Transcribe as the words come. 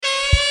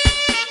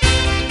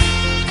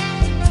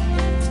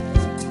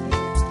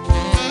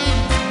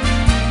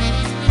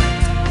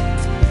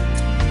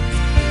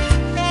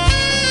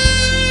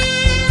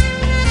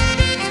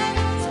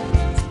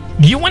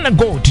you want to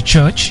go to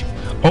church,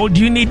 or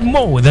do you need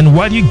more than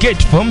what you get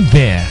from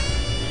there?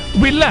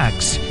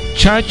 Relax.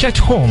 Church at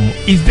Home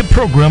is the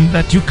program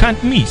that you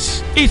can't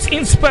miss. It's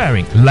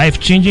inspiring,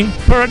 life-changing,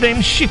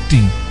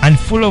 paradigm-shifting, and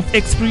full of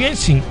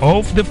experiencing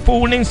of the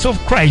fullness of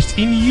Christ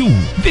in you.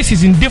 This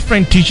is in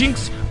different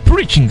teachings,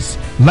 preachings,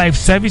 live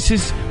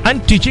services,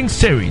 and teaching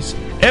series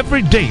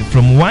every day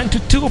from 1 to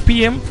 2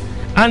 p.m.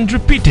 and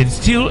repeated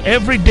still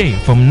every day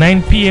from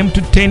 9 p.m.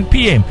 to 10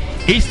 p.m.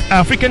 East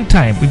African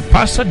Time with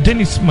Pastor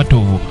Dennis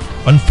Matovu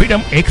on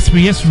Freedom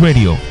Experience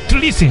Radio. To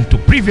listen to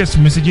previous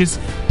messages,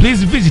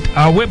 please visit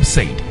our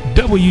website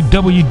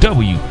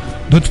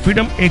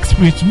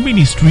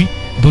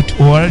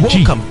www.freedomexperienceministry.org.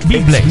 Welcome to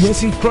Be blessed.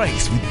 Experiencing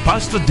Christ with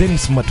Pastor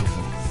Dennis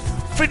Matovu.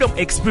 Freedom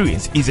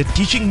Experience is a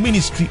teaching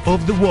ministry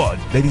of the Word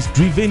that is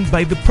driven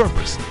by the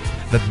purpose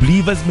that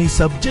believers may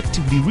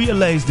subjectively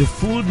realize the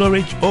full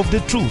knowledge of the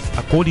truth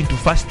according to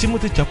 1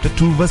 Timothy chapter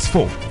 2 verse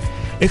 4.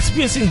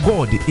 Experiencing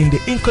God in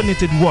the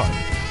incarnated One,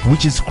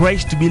 which is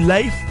Christ, to be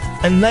life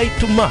and light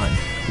to man,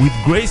 with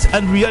grace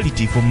and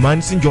reality for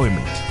man's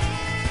enjoyment.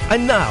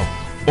 And now,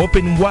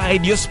 open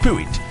wide your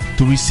spirit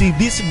to receive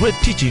this great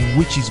teaching,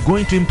 which is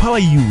going to empower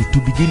you to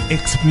begin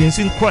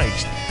experiencing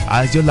Christ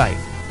as your life.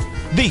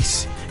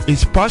 This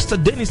is Pastor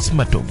Dennis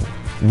Matovu,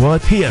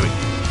 worth hearing.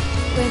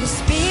 Where the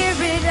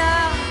Spirit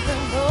of the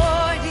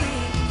Lord is,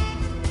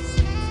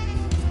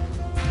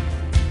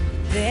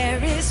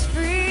 there is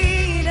freedom.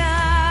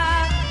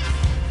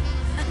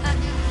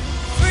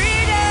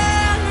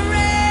 Freedom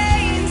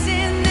reigns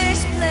in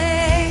this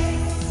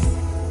place.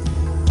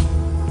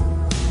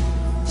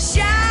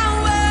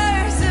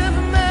 Showers of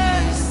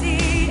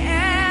mercy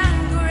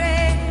and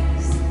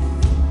grace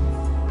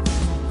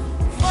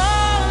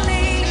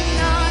falling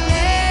on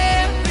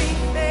every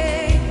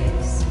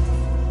face.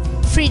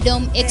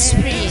 Freedom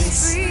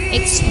Experience,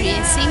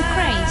 experiencing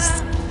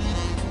Christ.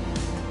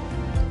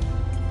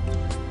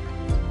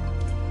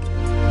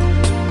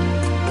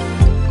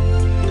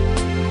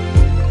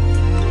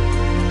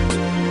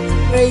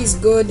 Praise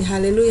God,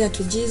 hallelujah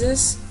to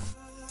Jesus.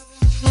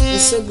 We're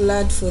so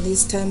glad for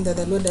this time that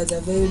the Lord has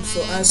availed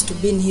for us to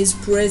be in His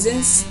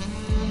presence.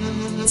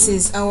 This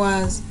is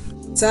our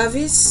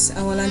service,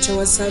 our lunch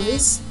hour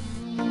service.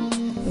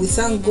 We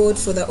thank God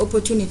for the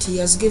opportunity He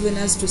has given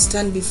us to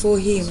stand before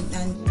Him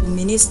and to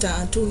minister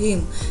unto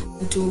Him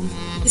and to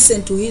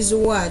listen to His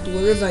word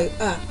wherever you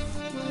are.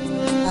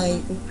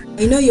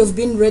 I know you've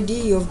been ready,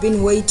 you've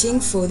been waiting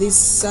for this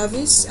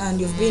service,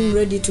 and you've been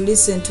ready to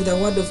listen to the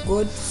word of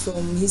God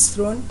from His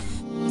throne.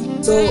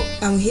 So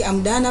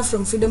I'm Dana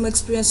from Freedom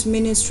Experience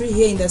Ministry,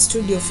 here in the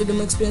studio of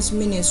Freedom Experience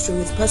Ministry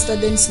with Pastor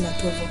Dennis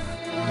Matovu.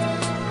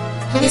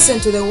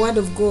 Listen to the word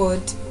of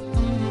God.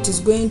 It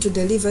is going to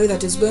deliver you,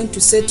 that is going to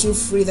set you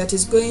free, that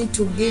is going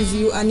to give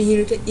you an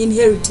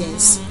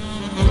inheritance.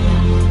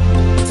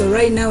 So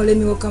right now, let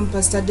me welcome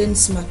Pastor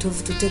Dennis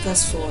Matovu to take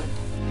us forward.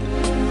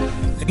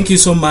 Thank you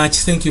so much.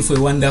 Thank you for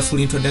a wonderful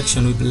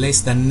introduction. We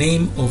bless the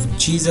name of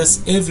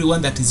Jesus.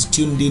 Everyone that is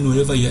tuned in,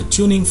 wherever you are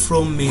tuning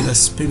from, may the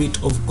Spirit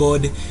of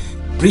God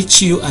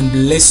reach you and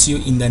bless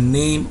you in the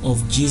name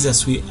of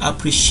Jesus. We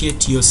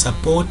appreciate your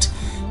support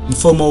in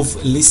form of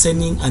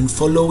listening and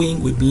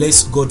following. We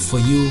bless God for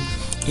you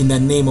in the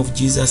name of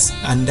Jesus.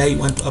 And I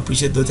want to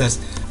appreciate those that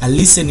are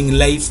listening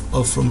live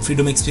from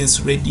Freedom Experience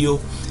Radio,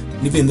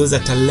 and even those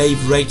that are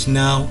live right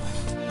now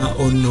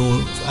on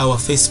our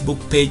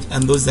Facebook page,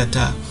 and those that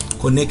are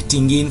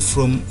connecting in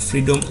from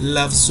Freedom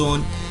Love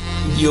Zone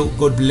Radio.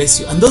 God bless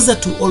you. And those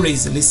that will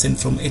always listen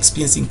from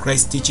Experiencing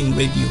Christ Teaching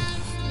Radio,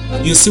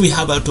 you see we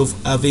have out of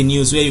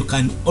avenues where you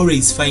can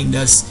always find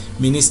us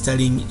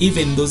ministering,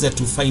 even those that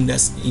will find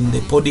us in the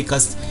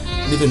podcast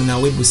and even on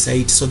our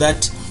website, so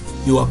that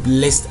you are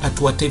blessed at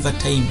whatever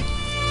time.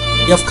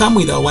 We have come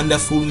with a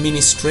wonderful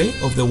ministry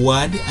of the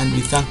word, and we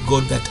thank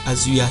God that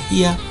as we are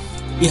here,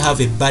 we have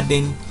a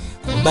burden.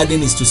 The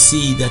burden is to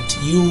see that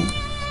you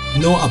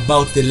know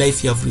about the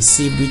life you have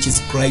received, which is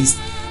Christ.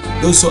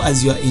 Also,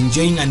 as you are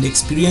enjoying and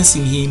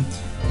experiencing Him,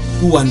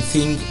 do one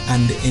thing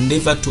and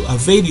endeavor to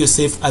avail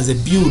yourself as a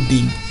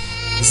building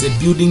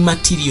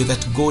material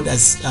that God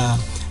has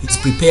is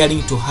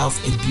preparing to have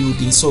a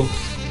building. So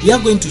we are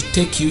going to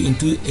take you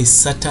into a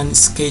certain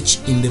sketch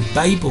in the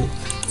Bible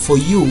for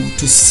you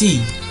to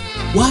see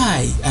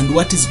why and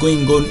what is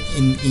going on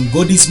in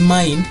God's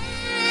mind,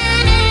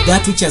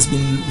 that which has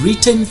been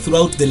written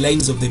throughout the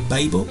lines of the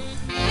Bible.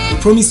 I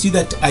promise you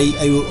that I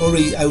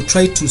will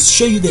try to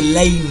show you the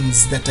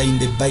lines that are in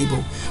the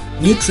Bible.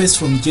 When you trace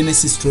from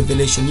Genesis to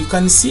Revelation, you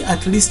can see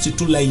at least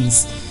 2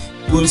 lines.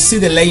 You will see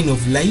the line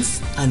of life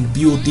and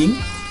building,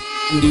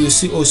 and you will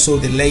see also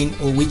the line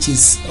which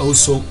is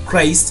also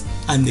Christ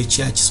and the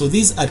church. So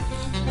these are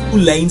 2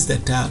 lines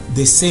that are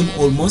the same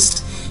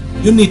almost.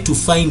 You need to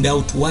find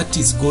out what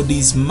is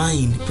God's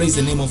mind. Praise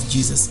the name of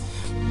Jesus.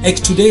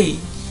 Like today,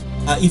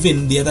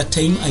 even the other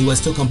time I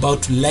was talking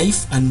about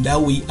life and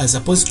how we are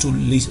supposed to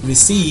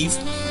receive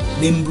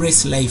and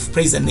embrace life.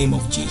 Praise the name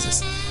of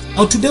Jesus.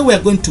 Now today we are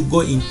going to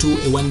go into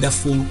a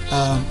wonderful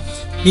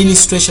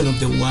ministration of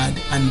the word,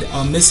 and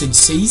our message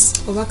says,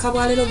 obubaka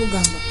bwa leero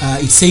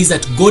bugamba it says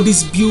that God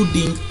is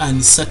building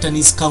and Satan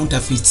is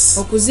counterfeits.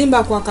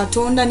 okuzimba kwa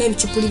katonda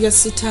n'ebicupuli bya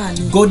sitaani.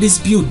 God is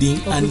building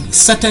and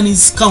Satan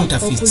is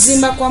counterfeits.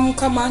 okuzimba kwa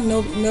mukama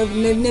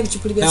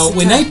n'ebicupuli bya Now,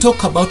 when I sitaani.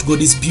 talk about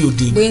God is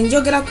building, bwe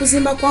njogera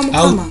kuzimba kwa I'll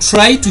mukama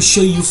try to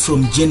show you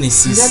from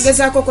Genesis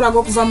njagezaako okulaga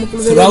okuva mu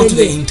throughout the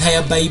kulubereberye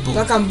entire Bible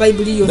paka mu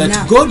bayibuli yonna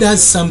that God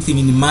has something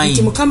in nti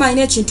mind. mukama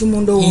alina ekintu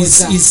mu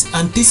ndowooza He's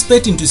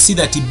anticipating to see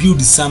that He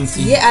builds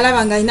something. ye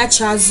alaba ng'alina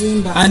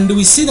kyazimba And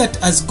we see that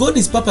as God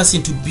is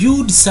purposing to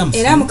build era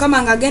something,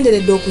 mukama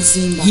ng'agenderedde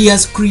okuzimba He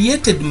has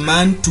created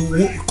man to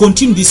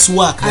continue this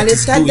work that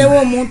He's aletaddewo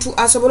doing. omuntu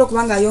asobola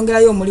okuba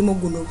ng'ayongerayo omulimu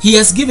guno He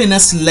has given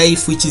us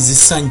life, which is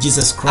His Son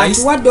Jesus Christ,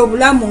 atuwadde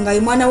obulamu nga ye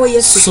mwana we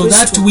yesu so that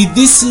kristo with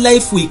this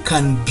life we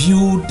can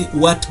build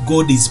what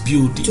God is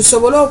building.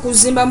 tusobole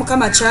okuzimba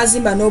mukama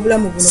kyazimba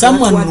n'obulamu buno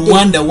Someone will bw'atuwadde.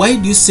 wonder, why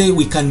do you say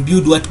we can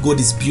build what God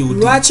is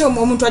building? lwaki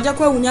omuntu ajja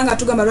kwewunya nga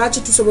tugamba lwaki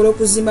tusobola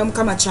okuzimba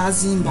mukama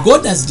kyazimba.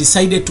 God has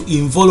decided to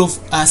involve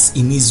us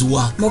in His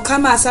work,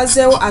 mukama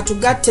asazeewo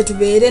atugatte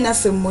tubeere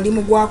naffe mu mulimu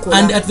and gwakola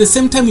at the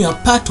same time you are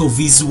part of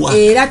His work.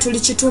 era tuli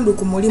kitundu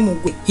ku mulimu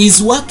gwe.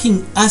 He's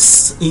working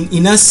us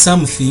in us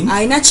something,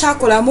 alina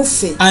kyakola mu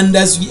ffe and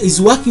as He's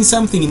working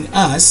something in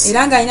us,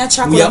 era ng'alina we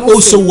kyakola are mu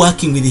also ffe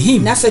working with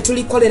Him. naffe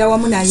tulikolera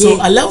wamu naye. So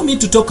allow me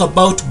to talk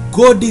about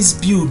God is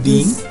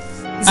building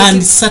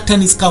and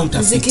Satan is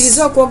counterfeits.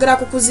 nzikiriza okwogera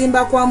ku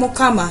kuzimba kwa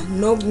mukama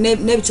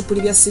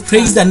n'ebicupuli bya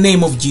Praise the sitaani.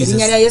 name of erinnya Jesus.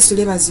 lya yesu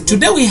lyebazibwe.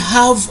 Today we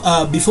have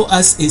before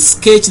us a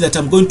sketch that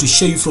I'm going to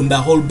show you from the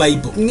whole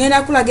Bible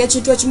ngenda kulaga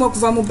ekintu ekimu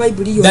okuva mu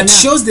bayibuli that yonna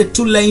shows the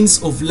two lines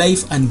of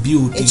life and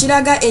building.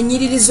 ekiraga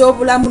ennyiriri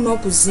z'obulamu But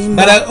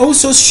n'okuzimba. I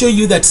also show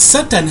you that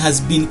Satan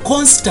has been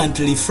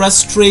constantly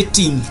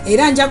frustrating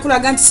era nja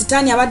kulaga nti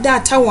sitaani abadde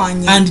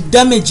atawaanya and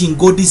damaging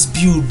God's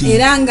building.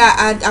 era nga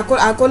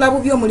akola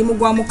bubi omulimu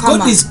gwa mukama.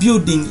 God is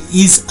building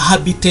His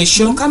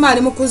habitation mukama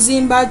ali mu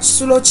kuzimba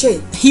kisulo kye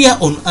here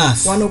on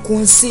earth. wano ku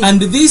nsi.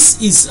 And this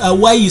is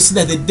why you see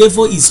that the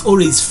devil is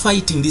always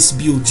fighting this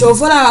building.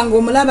 kyova olaba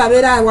ng'omulaba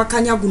abeera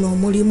awakanya guno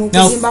omulimu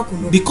okuzimba Now,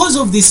 kuno. because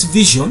of this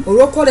vision,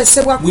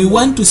 olw'okwolesebwa we kuno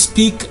want to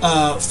speak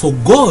for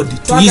God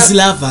to His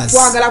lovers.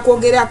 twagala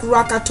kwogera ku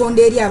lwa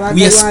katonda eri We are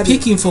abaagalwa be.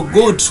 speaking for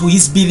God to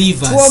His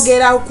believers,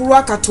 twogera ku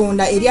lwa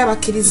katonda eri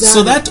abakkiriza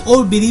so be. that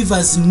all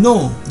believers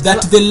know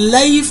that the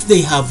life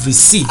they have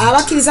received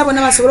abakkiriza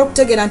bonna basobole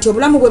okutegeera nti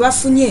obulamu bwe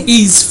bafunye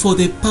is for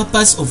the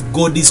purpose of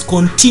God's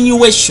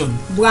continuation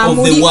of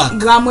the work.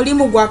 bwa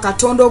mulimu gwa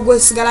katonda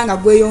ogwesigala nga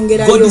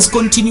gweyongerayo. God's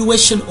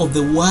continuation of the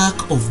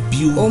work of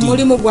building.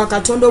 omulimu gwa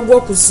katonda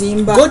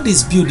ogw'okuzimba. God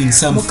is building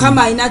something,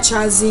 mukama alina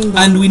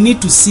kyazimba and we need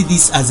to see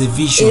this as a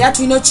vision. era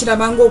tulina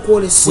okiraba We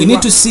ng'okwolesebwa.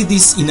 need to see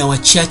this in our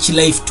church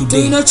life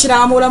tulina today.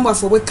 okiraba mu bulamu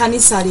bwaffe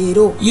obw'ekkanisa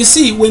leero. You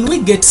see, when we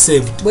get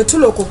saved, bwe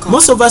tulokoka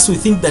most of us we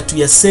think that we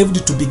are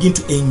saved to begin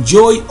to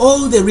enjoy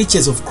all the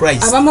riches of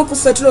Christ abamu ku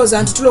ffe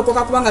tulowooza nti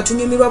tulokoka kubanga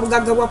tunyumirwa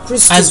bugagga bwa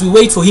kristo as we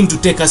wait for Him to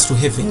take us to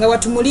heaven. nga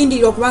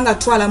watumulindirira okubanga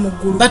twala mu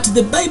ggulu. But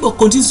the Bible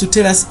continues to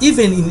tell us,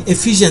 even in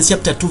Ephesians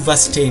chapter 2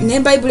 verse 10, naye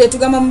bayibuli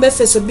etugamba mu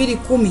befeso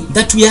 2:10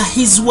 that we are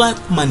His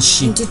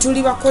workmanship, nti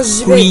tuli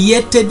bakozi be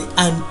created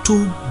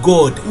unto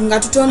God.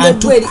 nga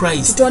unto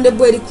Christ.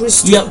 tutondebwa eri We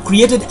kristo. are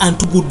created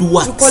unto good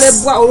works.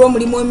 tukolebwa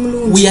olw'omulimu We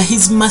omulungi. are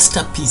His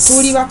masterpiece.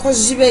 tuli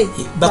bakozi be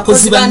Bakozi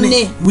bakozi banne.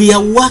 banne. We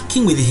are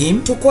working with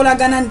Him,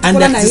 tukolagana and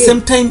tukola at the naye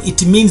same time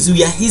it means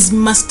we are His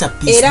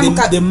masterpiece. Era The,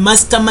 muka- the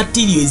master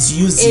material is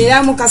using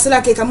era mu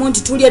kaseera ke kamu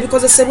nti tuli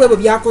ebikozesebwa ebyo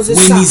when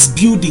byakozesa He's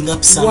building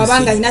up bw'abanga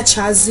something. alina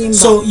kyazimba.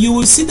 So you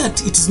will see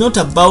that it is not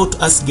about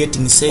us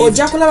getting saved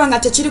ojja kulaba nga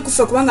tekiri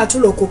kuffe kubanga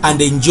tulokoka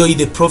and enjoy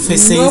the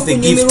prophecies, the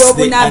n'okunyumirwa gifts, the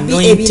obunabbi,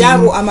 anointing,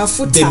 ebirabo,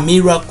 amafuta, the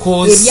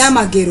miracles,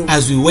 ebyamagero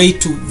as we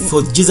wait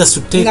for Jesus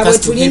to take nga bwe us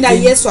to tulinda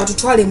heaven. yesu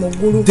atutwale mu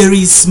ggulu. There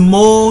is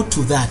more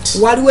to that.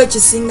 waliwo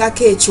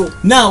ekisingako ekyo.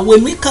 Now,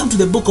 when we come to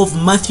the book of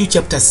Matthew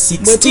chapter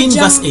 16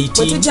 verse bwe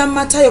 18, tujja mu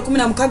matayo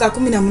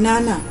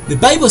 16:18 the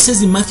Bible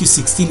says in Matthew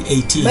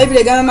 16:18, bayibuli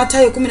egamba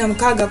matayo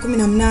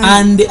 16:18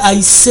 and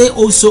I say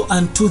also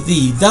unto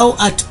thee, thou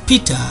art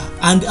Peter,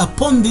 and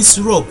upon this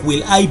rock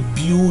will I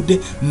build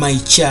my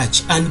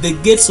church, and the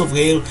gates of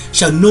hell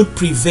shall not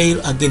prevail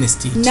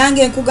against it.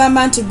 nange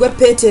nkugamba nti gwe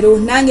peetero,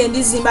 nange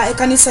ndizimba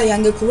ekkanisa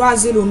yange ku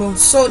lwazi luno,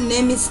 so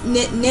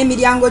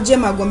n'emiryango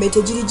gy'emagombe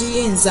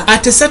tegirigiyinza.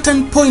 At a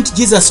certain point,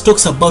 Jesus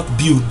talks about ku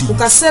building.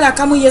 kaseera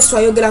kamu yesu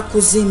ayogera ku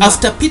kuzimba.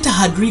 After Peter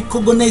had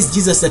recognized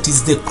Jesus that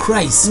is the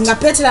Christ, nga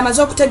peetero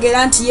amaze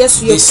okutegeera nti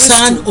yesu ye the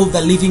Son kristo, of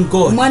the living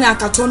God, omwana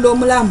akatonda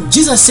omulamu.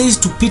 Jesus says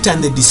to Peter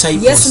and the yesu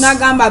disciples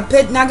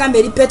n'agamba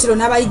eri peetero that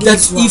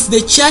n'abayigirizwa if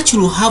the church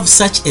will have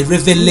such a nti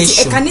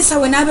revelation ekkanisa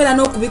we n'abeera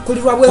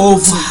n'okubikkulirwa bwe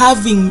of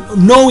kuti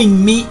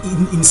knowing me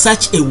in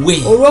such a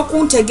way,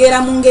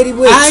 olw'okuntegeera mu ngeri I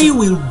bweti,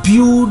 will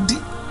build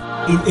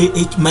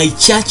my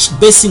church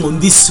basing on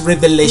this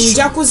revelation,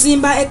 nja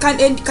kuzimba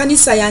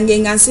ekkanisa yange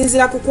nga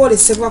nsinzira ku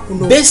kwolesebwa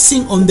kuno,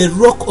 basing on the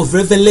rock of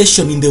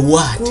revelation in the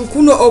word.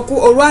 kuno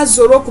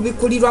olwazi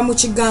olw'okubikulirwa mu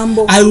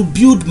kigambo. I will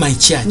build my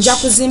church. Nja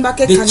kuzimbako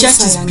The church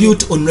ekkanisa is yange.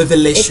 built on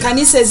revelation.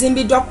 Ekkanisa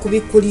ezimbiddwa ku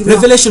kubikulirwa,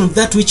 Revelation of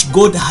that which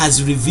God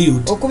has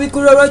revealed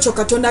okubikulirwa olw'ekyo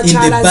Katonda in the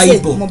kyalaze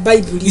Bible. mu He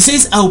Bayibuli.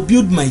 says, I'll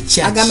build my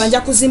church, Agamba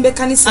nja kuzimba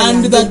ekkanisa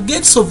and the yange,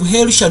 gates of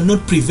hell shall not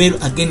prevail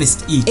against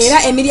it.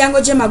 era emiryango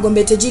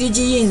gy'emagombe tegiri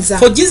giyinza.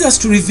 For Jesus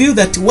to reveal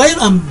that while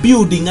I'm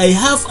building, I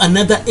have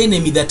another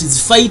enemy that is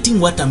fighting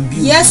what I'm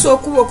building. Yesu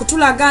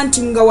okutulaga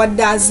nti nga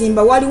wadde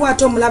azimba waliwo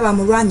ate omulaba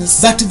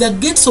amulwanyisa, But the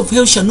gates of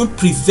hell shall not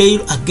prevail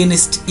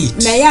against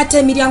it. naye ate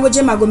emiryango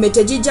gy'emagombe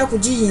tegijja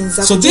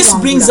kugiyinza So this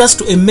brings kugiwangula. us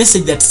to a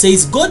message that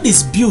says God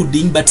is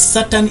building, but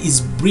Satan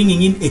is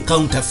bringing in a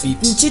counterfeit.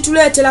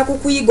 Kituleetera ku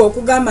kuyiga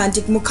okugamba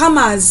nti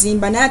Mukama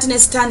azimba naye ate ne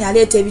Sitaani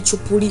aleeta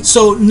ebicupuli.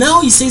 So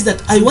now he says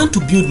that I want to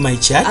build my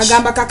church,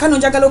 Agamba kakano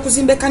njagala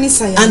okuzimba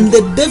ekkanisa and yange,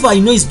 the devil I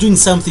know is doing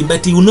something,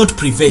 but he will not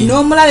prevail.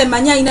 n'omulaba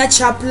emanyi alina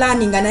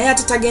kyapulaninga naye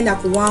ate tagenda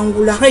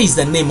kuwangula. Praise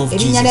the name of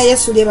Erinnya lya Jesus.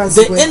 Yesu The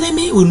lyebazibwe.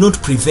 enemy will not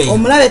prevail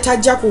Omulaba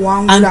tajja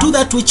kuwangula unto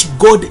that which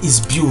God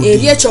is eri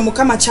building. ekyo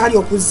Mukama kyali He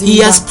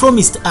okuzimba. has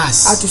promised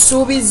us,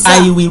 Atusuubizza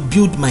I will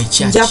build my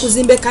church. nja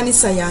kuzimba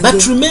ekkanisa But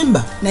yange,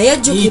 remember, naye he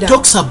jjukira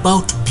talks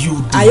about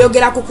building.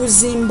 ayogera ku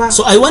kuzimba.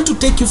 So I want to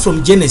take you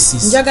from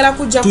Genesis Njagala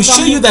kujja to kuva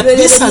show mu you that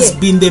this has kubereberye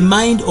been the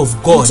mind of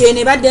God nti eno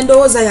ebadde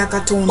endowooza ya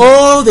Katonda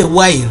all the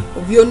while.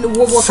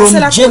 bwakaseera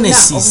konna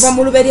Genesis. okuva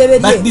mu But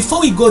lubereberye.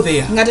 before we go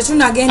there, Nga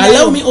tetunagenda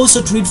allow me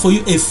also to read for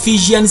you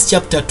Ephesians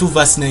chapter 2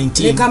 verse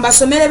 19. leka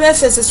mbasomere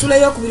Befeso essula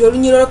y'okubiri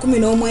olunyiriro lw'ekumi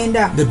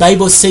n'omwenda. The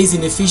Bible says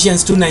in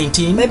Ephesians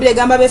 2:19, Bayibuli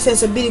egamba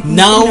Befeso 2:19,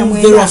 now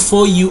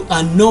therefore you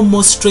are no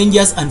more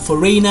strangers and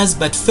foreigners,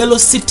 but fellow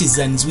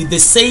citizens with the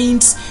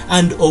saints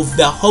and of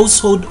the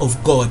household of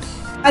God.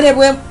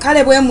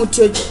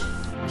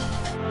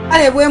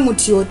 kale bwe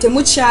mutyo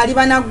temukyali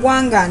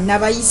bannaggwanga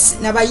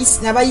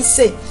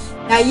nabayise,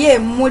 naye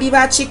muli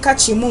ba kika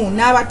kimu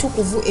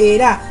n'abatukuvu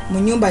era mu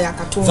nnyumba ya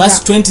Katonda.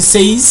 Verse 20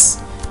 says,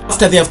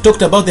 after they have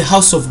talked about the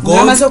house of God,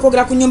 Ng'amaze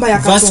okwogera ku nnyumba ya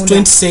verse Katonda,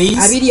 20 says,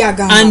 abiri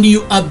agamba, and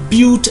you are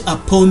built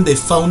upon the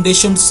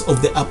foundations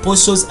of the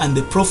apostles and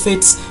the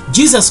prophets,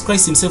 Jesus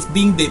Christ himself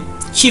being the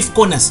chief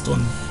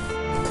cornerstone.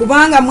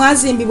 kubanga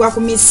mwazimbibwa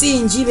ku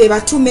misingi be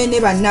batume ne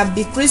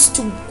bannabbi,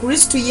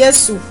 Kristu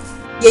Yesu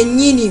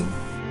yennyini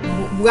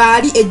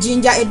bw'ali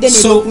ejjinja eddene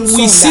So we see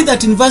ly'okunsonda.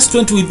 that in verse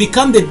 20 we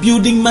become the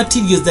building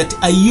materials that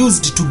are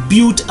used to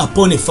build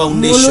upon a Mu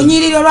foundation.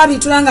 lunyiriro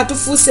lwabitula nga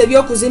tufuuse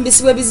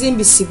ebyokuzimbisibwa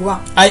ebizimbisibwa.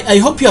 I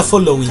hope you are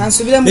following.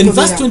 Kansubiremu Then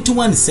kugera. verse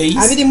 21 says,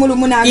 Abiri mu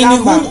lumu in n'agamba,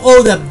 whom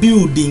all the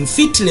building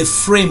fitly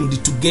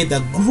framed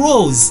together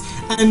grows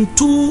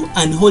unto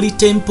an holy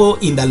temple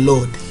in the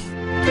Lord.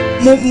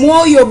 mu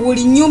mwoyo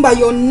buli nnyumba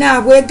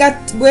yonna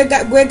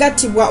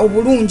bwegattibwa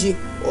obulungi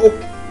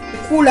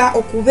okukula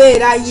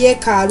okubeera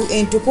yeekaalu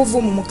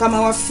entukuvu mu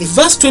Mukama waffe.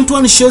 Verse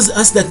 21 shows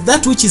us that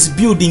that which is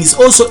building is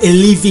also a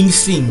living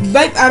thing.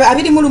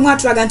 Abiri mu lumu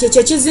atulaga nti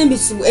ekyo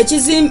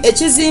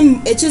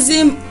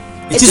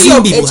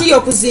ekiri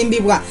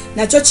okuzimbibwa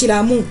nakyo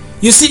kiramu.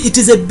 You see, it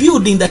is a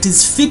building that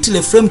is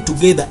fitly framed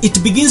together.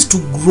 It begins to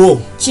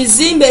grow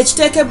Kizimbe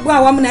ekiteekebbwa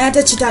awamu naye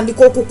ate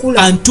kitandika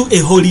okukula unto a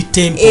holy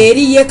temple.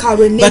 eri yeekaalu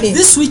But ennene.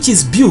 this which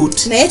is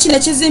built Naye kino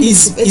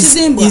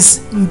ekizimbwa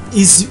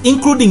is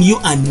including you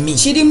and me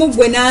kirimu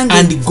gwe nange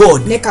and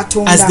God ne as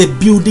Katonda the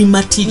building nga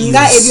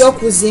materials.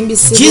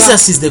 ebyokuzimbisibwa.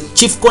 Jesus is the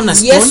chief Yesu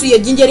cornerstone.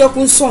 yejjinja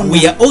ery'okunsonda.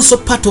 We are also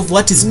part of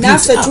what is built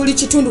Naffe up. tuli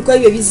kitundu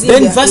kw'ebyo ebizimbe.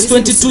 Then verse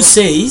 22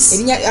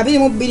 says, abiri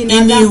mu bbiri in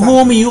n'agamba,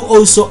 whom you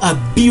also are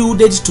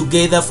builded together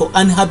for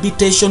an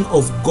habitation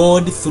of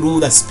God through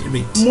the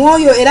Spirit.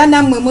 mwoyo era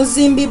nammwe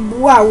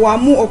muzimbibwa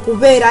wamu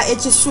okubeera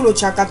ekisulo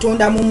kya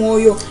Katonda mu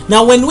mwoyo.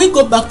 Now when we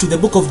go back to the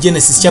book of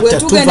Genesis chapter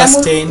 2 verse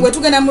 10, bwe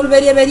tugenda mu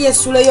lubereberye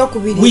essula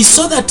ey'okubiri, we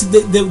saw that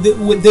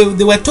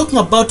they were talking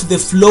about the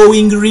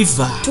flowing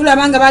river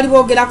tulaba nga baali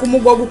boogera ku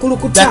mugga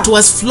ogukulukuta that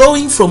was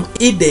flowing from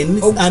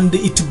Eden, and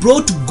it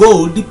brought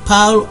gold,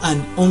 pearl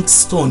and onyx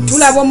stones.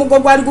 tulaba omugga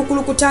gwali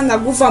gukulukuta nga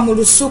guva mu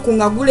lusuku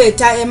nga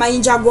guleeta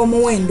amayinja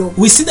ag'omuwendo.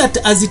 We see that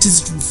as it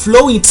is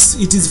flowing,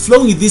 it is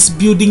flowing with these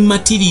building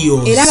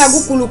materials, Era nga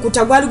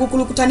gukulukuta gwali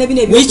gukulukuta ne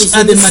bino which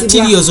are the ebyokuzimbisibwa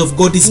materials of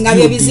God's nga bye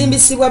building.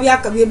 bizimbisibwa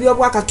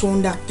by'obwa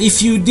Katonda.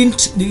 If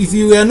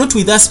you were not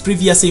with us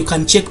previously, you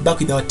can check back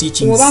with our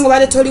teachings. Obanga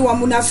bade toli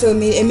wamu naffe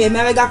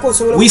emabegako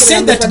osobola We said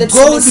okubeera that nga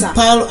gold, tusomesa.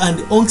 pearl and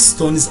onyx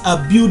stones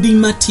are building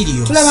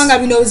materials. Tulaba nga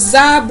bino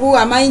zaabu,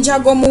 amayinja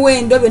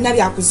ag'omuwendo byonna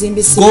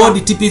byakuzimbisibwa.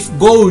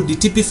 Gold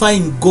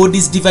typifying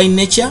God's divine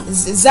nature,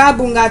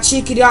 Zaabu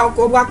ng'akiikirira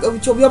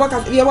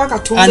by'obwa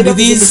Katonda and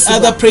these ebyokuzimbisibwa.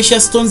 other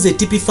precious stones, they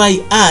typify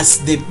us,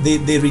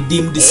 the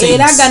redeemed Era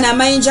saints. gano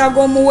amayinja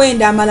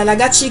ag'omuwendo amalala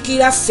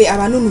gakiikirira ffe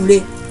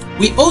abanunule.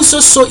 We also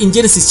saw in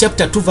Genesis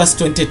chapter 2 verse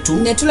 22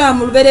 ne tulaba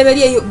mu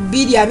lubereberye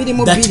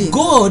 2:22 that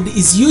God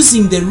is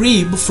using the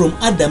rib from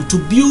Adam to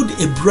build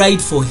a bride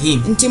for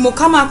him. nti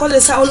Mukama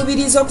akozesa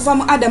olubirizi okuva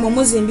mu Adamu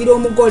omuzimbira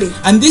omugole,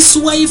 And this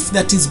wife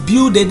that is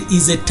builded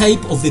is a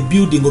type of the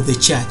building of the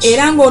church.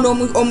 era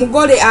ng'ono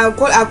omugole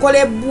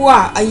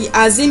akolebwa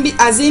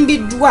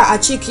azimbiddwa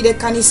akiikira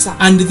ekkanisa.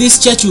 And this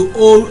church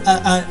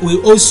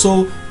will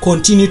also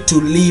continue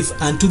to live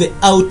unto the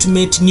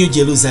ultimate New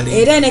Jerusalem.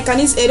 era eno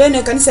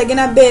ekkanisa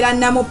egenda beera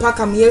namu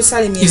paka mu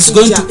Yerusalemu It's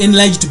going to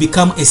enlarge to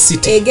become a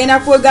city. egenda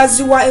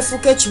kwegaziwa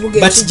efuuka ekibuga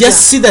But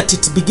just see that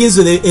it begins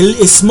with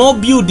a small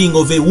building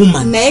of a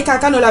woman, naye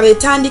kaakano laba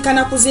etandika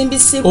na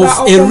kuzimbisibwa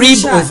of a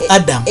rib of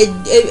Adam.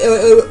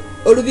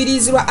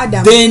 olubirizi lwa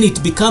Adamu, Then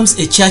it becomes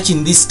a church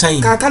in this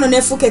time. kaakano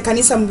nefuuka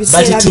ekkanisa mu But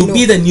biseera it will be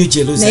bino, the New naye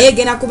Jerusalem.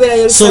 egenda kubeera So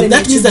Yerusalemu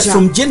that means that ekijja.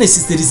 from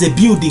Genesis there is a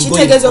building going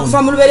kitegeeza okuva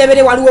on. mu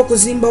luberebere waliwo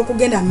okuzimba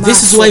okugenda mu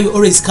This is maaso. why we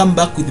always come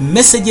back with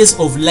messages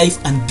of life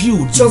and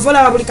building. kyova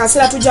olaba buli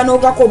kaseera tujja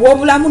n'obubaka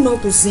obw'obulamu You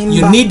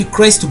n'okuzimba. need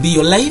Christ to be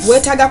your life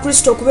weetaaga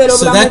Kristo okubeera so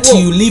obulamu that bwo,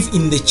 you live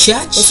in the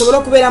church, osobole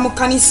okubeera mu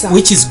kkanisa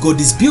which is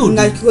God's building,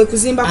 nga kwe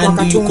kuzimba kwa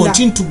and you Katonda,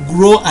 continue to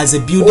grow as a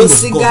building of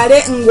God.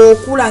 osigale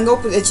ng'okula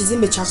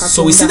ng'ekizimbe kya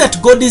So we see Katonda. that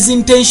God's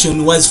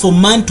intention was for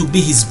man to be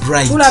his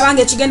bride. tulaba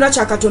ng'ekigendwa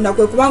kya Katonda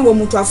kwe kubanga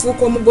omuntu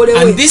afuuka omugole we.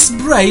 And this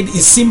bride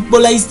is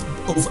symbolized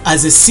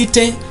as a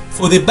city,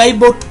 for the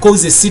Bible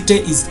calls a city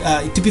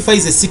it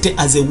typifies a city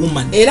as a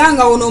woman. era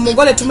nga ono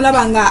omugole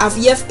tumulaba nga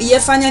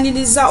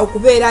yeefaanyaniriza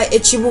okubeera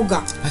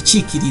ekibuga,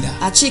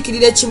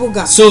 akiikirira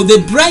ekibuga. So the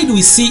bride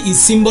we see is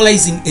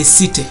symbolizing a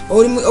city.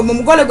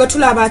 Omugole gwe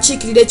tulaba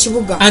akiikirira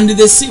ekibuga. And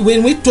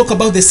when we talk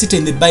about the city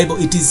in the Bible,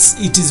 it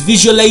is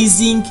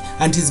visualizing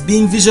and is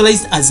being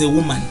visualized as a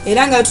woman.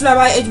 era nga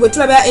bwe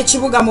tulaba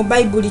ekibuga mu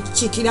Bayibuli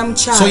kiikirira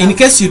So in mukyala.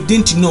 case you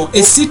didn't know,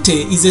 a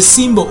city is a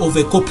symbol of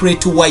a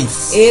corporate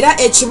wife. era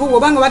ekibuga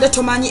obanga badde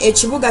tomanyi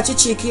ekibuga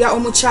kikiikira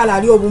omukyala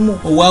ali obumu,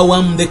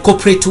 Owawam, the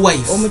corporate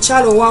wife.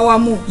 omukyala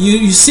owawamu.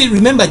 You see,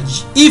 remember,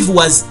 Eve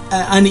was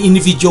an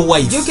individual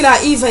wife,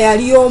 jjukira Eva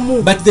yali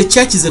omu, but the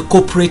church is a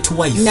corporate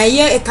wife.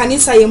 naye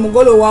ekkanisa ye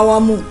mugole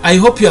owawamu. I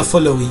hope you are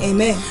following.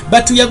 Amen.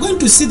 But we are going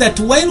to see that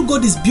while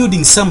God is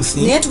building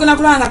something, naye tugenda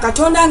kulaba nga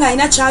Katonda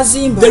ng'alina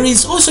kyazimba, there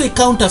is also a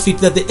counterfeit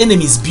that the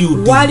enemy is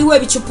building. waliwo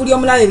ebicupuli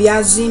omulaba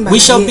ebyazimba. We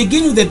shall naye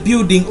begin with the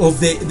building of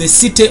the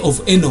city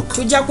of Enoch.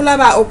 tujja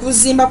kulaba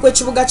okuzimba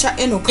kw'ekibuga kya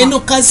Enoka.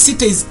 Enoch's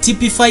city is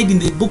typified in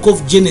the book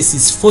of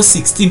Genesis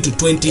 4:16 to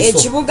 24.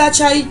 ekibuga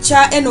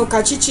kya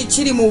Enoka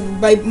kiri mu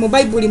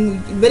Bayibuli mu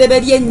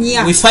lubereberye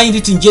ennya. We find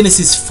it in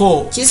Genesis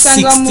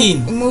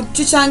 4:16.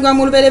 kisangibwa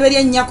mu lubereberye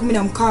ennya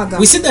 16.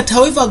 We see that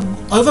however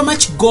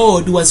much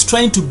God was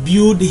trying to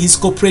build his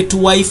corporate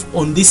wife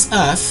on this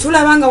earth,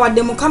 tulaba nga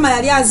wadde Mukama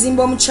yali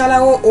azimba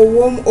omukyalawo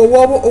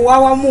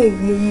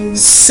owawamu,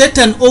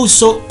 Satan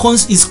also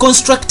is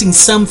constructing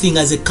something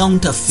as a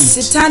counterfeit.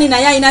 Sitaani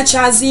naye alina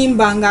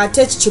kyazimba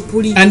ng'ate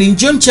kikipuli. And in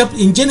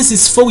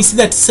Genesis 4 we see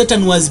that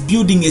Satan was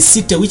building a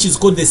city which is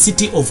called the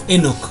city of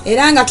Enoch.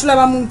 era nga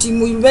tulaba nti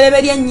mu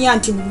lubereberye ennya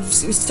nti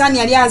Sitaani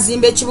yali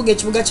azimba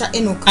ekibuga kya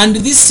Enoka. And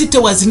this city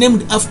was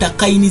named after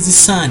Cain's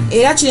son.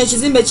 era kino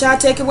ekizimbe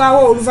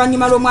kyateekebwawo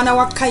oluvannyuma lw'omwana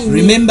wa Kayini.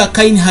 Remember,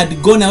 Cain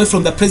had gone away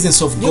from the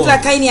presence of jjukira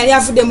God, Kayini yali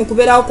avudde mu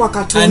kubeerawo kwa and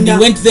he Katonda,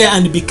 went there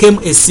and became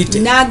a city.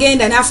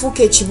 n'agenda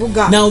n'afuuka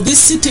ekibuga. Now this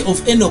city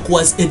of Enoch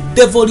was a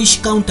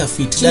devilish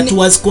counterfeit that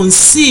was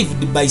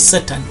conceived by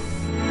Satan.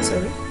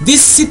 Sorry.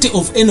 This city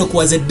of Enoch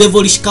was a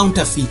devilish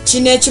counterfeit,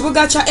 kino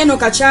ekibuga kya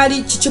Enoka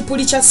kyali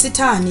kikipuli kya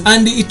Sitaani,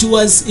 and it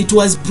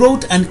was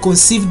brought and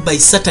conceived by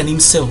Satan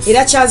himself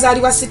era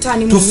kyazaalibwa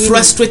Sitaani to mwennyini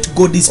frustrate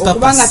God's okuba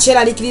nga purpose.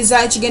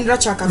 kyeraliikiriza ekigendera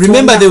kya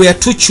Remember, Katonda. there were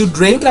two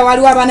children, jjukira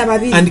waliwo abaana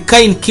babiri, and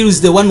Cain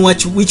kills the one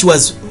which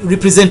was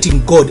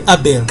representing God,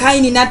 Abel,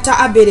 Kayini n'atta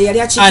Aberi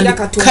yali akiikira and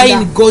Katonda.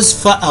 Cain goes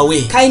far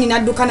away Kayini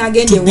n'adduka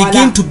n'agenda to begin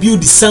ewala to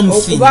build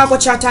something okubaako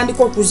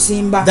kyatandika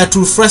okuzimba that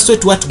will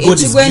frustrate what God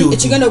is building.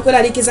 ekigenda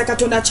okweraliikiriza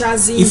Katonda If you are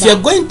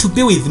kyazimba. going to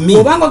be with me,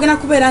 obanga ogenda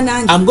kubeera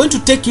nange, I'm going to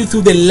take you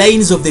through the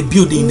lines of the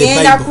building in the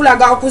ngenda Bible.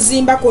 kulaga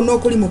okuzimba kwonna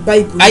okuli mu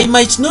Bayibuli. I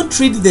might not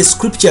read the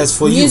scriptures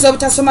for you, nyinza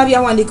obutasoma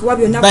byawandiikibwa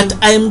byonna, but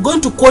I am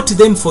going to quote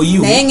them for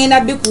you naye ngenda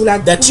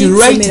bikulaga that you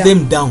write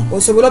them down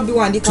osobole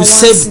obiwandiika to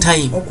save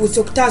time.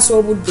 okutaasa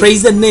obudde.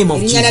 Praise the name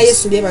of erinnya lya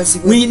Jesus. Yesu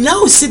lyebazibwe. We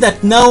now see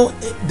that now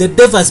the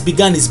devil has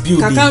begun his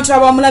building kaakano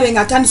tulaba omulabe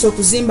ng'atandise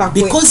okuzimba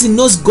kwe, because he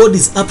knows God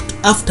is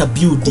after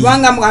building.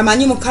 kubanga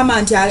amanyi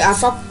Mukama nti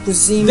afa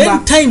kuzimba.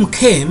 Then time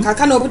came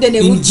kaakano obudde ne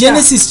in bujja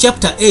Genesis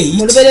chapter mu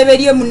 8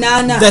 lubereberye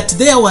 8 that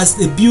there was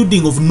the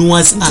building of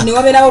Noah's nti ne ark.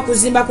 wabeerawo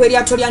okuzimba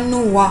kw'eryato lya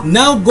Nuuwa.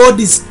 Now God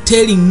is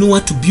telling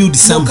Noah to build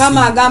something.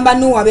 Mukama agamba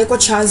Nuuwa abeeko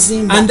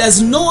kyazimba, And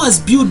as Noah's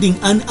building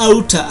an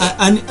altar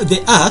and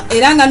the ark,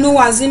 era nga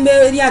Nuuwa azimba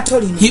eryato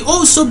lino, he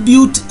also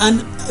built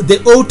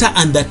the altar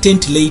and the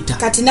tent later.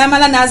 kati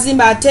n'amala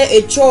n'azimba ate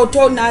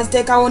ekyoto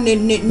n'aziteekawo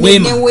ne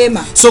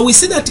weema. So we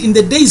see that in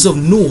the days of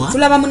Noah,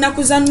 tulaba mu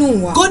nnaku za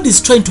Nuuwa, God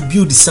is trying to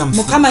build something.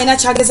 Mukama alina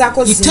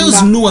kyagezaako He tells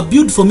zimba. Noah,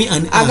 build for me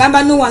an ark.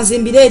 agamba Nuuwa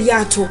nzimbire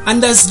eryato.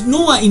 And as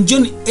Noah in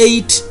John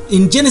 8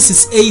 in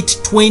Genesis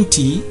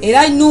 8:20,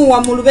 era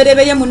Nuwa mu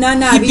lubereberye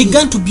 8:20 he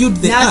began to build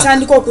the ark.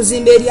 n'atandika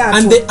okuzimba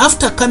And eryato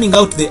after coming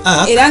out the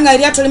ark, era nga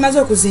eryato limaze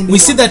we okuzimbibwa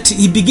see that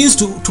he begins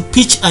to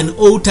pitch an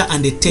altar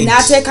and a tent.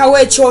 n'ateekawo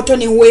ekyoto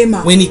ne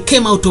weema When he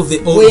came out of the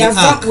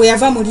ark, bwe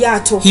yava mu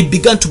lyato he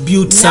began to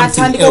build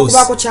something n'atandika else.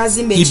 okubaako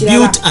kyazimba He ekirala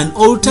built an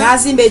altar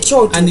n'azimba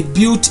ekyoto and he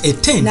built a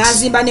tent.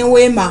 n'azimba ne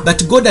weema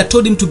But God had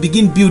told him to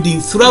begin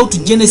building throughout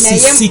Genesis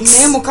naye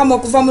 6, Mukama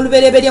okuva mu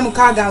lubereberye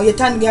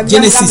 6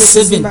 Genesis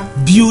 7,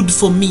 build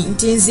for me.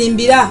 nti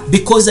nzimbira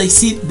Because I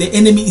see the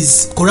enemy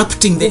is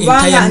corrupting the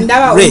kubanga entire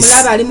ndaba race.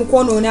 omulabe ali mu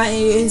kwonoona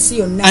ensi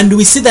yonna And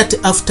we see that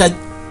after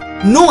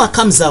Noah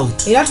comes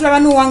out, era tulaba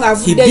Nuwa nga he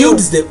avuddeyo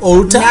builds the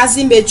altar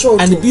n'azimba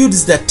ekyoto and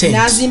builds the tent.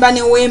 n'azimba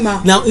ne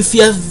weema Now, if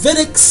you are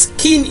very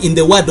keen in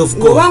the word of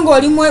God, bw'oba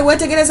ng'olimu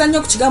weetegereza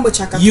nnyo ku kigambo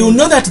kya you Katonda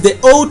know that the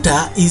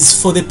altar is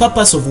for the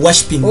purpose of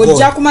worshiping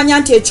ojja God, kumanya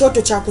nti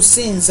ekyoto kya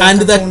kusinza and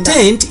the Katonda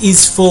tent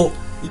is for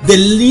the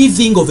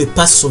living of a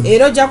person.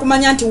 era ojja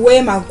kumanya nti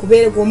weema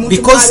omuntu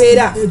Because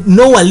mwabeera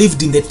Noah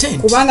lived in the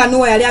tent, kubanga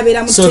Nuwa yali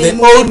abeera mu so the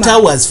mu weema.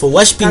 altar was for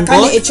worshiping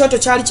kakane God, ekyoto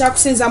kyali kya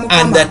kusinza and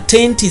Mukama the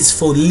tent is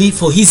for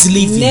his ne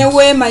living.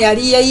 weema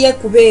yali yeye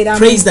kubeeramu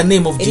Praise the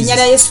name of erinnya Jesus.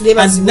 lya Yesu And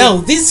lyebazibwe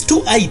now these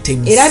two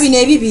items era bino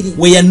ebibiri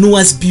were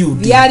Noah's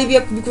building. byali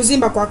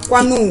kuzimba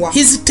kwa Nuwa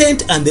His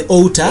tent and the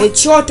altar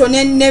ekyoto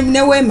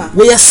ne weema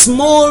were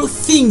small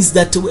things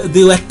that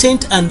they were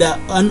tent and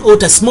an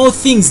altar, small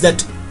things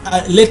that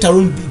later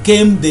on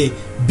became the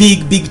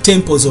big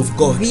temples of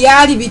God.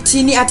 byali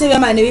bitini ate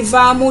byamala ne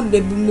bivaamu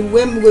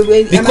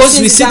Because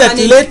we see that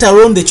later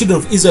on the children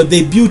of Israel,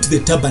 they built the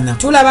tabernacle,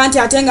 tulaba nti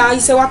ate nga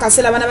wayisewo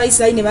akaseera abaana ba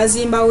Isirayiri ne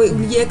bazimba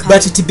yeekaalu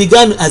but it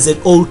began as an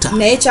altar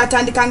naye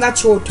kyatandika nga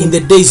kyoto in the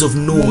days of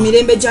mu Noah.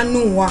 mirembe gya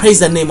Nuwa Praise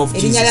the name of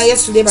erinnya lya Jesus.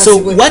 Yesu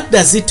lyebazibwe. So what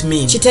does it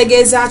mean?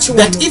 kitegeeza ki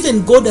That wano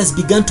even God has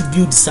begun to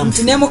build nti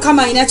something. ne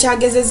Mukama alina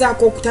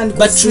kyagezezaako okutandika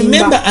But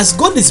remember, okuzimba as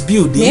God is naye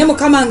building,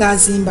 Mukama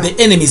ng'azimba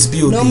the enemy is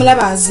building.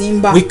 n'omulaba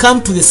azimba We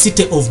come to the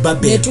city of ne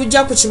Babel.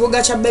 tujja ku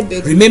kibuga kya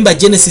Babeli Remember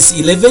Genesis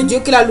 11?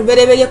 jjukira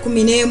lubereberye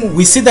 11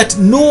 We see that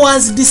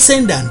Noah's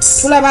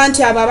descendants, tulaba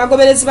nti abo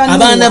abagoberezi ba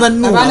abaana ba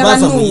Nuwa Noah, abaana ba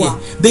abava mu ye, Nuwa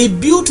they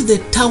built the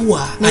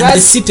tower ne and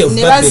the city of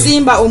ne Babel.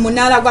 bazimba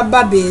omunaala gwa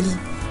Babeli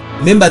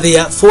Remember,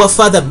 their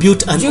forefather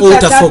built an Jjukira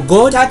altar for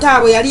God, taata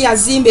abwe yali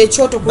yazimba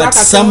ekyoto ku but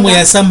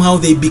somehow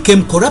they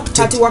became corrupted.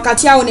 kati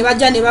wakati awo ne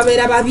bajja ne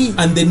babeera babi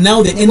And then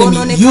now the Ne enemy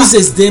bonooneka.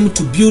 uses them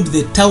to build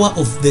the tower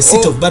of the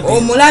city of Babel.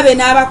 omulabe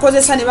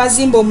n'abakozesa ne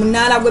bazimba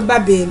omunaala gw'e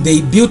Babeli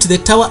They built the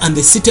tower and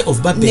the city of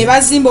ne Babel.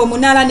 bazimba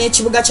omunaala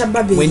n'ekibuga kya When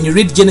Babeli you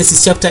read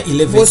Genesis chapter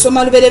 11,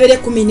 bw'osoma lubereberye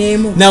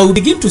 11 now we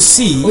begin to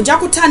see ojja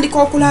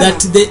kutandika okulaba that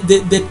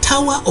the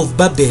tower of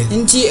Babel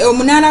nti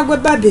omunaala gw'e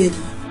Babeli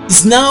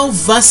is now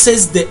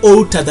versus the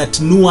altar that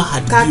Noah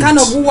had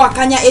kaakano built.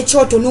 guwakanya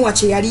ekyoto Nuwa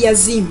kye yali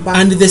yazimba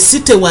And the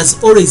city was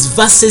always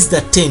versus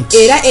the tent.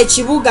 era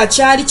ekibuga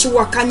kyali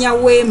kiwakanya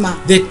weema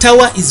The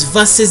tower is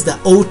versus the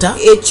altar,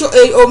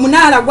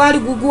 omunaala gwali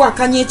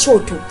guwakanya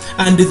ekyoto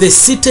and the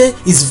city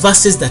is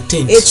versus the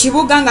tent.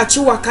 ekibuga nga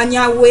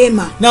kiwakanya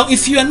weema Now,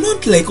 if you are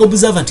not like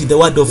observant in the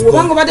word of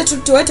obanga God, obadde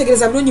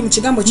tewetegereza bulungi mu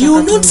kigambo kya you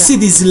will not Katonda see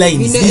these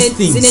lines, these zino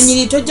things.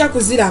 ennyiri tojja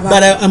kuziraba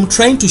But I'm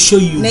trying to show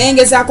you naye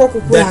ngezaako that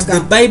the okukulaga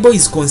Bible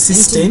is nti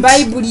consistent.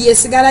 bayibuli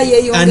yesigala And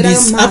yeeyongerayo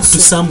it's mu up to maaso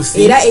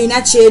something. era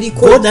erina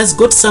kyeriko God has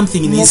got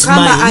something in His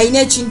Mukama mind, alina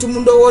ekintu mu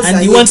ndowooza and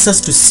He ye wants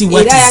us to see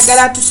what era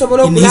ayagala is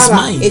tusobole in His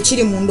okulaba mind.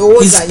 ekiri mu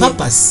ndowooza His ye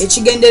purpose.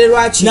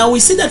 ekigendererwa ki Now we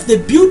see that the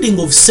building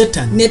of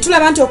Satan, ne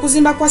tulaba nti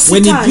okuzimba kwa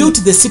when he Sitaani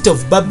built the city of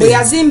bwe Babel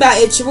yazimba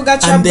ekibuga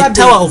kya and the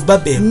tower of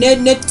Babeli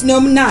Babel,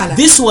 n'omunaala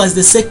this was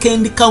the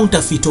second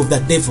counterfeit of the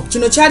devil.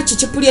 kino kyali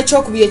kikipuli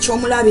ekyokubiri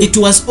eky'omulabe It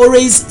was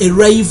always a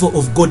rival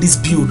of God's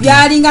building.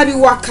 byali nga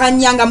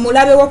biwakanya nga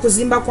mulabe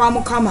w'okuzimba kwa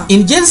Mukama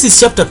In Genesis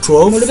chapter mu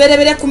 12,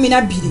 lubereberye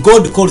 12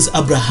 God calls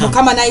Abraham.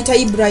 Mukama n'ayita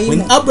When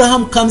Ibulayimu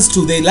Abraham comes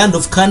to the land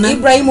of Canaan,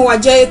 Ibulayimu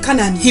wajja e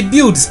Kanani he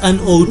builds an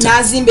altar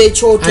n'azimba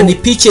ekyoto and he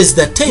pitches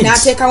the tent.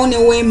 n'ateekawo ne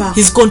weema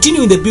He's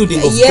continuing the building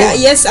of God.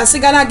 Yesu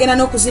asigala agenda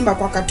n'okuzimba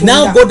kwa Now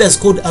Katonda God has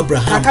called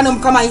Abraham kaakano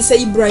Mukama ayise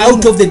out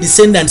Ibulayimu of the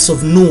descendants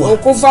of Noah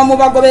okuva mu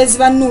bagoberezi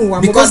ba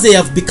Nuwa because they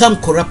have become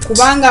corrupt.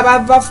 kubanga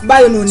So he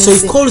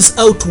bayonoonese calls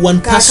out one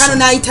kaakano person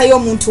n'ayitayo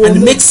omuntu and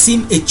omu makes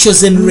him a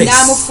chosen race.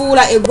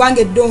 n'amufuula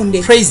eggwanga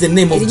eddonde Praise the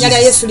name of erinnya lya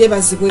Jesus. Yesu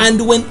lyebazibwe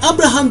And when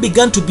Abraham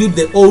began to build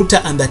the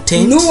altar and the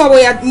tent, Nuwa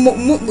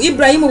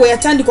Ibulayimu bwe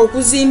yatandika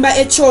okuzimba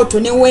ekyoto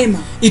ne weema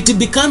it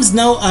becomes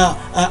now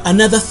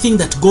another thing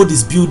that God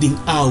is building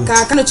out.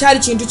 kaakano kyali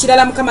kintu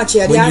kirala Mukama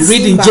kye yali When you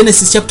read in azimba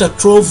Genesis chapter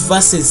 12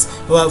 verses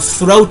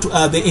throughout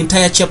the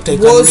entire chapter, you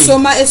can read.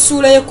 bw'osoma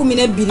essuula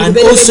ye12 And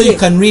also you lubereberye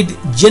can read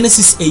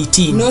Genesis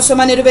 18.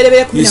 n'osoma ne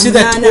lubereberye You see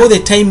that all 18 the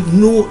time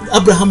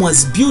Abraham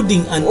was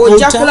building an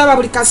ojja altar. kulaba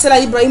buli kaseera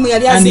Ibulayimu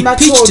yali And he azimba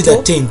pitched the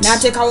kyoto tent.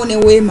 n'ateekawo ne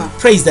weema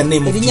Praise the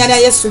name of erinnya lya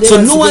Yesu Jesus. So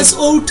lyebazibwe. Noah's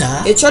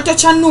altar ekyoto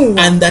kya Nuwa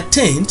and the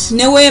tent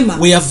ne weema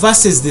were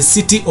versus the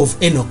city of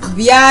Enoch.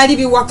 byali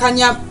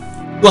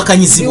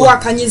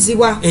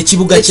biwakanyizibwa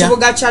Ekibuga kya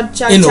ekibuga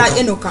kya Enoch.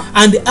 Enoka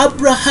And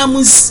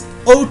Abraham's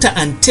altar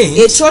and tent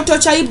ekyoto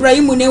kya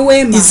ibulayimu ne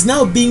weema is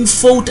now being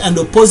fought and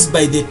opposed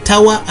by the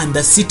tower and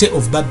the city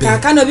of Babel.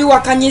 kaakano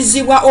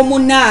biwakanyizibwa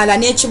omunaala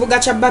n'ekibuga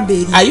kya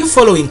babeli. Are you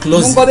following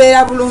closely?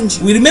 mungoberera bulungi.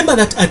 We remember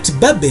that at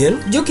Babel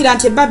jjukira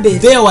nti babeli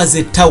there was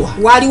a tower,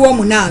 waaliwo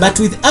omunaala but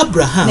with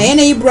Abraham naye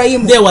ne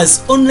ibulayimu there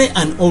was only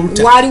an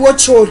altar. waaliwo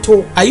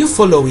kyoto. Are you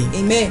following?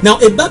 Amen. Now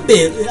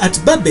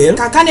at Babel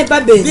kaakano e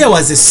babeli there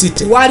was a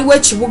city, waaliwo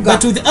ekibuga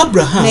but with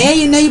Abraham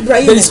naye ne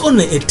there is ibulayimu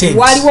only a tent.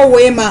 waaliwo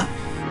weema.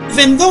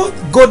 Even though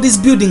God's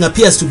building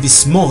appears to be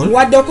small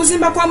wadde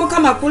okuzimba kwa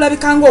mukama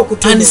kulabika and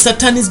ng'okutono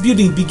Satan's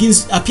building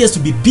appears to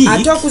be big,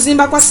 ate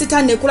okuzimba kwa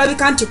sitaani ne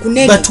kulabika nti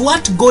kunene but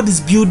what God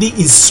is building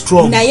is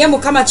strong naye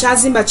mukama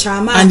kyazimba and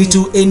kyamaanyi it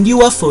will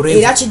endure forever.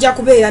 era kijja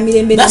kubeera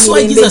mirembe na That's why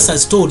mirembe. Jesus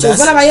has told us,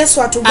 kyovalaba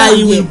yesu I will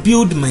atugambye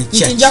build my nti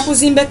church nja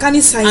kuzimba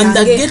ekkanisa and the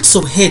yange gates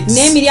of heads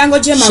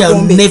n'emiryango shall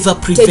gy'emagombe never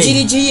tegiri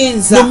prevail.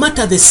 giyinza. No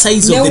matter the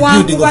size of the building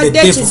of the newankubadde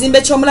devil,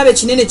 ekizimbe ky'omulabe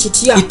kinene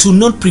kitya it will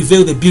not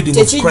prevail the building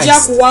of tekijja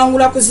Christ.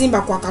 kuwangula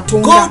kuzimba kwa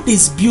katonda. God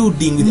is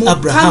building with mukama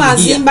Abraham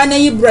here, azimba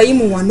ne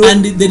ibulayimu wano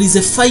and there is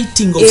a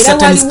fighting of era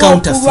Satan's waliwo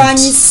counterfeits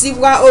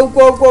okulwanyisibwa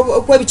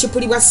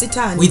okw'ebicupuli bwa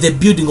sitaani with the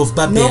building of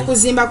Babel.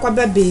 n'okuzimba kwa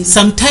babeli.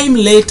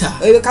 Sometime later,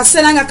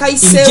 kaseera nga in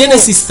kayiseewo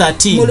Genesis mu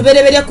 13,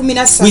 lubereberye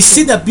we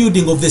see 13 the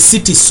building of the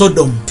city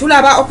Sodom.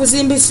 tulaba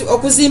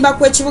okuzimba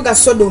kw'ekibuga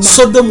sodoma.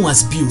 Sodom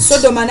was built,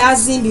 sodoma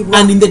n'azimbibwa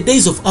and in the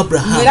days of era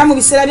Abraham, mu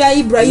biseera bya while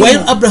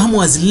ibulayimu Abraham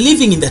was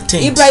living in the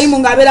tent, ibulayimu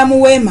ng'abeera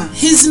mu weema,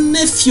 his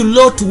nephew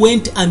Lot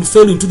went and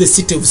fell into the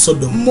city of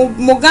Sodom,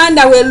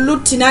 muganda we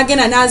lutti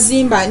n'agenda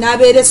n'azimba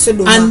n'abeera e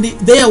sodoma. and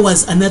there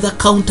was another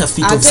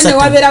counterfeit of ate ne Satan.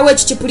 wabeerawo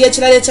ekicupuli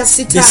ekirala ekya The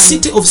sitaani.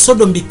 city of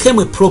Sodom became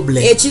a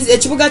problem.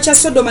 ekibuga kya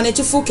sodoma ne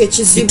kifuuka It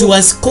ekizibu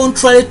was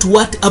contrary to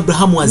what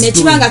Abraham was ne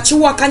kiba doing. nga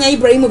kiwakanya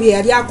ibulayimu bye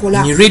yali akola.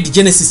 When you read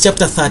Genesis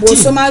chapter 13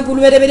 bw'osoma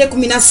lubereberye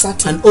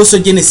 13 and also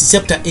Genesis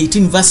chapter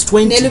 18 verse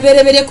ne 20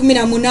 lubereberye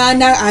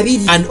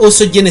 18 and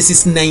also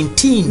Genesis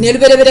 19, ne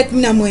lubereberye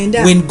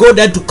 19 when God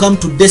had to come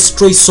to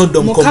destroy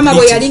Sodom mukama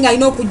bwe yali completely,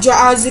 ng'alina okujja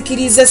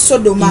azikirize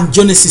sodoma in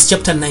Genesis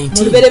chapter mu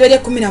 19. lubereberye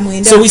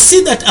 19. So we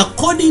see that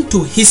according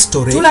to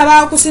history,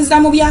 tulaba okusinziira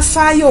mu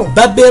byafaayo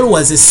Babel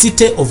was a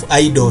city of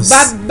idols,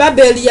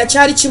 babeli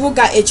yakyali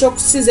kibuga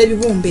ekyokusinza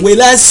ebibumbe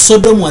whereas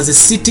Sodom was a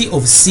city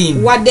of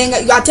sin.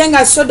 ate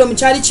nga sodomu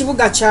kyali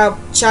kibuga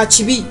kya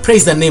kibi.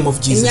 Praise the name of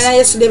Jesus. Ennyala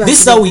Yesu leba This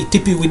is how we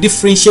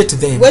differentiate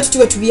them. bwe tuti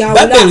bwe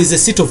tubyawula. Babel is a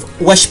city of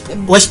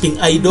worshipping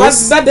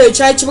idols, babeli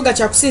kyali kibuga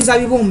kya kusinza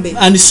bibumbe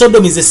and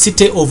Sodom is a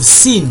city of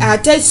sin.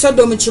 ate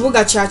sodomu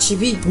kibuga kya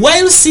kibi.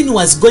 While sin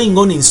was going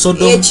on in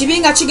Sodom, ekibi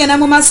nga kigenda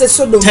mu maaso e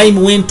sodomu,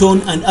 time went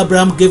on and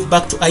Abraham gave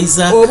back to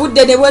Isaac,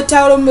 obudde ne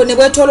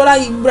bwetoolola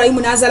ibulayimu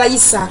n'azaala and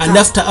isaaka,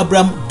 after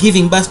Abraham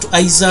giving back to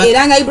Isaac,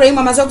 era nga ibulayimu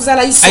amaze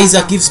okuzaala Isaac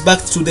isaaka, gives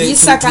back to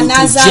isaaka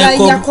n'azaala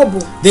Jacob. yakobo.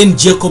 Then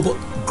Jacob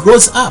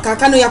grows up,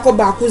 kaakano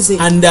yakobo akuze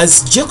and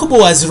as Jacob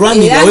was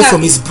running era away nga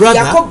from his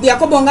brother,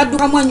 yakobo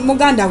ng'adduka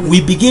muganda we,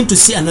 we begin to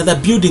see another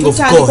building of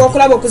tutandika God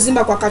okulaba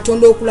okuzimba kwa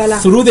katonda okulala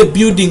through the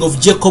building of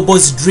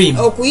Jacob's dream.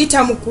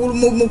 okuyita mu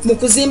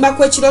kuzimba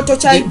kw'ekirooto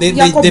kya The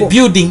yakobo,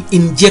 building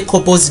in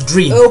Jacob's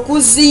dream,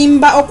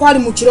 okuzimba okwali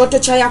mu kirooto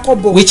kya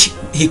yakobo which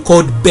he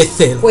called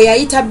Bethel. kwe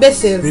yayita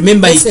bethel.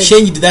 Remember, he Bethel.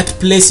 changed that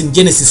place in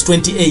Genesis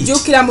 28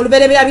 jjukira mu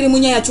lubereberye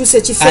 24 yakyusa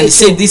ekifo and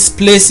said, ekyo this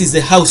place is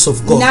the house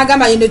of God.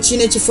 n'agamba yino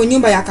kino ekifo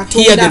nyumba ya Here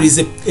katonda. there is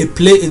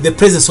the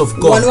presence of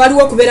wano God.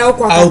 waliwo okubeerawo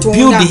kwa I'll build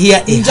katonda.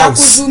 here a nja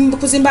house.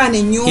 kuzimba ne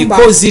He ennyumba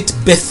calls it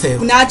Bethel.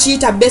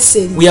 n'akiyita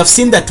beseri. We have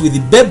seen that with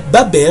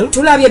Babel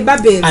tulabye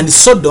babeli and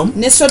Sodom,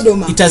 ne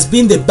sodoma it has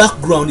been the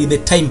background in the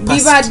time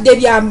past. bibadde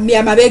bya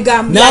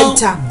mabega Now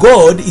byayita.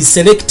 God is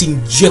selecting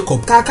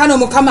Jacob. kaakano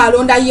mukama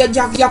alonda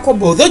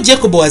yakobo. Although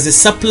Jacob was a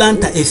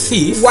supplanter, a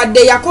thief, wadde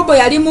yakobo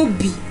yali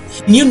mubbi,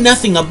 he knew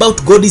nothing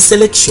about God's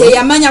selection.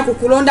 teyamanya ku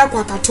kulonda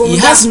kwa He katonda,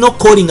 has no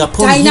calling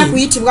upon talina him.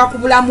 kuyitibwa ku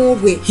bulamu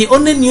bwe,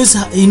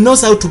 He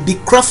knows how to be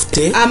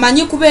crafty.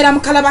 amanyi kubeera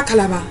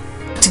mukalabakalaba.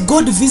 But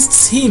God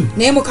visits him.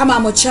 naye mukama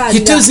He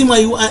tells amukyalira, him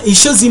where you are. He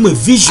shows him a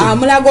vision.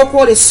 amulaga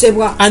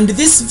okwolesebwa, And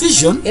this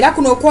vision era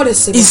kuno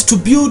okwolesebwa is to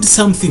build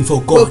something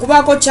for kwe God.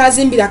 kubaako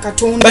kyazimbira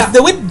katonda. But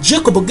the way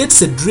Jacob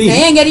gets a dream,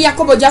 naye engeri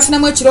yakobo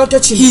gyafunamu ekirooto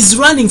kino, he's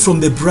running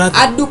from the brother.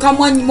 adduka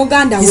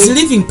muganda He's we,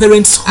 leaving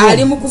parents'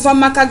 ali home. mu kuva mu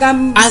maka ga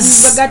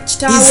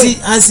kitaawe,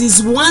 As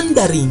he's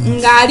wandering,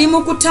 ng'ali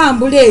mu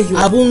kutambula eyo,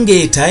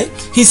 abungeeta,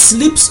 he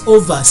sleeps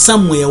over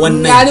somewhere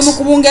one ng'ali mu night.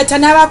 kubungeeta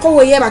n'abaako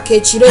we yeebaka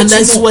ekiro And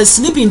as he ekimu, was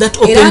sleeping in that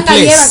era open nga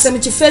yeebase place, mu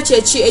kifo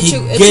ekyo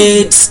he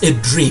gets a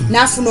dream.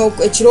 n'afuna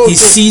He ekirooto,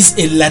 sees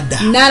a ladder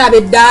n'alaba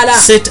eddaala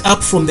set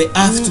up from the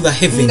earth to the nga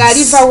heavens.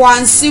 liva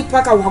wansi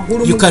paka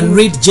waggulu You mu can ggulu.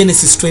 read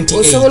Genesis 28.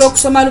 osobola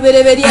okusoma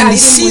lubereberye And he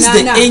sees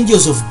the 28,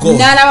 angels of God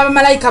n'alaba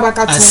bamalayika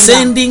bakatonda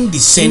ascending,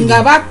 descending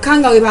nga bakka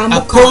nga bwe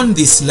bambuka upon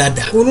this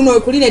ladder. ku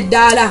lino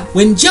eddaala.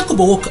 When Jacob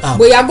woke up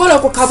bwe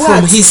yagolokoka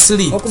from bw'ati his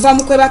sleep, okuva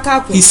mu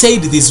kwebaka kwe, he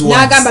said these words,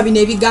 n'agamba bino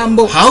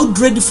ebigambo, how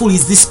dreadful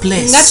is this nga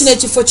kino place,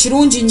 ekifo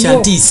kirungi nnyo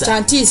Kyantiisa.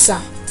 kyantiisa,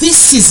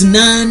 This is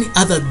none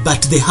other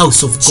but the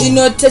house of God.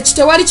 kino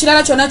tewali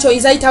kirala kyonna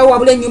kyoyinza ayitawo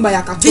wabula ennyumba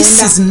ya This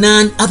katonda. is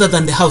none other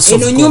than the house of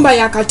eno God. nnyumba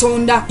ya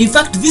katonda. In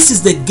fact, this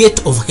is the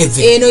gate of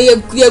heaven. eno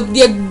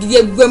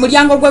gwe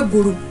mulyango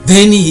gw'eggulu.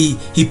 Then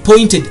he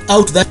pointed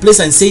out that place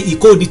and said he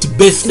called it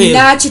Bethel,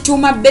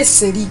 n'akituuma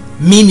Beseri,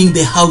 meaning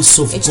the house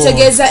of God.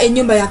 ekitegeeza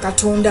ennyumba ya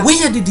katonda.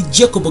 Where did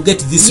Jacob get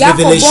this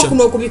yakobo revelation?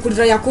 kuno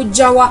okubikulira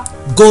yakujjawa.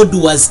 God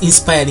was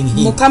inspiring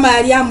him mukama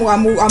yali to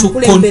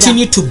amukulembera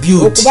continue to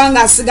build okuba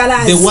nga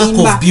asigala the work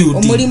azimba of building.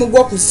 omulimu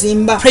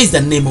gw'okuzimba. Praise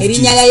the name of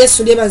erinnya lya Jesus.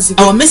 yesu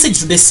lyebazibwe. Our message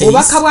today says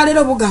obubaka bwa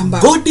leero bugamba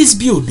God is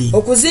building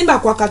okuzimba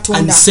kwa and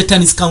katonda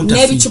Satan is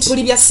counterfeit.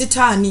 n'ebicupuli bya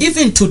sitaani.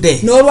 Even today,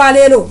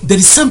 n'olwaleero there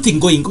is something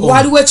going on.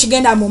 waliwo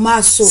ekigenda mu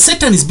maaso.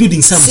 Satan is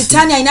building something,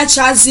 sitaani alina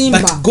kyazimba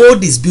but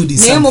God is building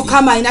naye something.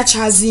 mukama alina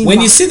kyazimba.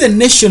 When you see the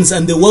nations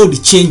and the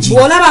world changing,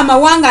 bw'olaba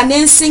amawanga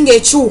n'ensi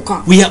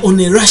ng'ekyuka, we are on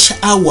a rush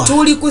hour,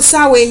 tuli ku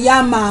ssaawa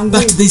ey'amangu,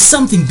 but there is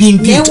something being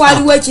naye built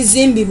waliwo up.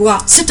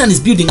 ekizimbibwa. Satan is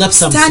building up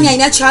sitaani something,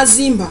 alina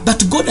kyazimba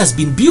but God has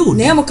been building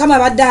naye mukama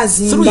abadde through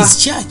azimba his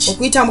church.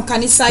 okuyita mu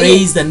kanisa ye.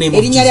 Praise the name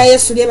of erinnya lya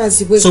yesu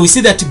lyebazibwe. So we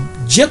see that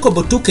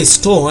Jacob took a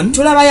stone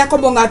tulaba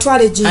yakobo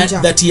ng'atwala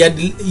ejjinja that he had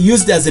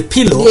used as a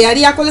pillow lye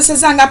yali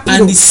yakozeseza nga pilo,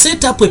 and he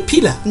set up a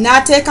pillar.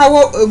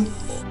 n'ateekawo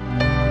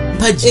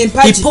He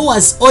empagi,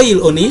 pours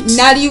oil on it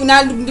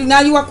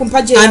n'aliwa ku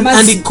mpagi and he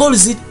ey'amazzi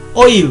calls it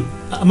oil,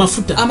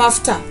 amafuta.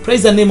 amafuta.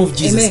 Praise the name of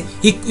Jesus. Amen.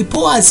 He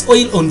pours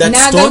oil on that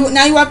stone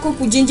n'ayiwako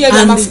ku jjinja eryo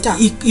and amafuta,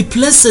 he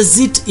places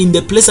it in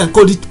the place and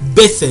called it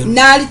Bethel.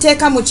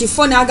 n'aliteeka mu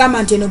kifo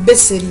n'agamba nti eno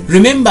Beseri.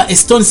 Remember, a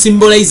stone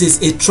symbolizes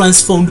a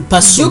transformed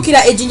person.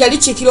 jjukira ejjinja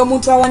likiikira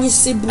omuntu I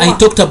awanyisibwa.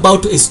 talked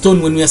about a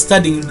stone when we are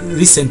studying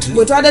recently.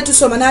 bwe twadde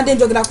tusoma n'adde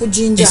njogera ku A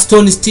jjinja.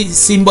 stone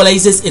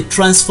symbolizes a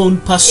transformed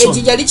person.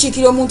 ejjinja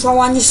likiikira omuntu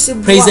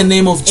awanyisibwa. Praise the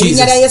name of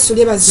erinnya lya Jesus. yesu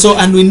lyebazibwe. So,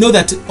 and we know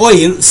that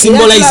oil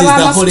symbolizes Era tulaba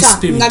the Holy amafuta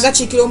Spirit. nga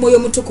gakiikira omwoyo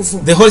omutukuvu.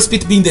 The Holy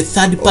Spirit being the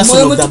third person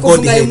omwoyo of the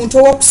omutukuvu nga ye Godhead. muntu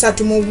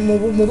owokusatu mu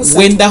busatu.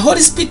 When the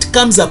Holy Spirit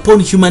comes upon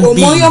human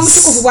omwoyo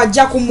omutukuvu beings,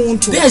 bw'ajja ku muntu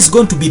there is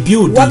going to be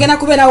building. wagenda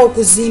kubeerawo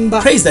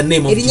okuzimba. Praise the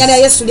name of erinnya lya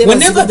Jesus. yesu lyebazibwe.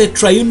 Whenever the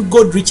triune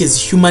God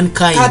reaches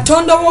humankind,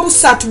 katonda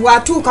ow'obusatu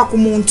bw'atuuka ku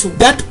muntu,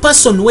 that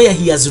person where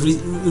he has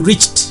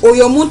reached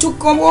oyo omuntu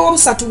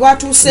ow'obusatu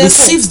bw'atuuseeko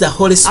receives the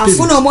Holy Spirit.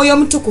 afuna omwoyo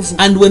omutukuvu.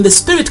 And when the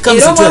Spirit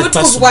comes era into omwoyo that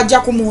omutukuvu person, bw'ajja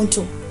ku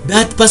muntu,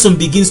 that person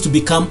begins to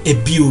become a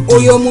building,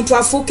 oyo omuntu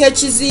afuuka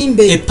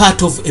ekizimbe, a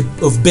part of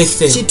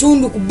Bethel.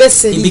 kitundu ku He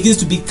Beseri. begins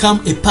to become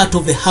a part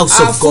of the house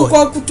of afuuka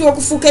God.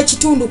 okufuuka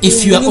ekitundu ku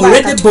If you are nnyumba ya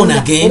already born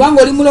Katonda. again, oba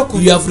ng'oli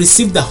mulokole, You have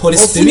received the Holy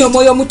ofunye Spirit.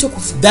 omwoyo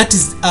omutukuvu. That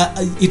is,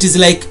 it is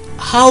like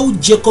how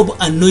Jacob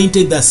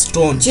anointed the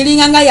stone.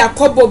 kiringa nga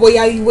yakobo bwe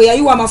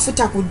yayiwa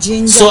amafuta ku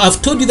jjinja. So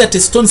I've told you that a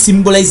stone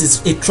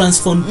symbolizes a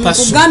transformed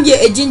person.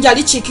 nkugambye ejjinja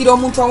likiikira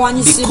omuntu Because you are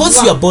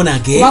awanyisibwa. born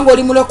again, kubanga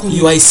oli mulokole,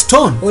 you are a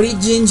stone. oli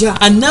jjinja.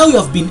 And now you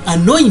have been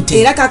anointed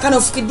era kaakano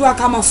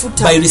ofukiddwako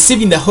amafuta by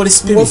receiving the Holy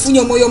Spirit. ng'ofunye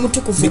omwoyo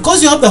omutukuvu.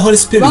 Because you have the Holy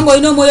Spirit, kubanga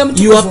olina omwoyo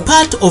you are omutukuvu,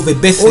 part of a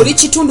Bethel. oli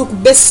kitundu ku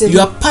Beseri,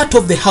 You are part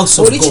of the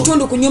house of oli God.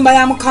 kitundu ku nnyumba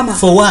ya Mukama.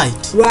 For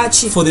what?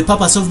 lwaki? For the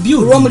purpose of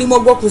building. olw'omulimu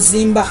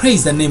ogw'okuzimba.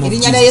 Praise the name of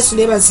erinnya lya Jesus. yesu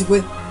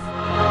lyebazibwe.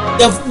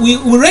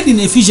 We read in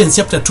Ephesians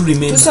chapter 2,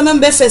 remember, tusome mu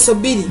Befeso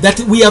 2 that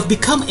we have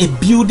become a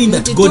building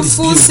that nti God is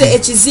tufuuse building.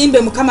 ekizimbe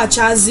Mukama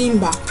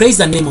kyazimba. Praise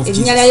the name of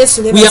erinnya lya Jesus.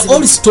 yesu We are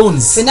all lyebazibwe.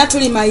 stones. ffenna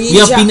tuli We have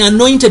mayinja, been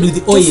anointed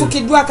with oil.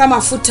 tufukiddwako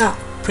amafuta.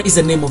 Praise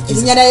the name of Jesus.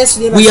 erinnya lya yesu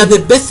We are lyebazibwe.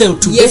 the Bethel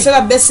yeffe today.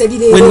 ba Beseri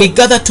When we leero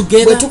gather bwe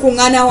together,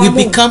 tukuŋŋaana we wamu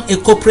become a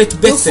corporate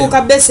Bethel.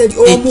 tufuuka Beseri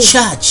A omu,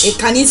 church.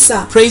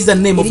 ekkanisa. Praise the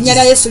name of erinnya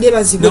lya Jesus. yesu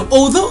lyebazibwe. Now,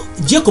 although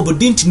Jacob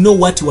didn't know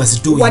what he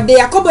was doing, wadde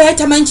yakobo yali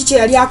tamanyi kiki kye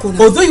yali akola,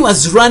 although he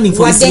was running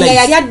for his wadde nga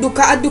life, yali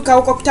adduka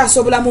okutaasa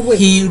obulamu bwe,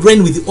 he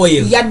ran with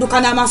oil.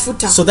 yadduka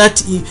n'amafuta. So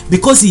that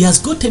because he has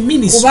got a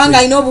ministry, kubanga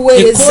alina a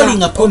obuweereza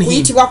calling upon him,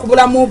 okuyitibwa ku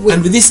bulamu bwe,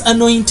 and with this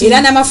anointing,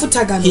 era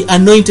n'amafuta gano he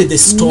anointed the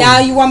stone,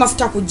 n'ayiwa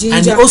amafuta ku and he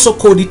jjinja, also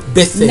called it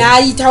Bethel.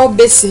 n'ayitawo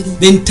Beseri.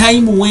 Then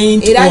time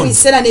went era on.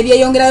 ebiseera ne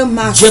byeyongerayo mu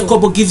maaso.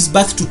 Jacob gives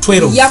birth to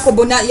 12,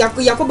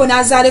 yakobo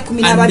n'azaala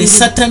 12, and the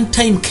certain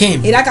time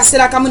came era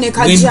akaseera kamu ne when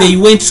kajja they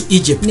went to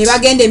Egypt. ne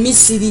bagenda e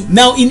Misiri.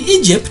 Now in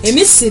Egypt, E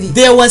Misiri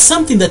there was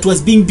something that was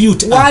being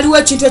built up, waaliwo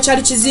ekintu ekyali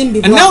and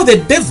kizimbibwa, now the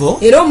devil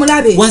era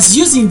omulabe was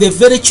using the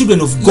very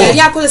children of yali God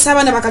akozesa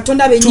abaana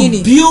bakatonda to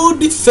bennyini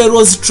build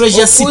Pharaoh's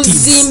treasure cities.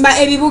 okuzimba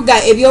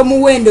ebibuga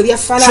eby'omuwendo bya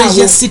Treasure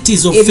Falaawo,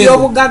 cities of Pharaoh.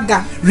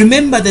 eby'obugagga.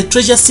 Remember the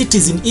treasure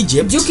cities in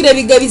Egypt. jjukira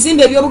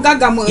ebizimbe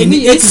eby'obugagga mu In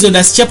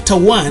Exodus chapter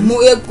 1,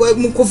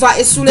 mu kuva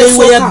essula they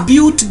were esooka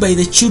built by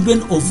the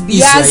children of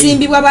Israel.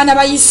 byazimbibwa abaana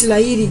ba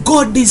Isirayiri,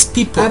 God, these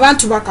people,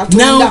 abantu now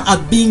bakatonda. katonda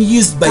are being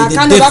used by the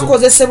kaakano devil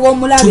bakozesebwa to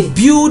omulabe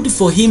build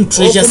for him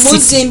treasure cities.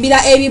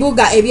 okumuzimbira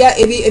ebibuga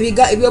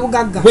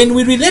ebyobugagga When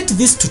we relate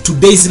this to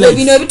today's bwe life,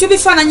 bino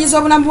ebitubifaananyiza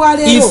obulamu bwa if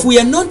leero we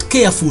are not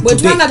careful bwe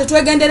tuba today, nga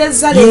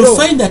tetwegendereza you will leero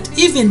find that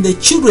even the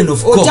children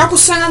of ojja God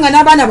kusanga nga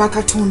n'abaana ba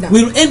katonda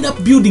will end up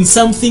building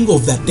something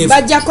of the devil.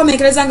 bajja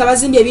kukomekereza nga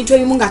bazimbye ebintu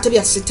ebimu ng'ate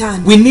bya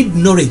sitaani We need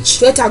knowledge.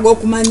 twetaaga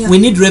okumanya We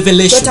need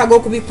revelation. twetaaga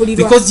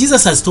okubikulirwa Because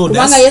Jesus has told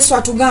kubanga us, yesu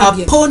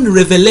atugambye upon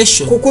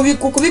revelation, ku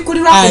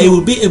kubikulirwa I kuno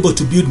will be able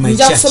to build my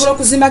nja church. kusobola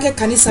okuzimbako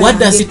ekkanisa What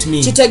does yange it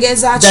mean?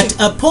 kitegeeza ki That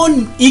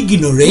upon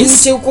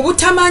ignorance, nti ku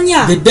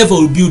butamanya the devil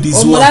will build his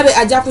world. omulabe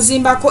ajja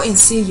kuzimbako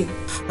ensi ye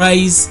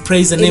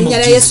Praise the name of erinnya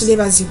lya yesu Jesus.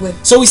 lyebazibwe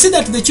So we see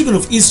that the children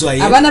of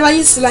Israel, abaana ba they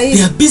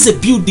isirayiri are busy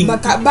building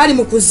bali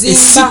mu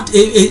kuzimba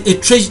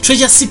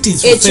treasure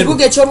cities for Pharaoh.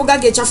 ekibuga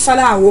eky'obugagga ekya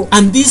falaawo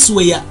And these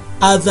were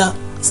other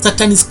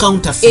Satanist era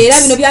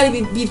counterfeits. bino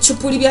byali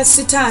bicupuli bya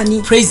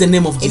sitaani Praise the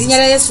name of erinnya Jesus.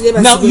 lya yesu Now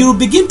lyebazibwe you will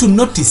begin to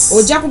notice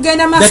ojja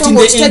kugenda that maaso in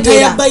the entire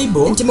ng'okitegeera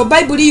Bible, nti mu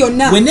bayibuli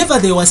yonna whenever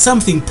there was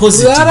something bwe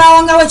positive,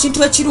 wabawangawo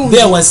ekintu ekirungi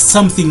there was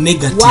something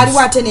negative. waaliwo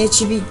ate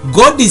n'ekibi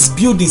God is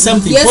building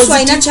something yesu alina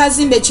positive,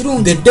 kyazimba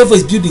ekirungi the devil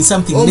is building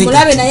something omulabe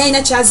negative. naye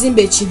alina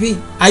kyazimba ekibi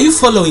Are you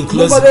following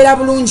closely? mugoberera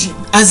bulungi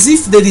As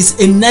if there is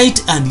a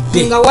night and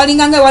day. nga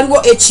walinga nga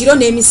waliwo ekiro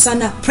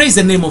n'emisana Praise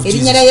the name of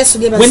erinnya lya Jesus. yesu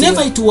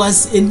Whenever lyebazibwe it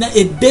was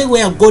a day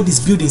where God is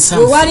building bwe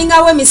something,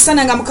 walingawo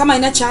emisana nga mukama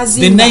alina the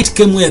kyazimba night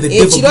came where the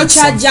devil ekiro built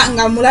something. kyajja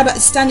nga mulaba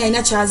sitaani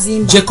alina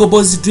kyazimba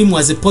Jacob's dream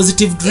was a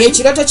positive dream,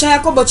 ekirooto kya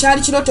yakobo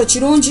kyali kirooto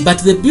kirungi but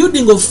the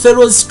building of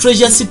Pharaoh's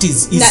treasure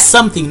cities is Na-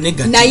 something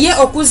negative, naye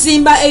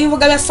okuzimba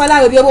ebibuga bya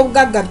falaawo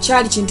ebyobwobugagga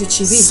kyali kintu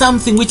kibi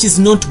something which is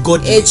not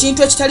godly.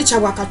 ekintu ekitali kya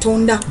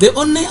bwakatonda The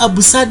only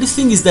absurd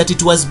thing is that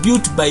it was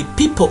built by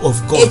people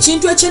of God.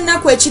 ekintu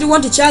ekyennaku ekiriwo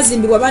nti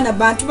kyazimbibwa baana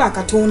bantu ba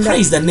katonda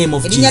Praise the name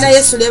of erinnya lya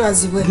Jesus. yesu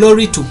lyebazibwe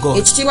Glory to God.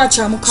 ekitiibwa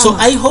kya So mukama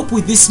I hope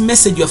with this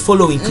message you are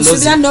following nsubira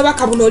closely.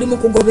 n'obaka buno oli mu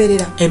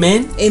kugoberera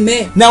Amen.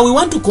 eme Now we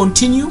want to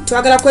continue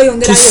twagala to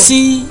kweyongerayo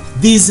see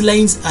these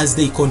lines as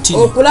they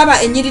continue.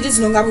 okulaba ennyiriri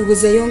zino nga bwe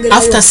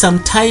zeeyongerayo After some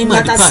time nga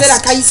had kaseera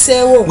passed,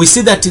 kayiseewo we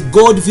see that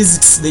God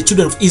visits the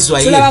children of tulaba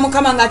Israel.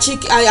 mukama nga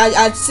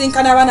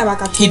asinkana abaana ba He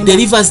katonda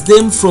delivers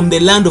them from the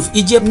land of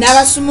Egypt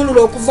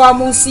n'abasumulula okuva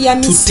mu nsi ya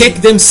to misiri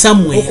take them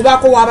somewhere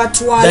okubaako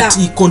w'abatwala that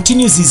He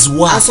continues His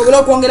work. asobole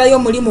okwongerayo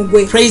omulimu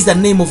gwe Praise the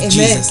name of Amen.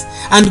 Jesus.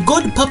 And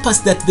God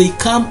purposed that they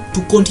come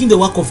to continue the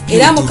work of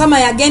era building. mukama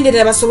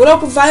yagenderera basobole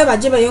okuvaayo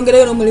bajje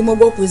bayongerayo n'omulimu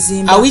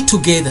gw'okuzimba Are we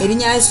together?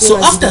 erinnya lya Yesu So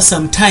lyebazibwe. after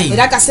some time,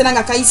 era akaseera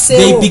nga they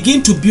kayiseewo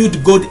begin to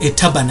build God a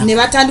tabernacle. ne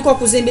batandika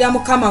okuzimbira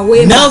mukama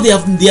weema Now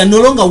they are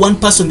no longer one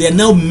person, they are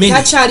now many.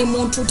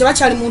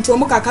 tebakyali muntu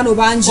omu kaakano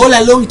bangi All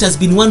along it has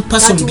been one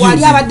person kati wali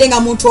building. abadde nga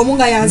muntu omu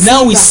nga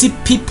Now we yazimba see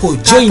people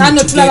joining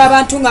kaakano tulaba together.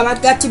 abantu nga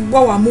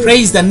bagattibwa wamu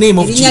Praise the name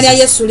of erinnya lya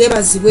Jesus. yesu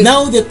lyebazibwe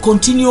Now the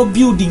continual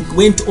building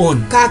went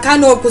on.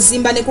 kaakano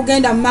okuzimba ne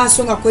kugenda mu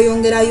maaso nga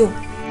kweyongerayo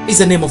Is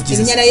the name of Jesus.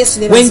 erinnya lya yesu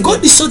When lyebazibwe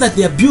God saw that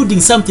they are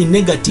building something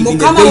negative in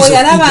the mukama days we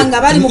yalaba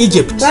nga of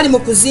Egypt, bali mu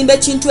kuzimba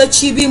ekintu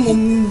ekibi mu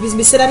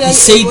biseera bya He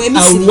said, I will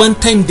emisiri one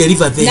time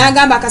deliver them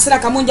n'agamba akaseera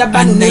kamu nja and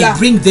I banunula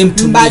bring them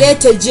to me.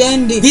 mbaleete gye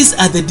ndi These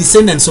are the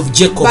descendants of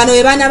Jacob. bano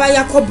be baana ba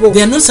yakobo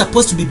They are not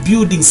supposed to be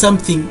building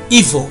something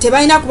evil.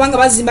 tebalina kubanga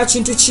bazimba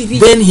kintu kibi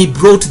Then he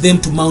brought them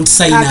to Mount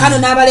kaakano Sinai.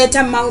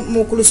 n'abaleeta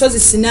ku lusozi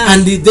sinaayi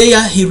And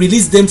there he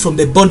released them from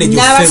the bondage of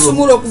Pharaoh.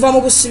 n'abasumula okuva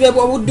mu busibe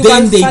bw'obuddu bwa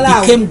Then they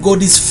falaawo became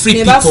God's free ne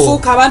people.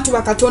 bafuuka abantu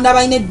bakatonda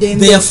balina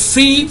eddembe They are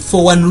free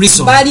for one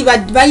reason.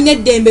 balina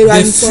eddembe lwa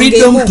The nsonga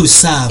freedom emu to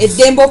serve.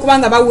 eddembe okuba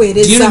nga Do you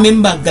baweereza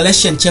remember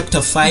Galatians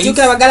chapter 5?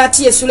 jjukira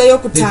bagalatiya essula The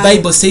ey'okutaano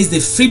Bible says the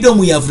freedom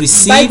we have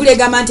received bayibuli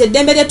egamba nti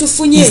eddembe lye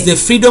tufunye is the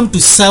freedom to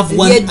serve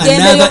one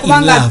ly'eddembe another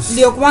in love.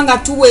 lyokuba nga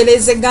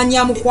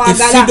tuweerezeganya mu A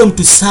kwagala freedom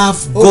to serve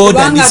God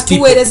okuba and nga His people.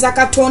 tuweereza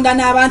katonda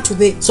n'abantu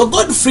be So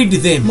God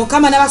freed them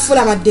mukama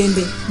n'abafuula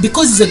baddembe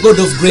because He's a God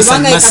of grace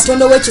and kubanga ye mercy.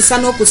 katonda ow'ekisa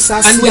And when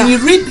n'okusaasira you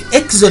read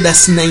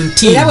Exodus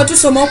era 19, bwe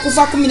tusoma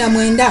okuva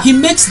 19 He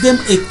makes them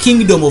a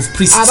kingdom of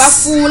priests.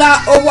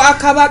 abafuula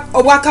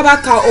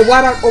obwakabaka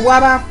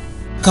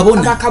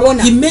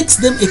Abakabona. He makes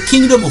them a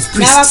kingdom of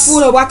priests.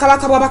 n'abafuula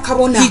obwakabaka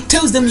bw'abakabona He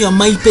tells them you are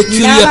my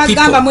peculiar n'abagamba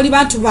people muli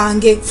bantu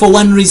bange for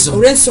one reason,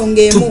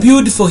 olw'ensonga to emu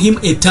build for Him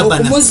a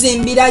tabernacle.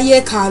 okumuzimbira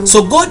yeekaalu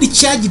So God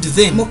charged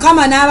them,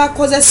 mukama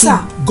n'abakozesa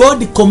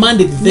God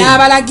commanded them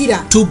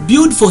n'abalagira to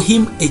build for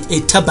Him a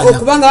tabernacle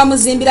okuba nga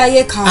bamuzimbira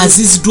yeekaalu as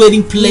His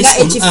dwelling place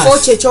nga on ekifo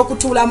earth. kye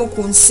ekyokutuulamu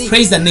ku nsi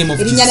Praise the name of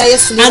Erinnya lya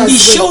Jesus. Yesu And He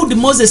libazibwe. showed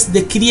Moses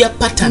the clear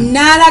pattern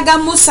n'alaga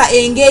musa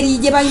engeri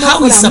gye balina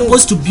how He's okukolamu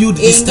supposed to build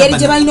this engeri gye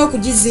tabernacle, balina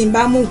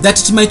okugizimbamu that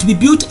it might be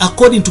built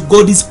according to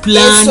God's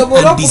plan esobole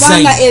and okuba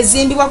nga design.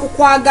 ezimbibwa ku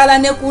kwagala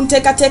ne ku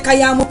nteekateeka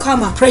ya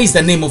mukama Praise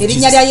the name of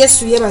erinnya lya Jesus.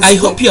 yesu I yeebazibwe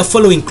hope you are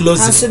following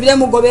closely. kansubire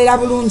mugoberera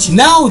bulungi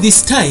Now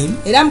this time,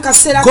 era mu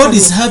kaseera God kano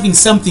is having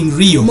something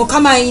real,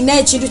 mukama alina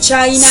ekintu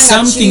ky'alina nga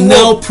something now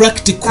kiriwo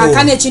practical,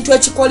 kaakano ekintu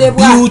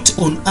ekikolebwa built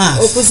on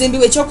earth.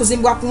 okuzimbibwa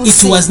ekyokuzimbibwa ku It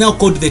nsi was now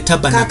called the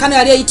tabernacle. kaakano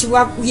yali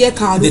eyitibwa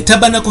yeekaalu The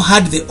tabernacle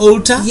had the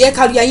altar,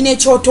 yeekaalu yalina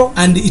ekyoto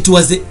and it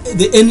was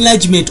the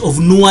enlargement of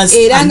Noah's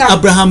era and nga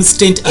Abraham's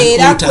tent and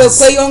era kwe altars.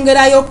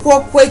 kweyongerayo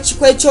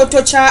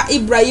kw'ekyoto kya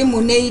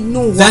Ibulayimu ne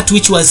Nuwa. That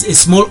which was a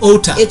small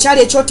altar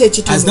Ekyali ekyoto has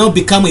ekitono now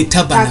become a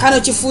tabernacle.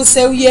 kaakano kifuuse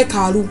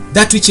yeekaalu.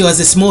 That which was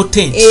a small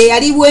tent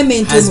Eyali weema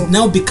has entono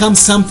now become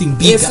something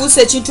bigger.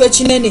 efuuse ekintu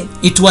ekinene.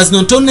 It was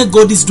not only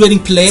God's dwelling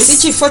Si place,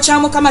 kifo kya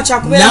Mukama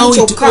kyakubeeramu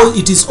now kyokka.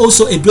 it is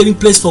also a dwelling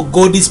place for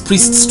God's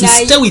priests to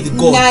stay with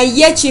God.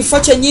 Naye kifo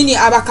kyennyini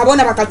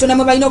abakabona bakatonda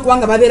mwe balina okuba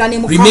nga babeera ne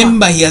Mukama.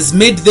 Remember, He has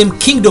made them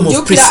kingdom of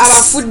Jjukira priests,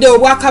 abafudde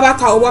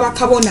obwakabaka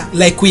obw'abakabona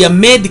like we are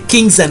made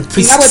kings and nga bwe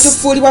priests.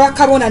 tufuulibwa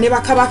bakabona ne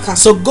bakabaka.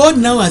 So God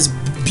now has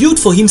built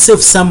for Himself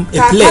a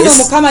Kaakano place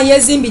Mukama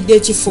yeezimbidde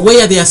ekifo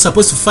where they are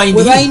supposed to find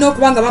we Him. balina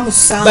okuba nga But He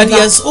bamusanga.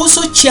 has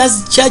also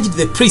charged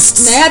the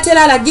priests Naye ate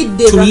era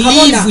alagidde to live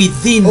bakabona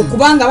within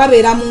okuba nga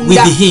babeera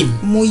munda with Him.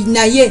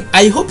 naye.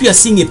 I hope you are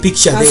seeing a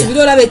picture there.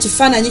 Kansubira olaba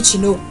ekifaananyi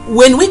kino.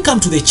 When we come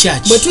to the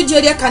church, Bwe tujja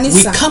eri we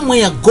ekkanisa come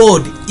where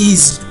God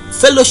is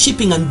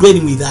fellowshipping and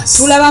dwelling with us.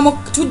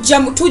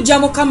 tujja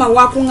Mukama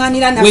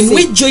wakuŋŋaanira When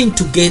we naffe. join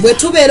together, Bwe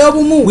tubeera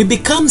obumu we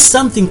become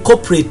something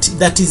corporate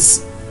that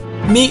is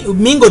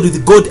mingled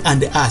with God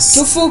and us.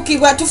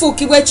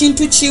 tufuukibwa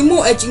ekintu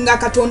kimu nga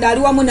Katonda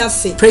ali wamu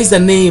naffe. Praise the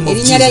name of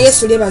Erinnya lya Jesus.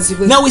 Yesu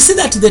lyebazibwe. Now we see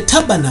that the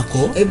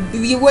tabernacle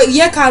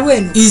Yeekaalu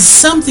eno is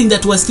something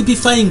that was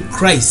typifying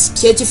Christ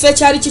kyekifo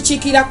ekyali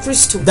kikiikirira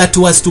Kristo that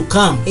was to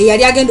come,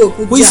 eyali agenda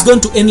who is okujja, going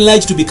to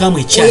enlarge to become a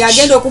oyo church,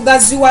 agenda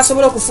okugaziwa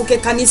asobole okufuuka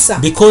ekkanisa,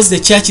 because the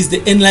church is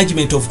the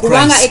enlargement of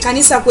kubanga Christ.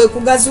 ekkanisa kwe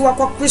kugaziwa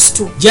kwa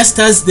Kristo. Just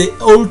as the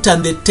altar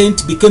and the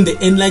tent became the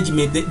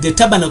enlargement, the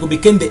tabernacle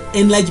became the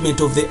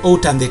enlargement of the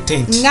altar and the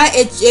tent. Nga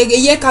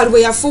yeekaalu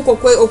bwe yafuuka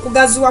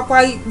okugaziwa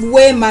kwa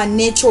weema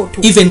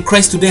n'ekyoto. Even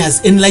Christ today has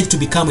enlarged to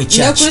become a Ne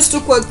church.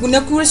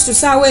 Kristo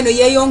saawa eno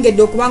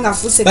yeeyongedde okuba nga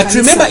afuuse But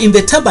remember, ekkanisa. in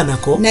the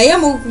tabernacle, Naye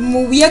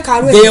mu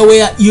yeekaalu there eno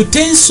were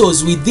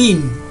utensils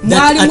within that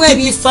Mwalimu are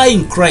ebi-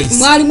 typifying Christ.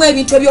 mwalimu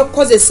ebintu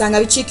ebyokukozesa nga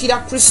bikiikira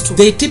Kristo.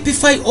 They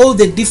typify all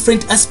the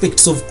different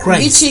aspects of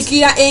Christ.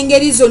 Bikiikira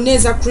engeri zonna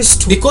eza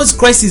Kristo. Because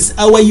Christ is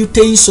our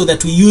utensil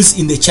that we use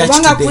in the church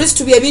Kubanga today.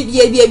 Kristo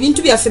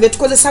byebintu byaffe bye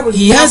tukozesa buli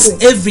He has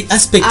lunaku. every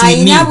aspect we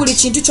Alina buli need.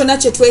 kintu kyonna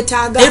kye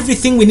twetaaga.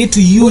 Everything we need to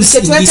Buli use kye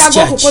in this twetaaga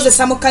church.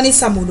 okukozesa mu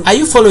kkanisa muno. Are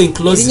you following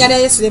closely? Erinnya lya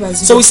Yesu So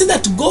lyebazibwe. we see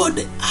that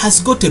God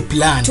has got a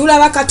plan.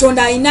 Tulaba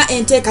Katonda alina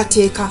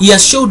enteekateeka. He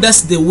has showed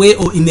us the way,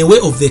 or in a way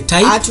of the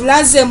type.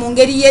 Atulaze mu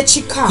ngeri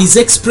y'ekika. He's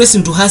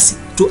expressing to us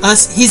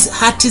his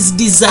heart's Ali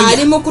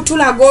desire. mu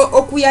kutulaga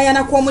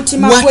okuyaayana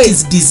kw'omutima What gwe.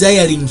 is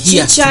desiring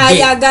here today?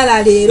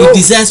 Kikyayagala He leero.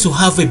 desires to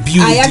have a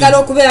building Ayagala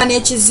okubeera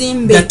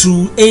n'ekizimbe that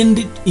will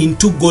end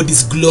into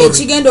God's glory.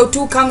 ekigenda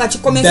otuuka nga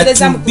kikomenkereza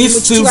That mu will be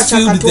kitiibwa kya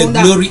fulfilled the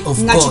Katonda glory of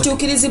nga God.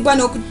 kituukirizibwa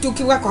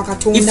n'okutuukibwa kwa If you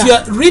Katonda.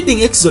 are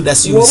reading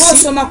Exodus, you will Bw'oba see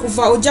osoma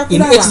kuva ojja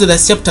in kulaba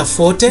Exodus chapter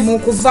 40, mu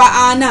kuva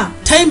 4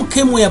 time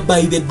came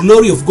whereby the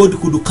glory of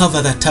God could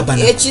cover the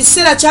tabernacle.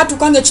 ekiseera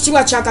kyatuuka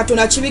ng'ekitiibwa kya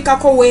Katonda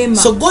kibikako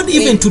weema. So God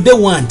even today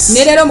wants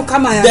Ne leero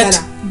Mukama ayagala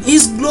that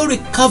His glory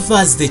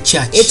covers the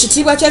church,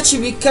 ekitiibwa kye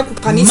kibikke ku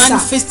kkanisa,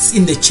 manifests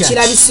in the church.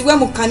 kirabisibwe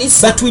mu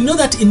kkanisa. But we know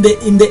that in the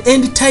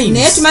end Naye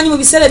times, tumanyi mu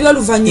biseera in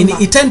eby'oluvannyuma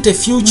eternity mu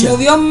future,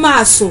 by'omu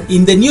maaso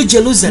in the New mu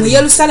Jerusalem,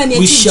 Yerusaalemi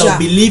we shall ekijja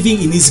be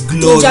living in His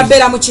glory. tujja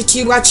beera mu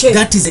kitiibwa kye.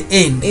 That is the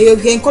end. Eyo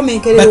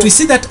y'enkomenkerero. But we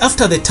see that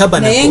after the Naye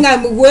tabernacle, nga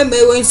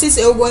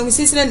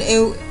ensiisira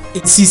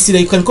Sisira,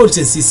 you can call it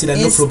a Sisira,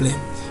 no Yes. problem.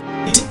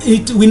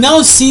 We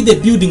now see the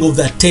building of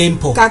the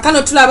temple.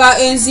 kaakano tulaba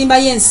enzimba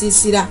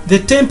y'ensiisira. The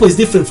temple is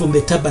different from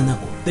the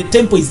tabernacle. The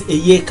temple is a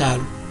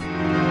yekalu.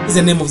 Is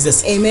the name of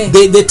Jesus. Amen.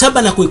 The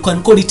tabernacle, we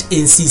can call it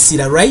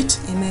ensisira, right?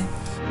 Amen.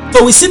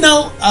 So we see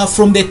now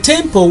from the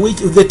temple,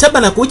 the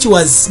tabernacle, which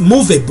was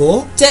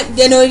movable,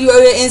 Eno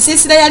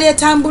ensiisira yali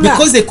etambula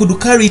because they could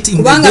carry it in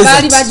the kubanga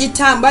baali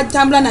desert.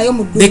 bagitambula nayo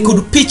mu They ddungu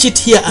could pitch it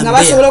here and nga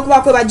basobola there.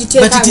 okubaako we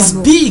bagiteeka But it is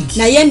wano. big.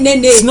 Naye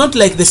nnene It's not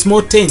like the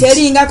small tent.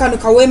 teringa kano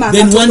kaweema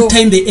Then one akatono.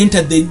 time they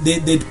entered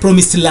the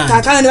promised land,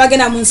 kaakano ne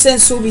bagenda mu nsi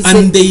ensuubize.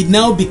 and they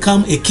now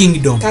become a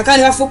kingdom. kaakano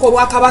ne bafuuka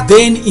obwakabaka.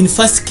 Then in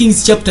 1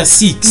 Kings chapter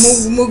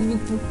 6, Mu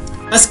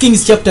 1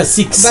 Kings chapter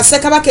 6,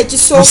 bassekabaka we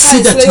ekisooka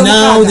see that ensula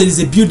now there y'omukaaga. is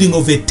a building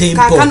of a temple,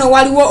 kaakano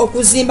waliwo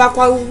okuzimba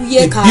kwa a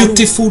yeekaalu.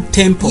 beautiful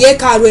temple,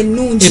 yeekaalu a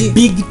ennungi.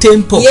 big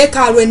temple.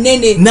 yeekaalu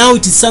ennene. Now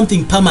it is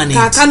something permanent,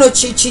 kaakano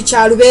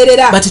kya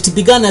lubeerera. but it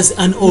began as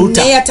an naye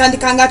altar.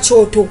 yatandika nga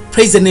kyoto.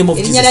 Praise the name of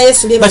Erinnya lya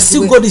Jesus. Yesu But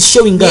still lyebazibwe. God is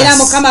showing era us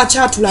Mukama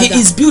akyatulaga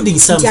He is building nti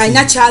something.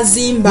 alina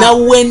kyazimba. Now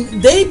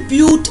when they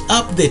built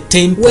up the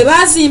temple, we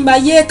baazimba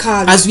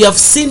yeekaalu as we have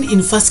seen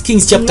in 1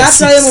 Kings chapter nga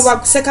tulabe mu 6,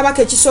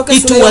 bassekabaka ekisooka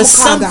it essula was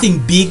y'omukaaga.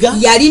 something bigger,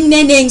 yali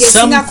nnene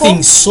ng'esingako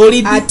something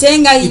solid. ate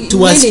nga It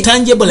was nnene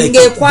tangible like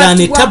than a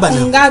ng'ekwatibwa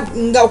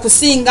tabernacle. nga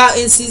okusinga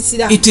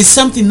ensiisira. It is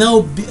something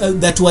now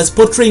that was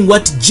portraying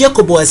what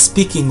Jacob was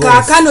speaking of.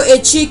 kaakano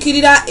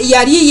ekiikirira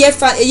yali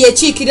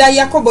yekiikirira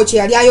Yakobo kye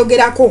yali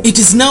ayogerako. It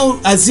is now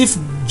as if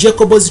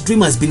Jacob's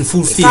dream has been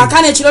fulfilled.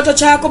 kaakano ekirooto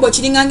kya yakobo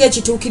kiringa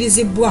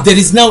ng'ekituukirizibwa. There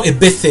is now a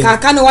Bethel.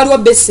 Kaakano waliwo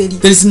beseri.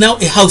 There is now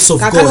a house of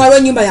Kaakano God waliwo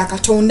ennyumba ya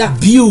katonda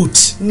built.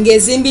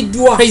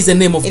 ng'ezimbiddwa. Praise the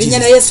name of Erinnya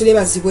Jesus. lya Yesu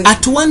lyebazibwe.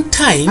 At one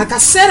time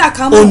Akaseera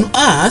kamu on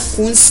earth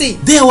ku nsi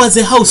there was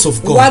a house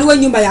of God waliwo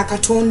ennyumba ya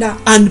katonda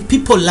and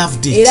people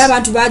loved it. era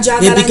abantu They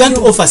bagyagala began to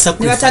nnyo. offer Ne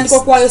sacrifice. batandika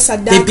okuwaayo They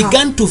saddaaka.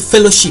 began to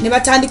fellowship. Ne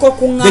batandika The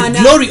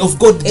okuŋŋaana. glory of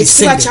God Ekitiibwa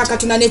descended. kya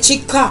katonda ne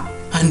kikka.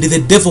 And the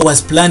devil was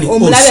planning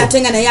Omulabe also,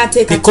 ate nga naye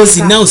because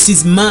he ateekateeka. now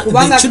sees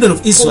the children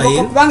of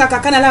Israel kubanga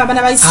kaakano alaba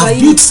abaana ba have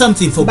Isirayiri built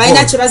something for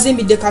balina God. kye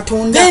bazimbidde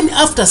katonda. Then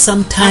after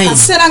some time,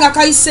 akaseera nga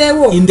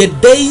kayiseewo in the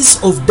days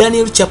of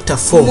Daniel chapter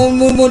 4,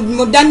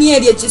 mu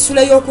Danyeri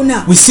ekisula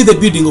ey'okuna we see the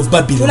building of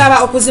Babylon.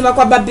 tulaba okuzimba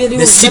kwa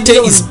The city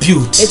is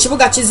built.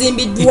 ekibuga It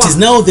kizimbiddwa. is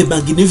now the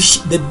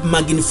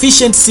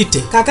magnificent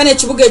city. kaakano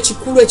ekibuga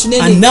ekikulu And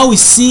ekinene now we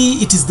see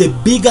it is the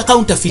bigger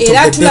counterfeit era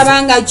of the devil.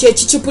 tulaba nga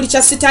kyekikipuli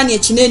kya sitaani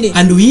ekinene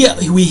And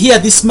we hear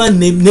this man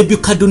named era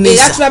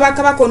Nebuchadnezzar. tulaba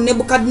kabaka He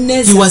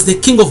Nebukadneza was the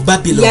king of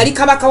Babylon. yali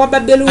kabaka wa And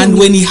Baberuuni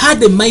when he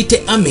had a mighty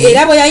army,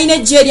 era bwe yalina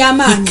eggye he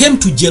ery'amaanyi came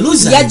to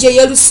Jerusalem yajja e to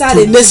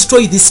Yerusaalemi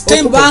destroy this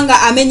temple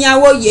okubanga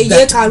amenyawo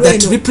yeekaalu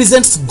that eno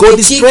represents God's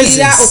ekiikirira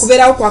presence.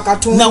 okubeerawo kwa Now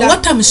katonda.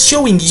 what I'm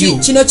showing you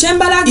Kino kye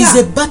mbalaga is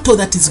a battle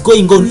that is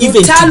going on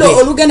even lutalo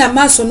today. olugenda mu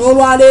maaso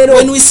n'olwaleero.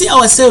 When we see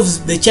ourselves,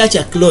 the church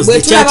are closed, bwe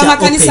the church tulaba are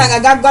amakanisa open, nga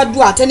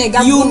gaggaddwa ate ne you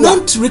gaggulwa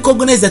don't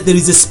recognize that there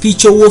is a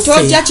spiritual tojja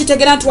warfare.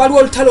 kitegeera nti waliwo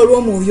olutalo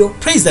olw'omwoyo.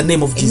 Praise the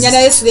name of Jesus. Erinnya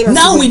lya Yesu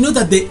lyebazibwe. Now we know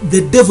that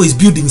the devil is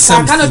building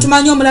kaakano something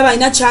tumanyi omulaba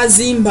alina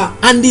kyazimba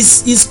and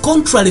is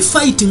contrary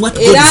fighting what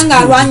God era is building.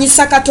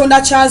 ng'alwanyisa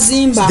katonda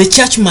kyazimba. The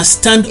church must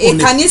stand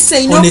ekkanisa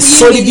erina on a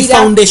solid okuyimirira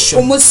ku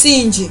foundation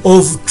musingi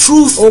of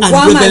truth and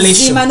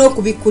revelation. ogw'amazima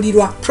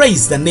n'okubikkulirwa.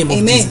 Praise the name of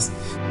Amen. Jesus.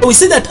 We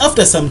see that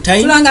after some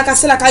time, tulanga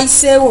akaseera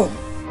kayiseewo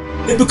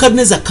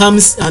Nebuchadnezzar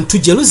comes unto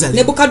Jerusalem.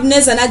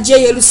 Nebukadneza n'ajja e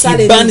He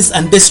Yerusaalemi burns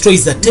and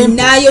destroys the temple.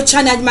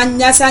 n'ayokya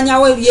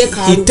n'asaanyaawo He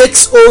ebyekaalu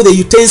takes all the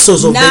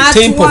utensils of the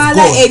temple of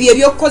n'atwala God ebyo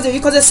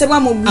ebikozesebwa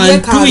mu and to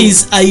byekaalu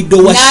his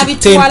idol worship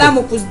n'abitwala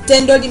mu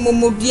temple.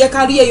 mu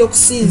byekaalu ye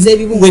ey'okusinza When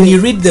ebibumbe. you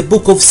read the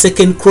book of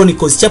 2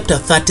 Chronicles chapter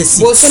bw'osoma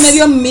 36,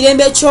 eby'omu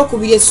mirembe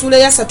ekyokubiri essuula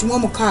ya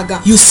 36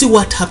 you see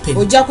what happened.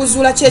 ojja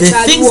kuzuula The things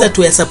kyekyaliwo. that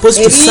were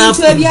supposed to serve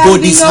ebintu in ebyali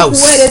God's birina house,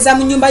 okuweereza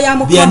mu nnyumba ya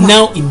they are Mukama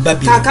now in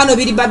Babylon. kaakano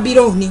biri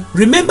Babirooni.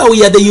 Remember,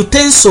 we are the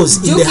utensils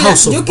in the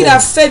house of jjukira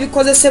God. ffe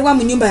ebikozesebwa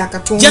mu nnyumba ya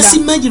katonda. Just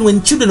imagine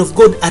when children of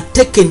God are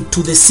taken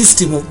to the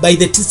system by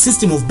the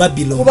system of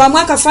Babylon, kubamu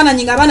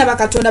akafaananyi ng'abaana ba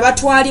katonda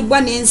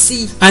batwalibwa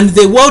n'ensi. and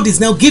the world is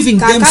now giving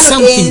them kaakano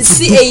something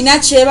ensi to do. erina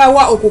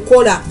kyebawa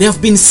okukola. They have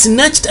been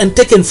snatched and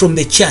taken from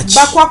the church.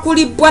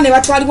 bakwakulibwa ne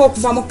batwalibwa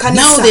okuva mu Now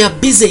kkanisa. they are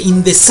busy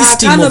in the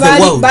system kaakano of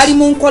the world. bali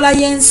mu nkola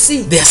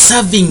y'ensi. They are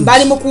serving.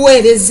 bali mu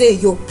kuweereza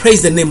eyo.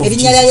 Praise the name of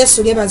erinnya lya Jesus.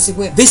 Yesu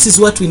lyebazibwe. This is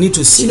what we need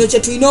to see. kino kye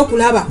tulina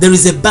okulaba. There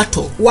is a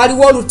battle.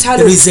 waliwo olutalo.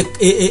 There is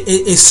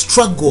a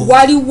struggle.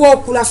 waliwo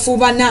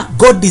okulafuubana.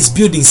 God is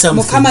building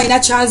something, Mukama alina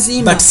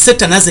kyazimba. but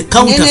Satan has a ne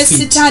counterfeit.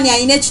 sitaani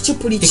alina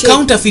ekicupuli A kye.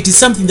 counterfeit is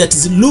something that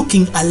is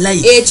looking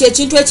alike. ekyo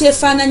ekintu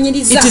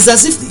ekyefaananyiriza. It is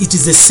as if it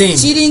is the same,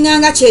 kiringa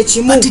nga kye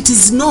kimu. but it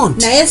is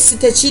not. naye si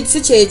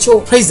kyekyo.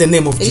 Praise the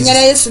name of erinnya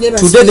lya Jesus. Yesu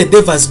lyebazibwe. Today the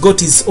devil has got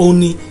his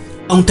own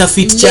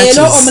counterfeit leero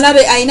churches omulabe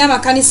alina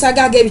amakanisa ge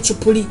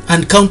ag'ebicupuli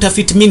and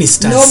counterfeit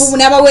ministers,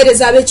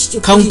 n'abaweereza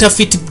ab'ekicupuli.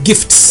 counterfeit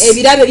gifts,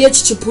 ebirabo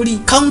eby'ekicupuli.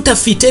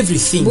 counterfeit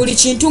everything. buli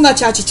kintu nga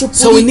kya So we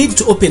kicupuli. need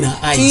to open our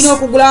eyes. tulina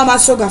okugulawo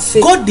amaaso gaffe.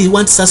 God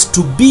wants us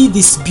to be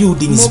this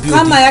building is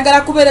Mukama building.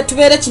 ayagala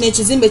tubeere kino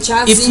ekizimbe If we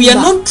are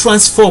kyazimba. not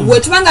transformed, bwe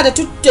tuba nga we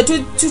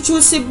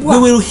tetukyusibwa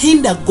will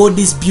hinder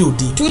God's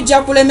building.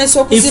 tujja kulemesa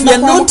If we okuzimba are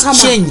kwa not Mukama.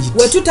 changed,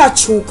 bwe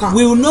tutakyuka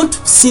We will not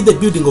see the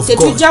building of God,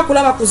 tetujja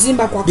kulaba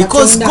kuzimba kwa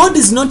because katonda. God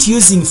is not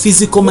using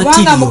physical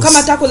kubanga Mukama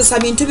materials takozesa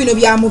bintu bino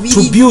bya to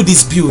mubiri build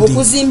his building.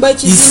 okuzimba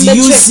He's ekizimbe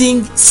kye.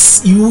 using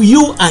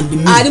you and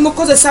me, ali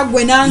mukozesa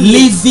gwe nange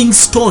living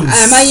stones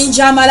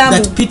amayinja amalamu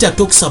that Peter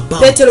talks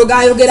about. Petero He's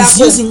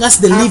g'ayogerako. using us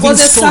the living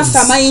akozesa ffe stones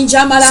amayinja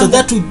so amalamu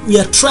that we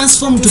are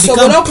transformed to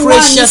tusobole become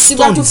precious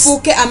okulwanyisibwa stones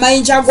tufuuke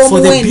amayinja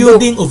for the ag'omuwendo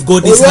building of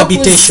God's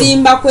habitation.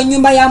 olw'okuzimba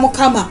kw'ennyumba ya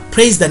Mukama.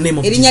 Praise the name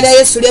of erinnya lya Jesus.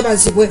 Yesu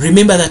lyebazibwe.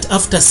 Remember that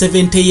after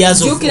 70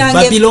 years of jjukira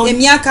Babylon,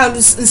 emyaka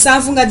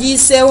 7 nga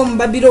giyiseewo mu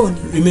Babirooni.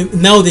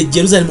 now the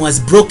Jerusalem was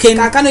broken,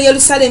 kaakano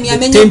Yerusaalemi the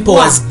temple yamenyebbwa.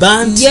 was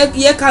burnt.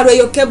 yeekaalu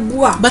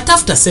eyokebbwa. But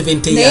after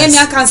 70 naye years,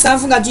 emyaka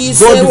 7 nga God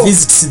giyiseewo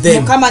visits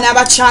them Mukama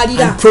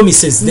n'abakyalira and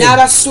promises them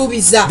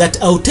n'abasuubiza that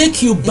I'll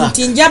take you back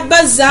nti njja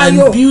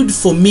bazzaayo and build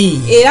for me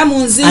era and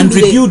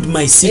munzimbire rebuild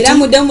my city era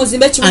muddemu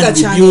muzimbe ekibuga and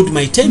kyange rebuild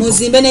my temple.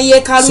 muzimbe ne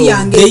yeekaalu So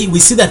yange. we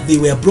see that they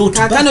were brought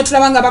kaakano back.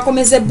 tulaba nga They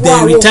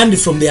bakomezebbwawo returned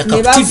from their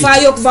ne captivity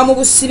bavaayo okuva mu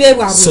busibe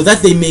bwabwe so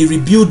that they may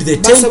rebuild the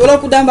basobole temple.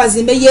 okuddamu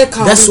bazimbe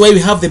yeekaalu. That's why we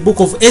have the book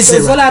of Ezra.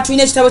 ovola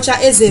tulina ekitabo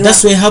kya Ezera.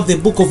 That's why we have the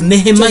book of ovola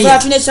Nehemiah.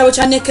 tulina ekitabo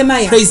kya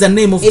Nekemaya. Praise the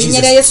name of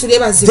erinnya lya Jesus. Yesu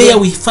lyebazibwe. There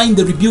we find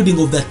the rebuilding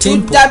of the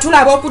temple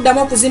tulaba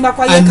okuddamu okuzimba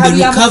kwa and yeekaalu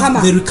ya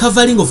Mukama. the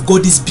recovering of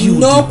God's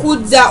building.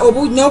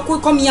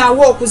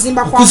 n'okukomyawo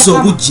okuzimba kwa Okuza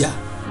Mukama. obujja.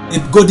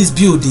 God is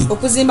building,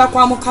 okuzimba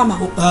kwa Mukama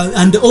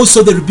and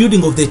also the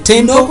rebuilding of the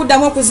temple.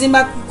 n'okuddamu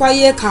okuzimba kwa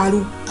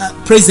yeekaalu.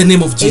 Praise the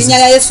name of Jesus. Erinnya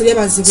lya Yesu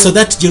lyebazibwe. So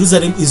that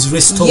Jerusalem is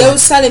restored.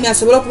 Yerusaalemi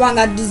asobole okuba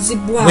nga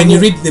addizibwawo. When you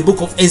read the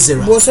book of Ezra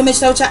bw'osoma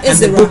ekitabo kya and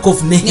the Ezra book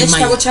of Nehemiah,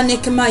 n'ekitabo kya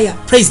Nehemiah,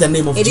 praise the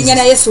name of erinnya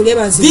lya Jesus. Yesu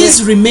lyebazibwe.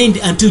 These remained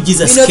until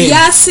Jesus bino came.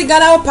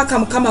 byasigalawo paka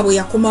Mukama bwe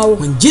yakomawo.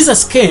 When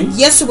Jesus came,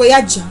 Yesu bwe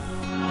yajja,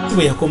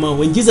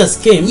 when Jesus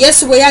came,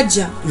 Yesu bwe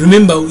yajja,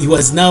 remember he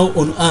was now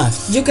on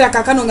earth, jjukira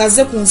kaakano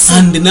ng'azze ku nsi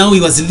and now he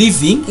was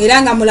living.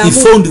 era nga He mulamu.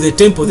 found the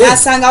temple there.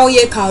 N'asangawo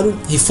yeekaalu,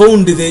 He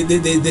found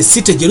the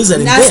city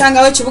Jerusalem there.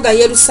 n'asangawo ekibuga But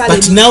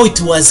Yerusaalemi, now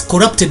it was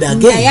corrupted naye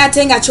again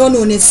ate nga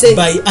kyonoonese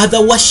by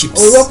other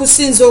worships,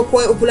 olw'okusinza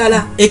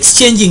okulala.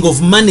 exchanging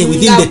of money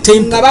within the nga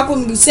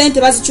temple.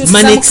 sente bazikyusa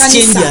Money mu kanisa,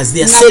 exchangers,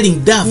 they are nga- selling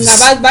doves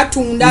nga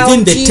batunda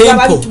within the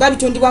obujiibwa,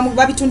 temple.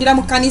 babitundira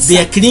mu kanisa, They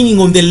are clinging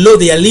on the law,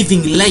 they are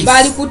living life.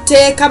 bali ku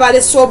tteeka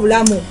balese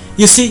obulamu.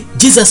 You see,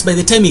 Jesus, by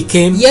the time he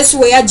came, Yesu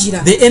we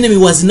yajjira, the enemy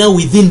was now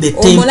within the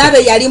temple,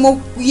 omulabe yali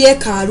mu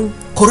yeekaalu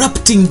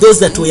corrupting those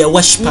that were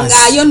worshippers.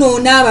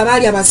 ng'ayonoona abo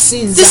abaali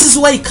abasinza. This is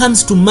why he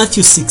comes to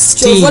Matthew 16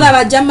 kyova olaba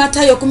ajja mu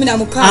Matayo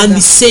 16 and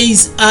he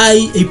says,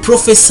 he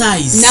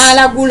prophesies.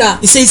 n'alagula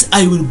He says,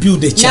 I will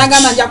build a church.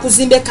 n'agamba nja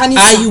kuzimba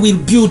ekkanisa, I will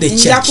build a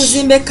nja church.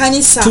 kuzimba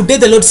ekkanisa. Today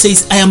the Lord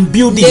says, I am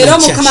building leero a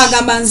Mukama church.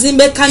 agamba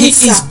nzimba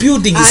ekkanisa. He is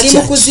building his ali mu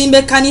church. kuzimba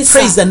ekkanisa.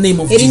 Praise the name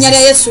of erinnya lya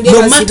Jesus. Yesu No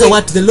lyebazibwe. matter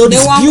what, the Lord is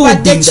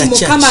newankubadde building ki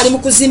the Mukama ali mu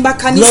church. kuzimba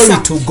Glory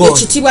kanisa, to God.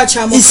 ekitiibwa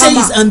kya He says,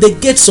 Mukama. and the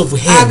gates of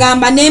hell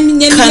agamba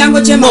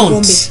n'emiryango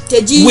gy'emagombe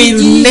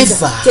will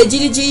never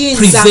tegirigiyinza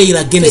prevail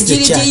against the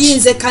church.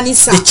 tegirigiyinza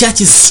ekkanisa. The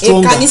church is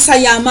stronger, ekkanisa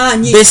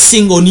y'amaanyi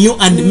basing on you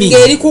and me,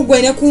 ng'eri ku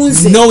ggwe ne ku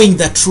nze, knowing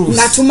the truth,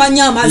 nga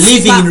tumanyi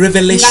living amazima, in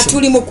revelation, nga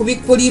tuli mu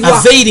kubikkulirwa,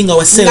 availing nga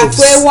ourselves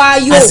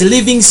twewaayo as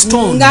living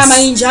stones,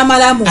 ng'amayinja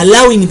amalamu,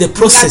 allowing the nga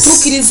process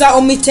tukkiriza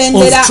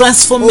omitendera of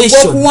transformation.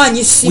 We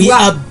ogw'okuwanyisibwa.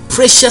 are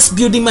precious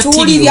building tuli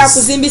materials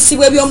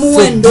byakuzimbisibwa for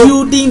ebyomuwendo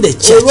building the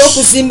church.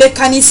 olw'okuzimba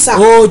ekkanisa.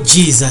 Oh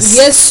Jesus,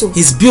 Yesu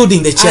He's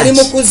building the ali mu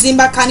church.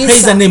 kuzimba Praise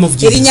kanisa. the name of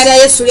Jesus. erinnya lya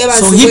Yesu So He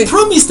lyebazibwe.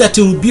 promised that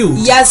He will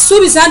build.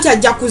 yasuubiza nti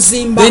ajja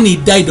kuzimba, Then He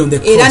died on the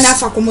era cross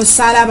n'afa ku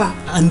musalaba,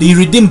 and He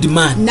redeemed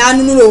man.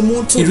 n'anunula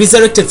omuntu, He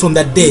resurrected from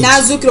the dead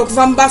n'azuukira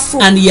okuva mu bafu,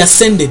 and He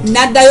ascended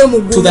n'addayo mu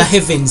to ggulu, the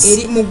heavens.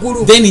 eri mu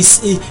ggulu. Then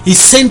he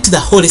sent the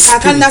Holy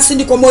kaakano Spirit.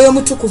 n'asindika omwoyo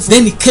omutukuvu,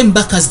 Then He came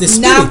back as the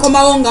Spirit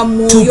n'akomawo nga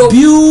mu to mwoyo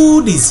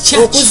build His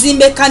church.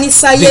 okuzimba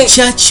ekkanisa The ye.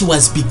 church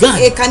was begun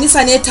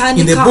ekkanisa in the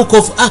n'etandika book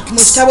of mu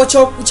Acts. kitabo The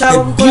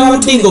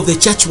building ky'abakola of the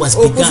church was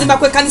okuzimba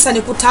begun kw'ekkanisa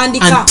ne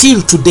kutandika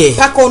until today.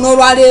 paka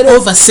onoolwaleero.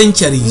 Over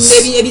centuries,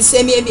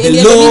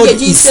 emyezi Lord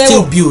mingi is still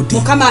egiyiseewo, building.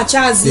 Mukama The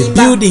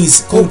akyazimba. building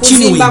is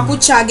continuing okuzimba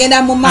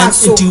kukyagenda mu and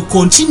maaso, it will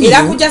continue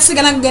era kujja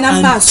sigala kugenda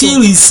mu maaso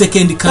until His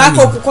second paka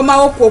coming,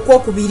 okukomawo kwe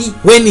okwokubiri,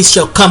 when He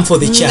shall come for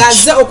the church.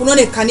 ng'azze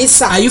okunona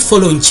ekkanisa. Are you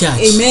following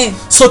church? Amen.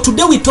 So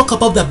today we talk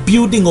about the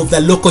building of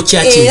the local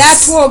era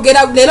churches,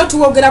 leero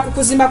tuwogera ku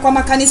kuzimba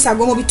kw'amakanisa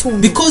ag'omu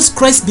bitundu, because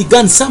Christ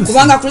began something.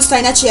 kubanga Kristo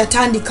alina kye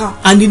yatandika.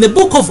 And in the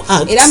book of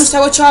era mu Acts,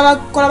 kitabo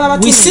ky'abakola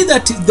we see b'abatume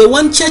that the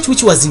one church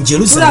which was in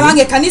tulaba Jerusalem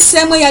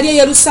ng'ekkanisa emu eyali e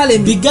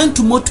Yerusaalemi began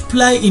to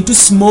multiply into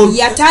small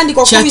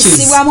yatandika churches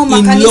okubisibwamu mu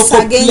in makanisa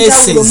local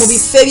ag'enjawulo mu places.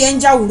 bifo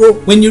eby'enjawulo.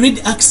 When you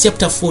read Acts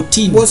chapter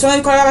 14, bw'osoma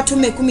ebikola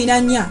by'abatume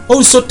 14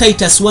 also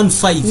Titus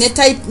 1:5,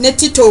 ne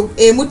Tito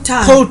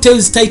 5, Paul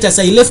tells Titus,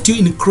 I left you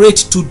in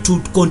Crete to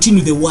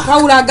continue the work.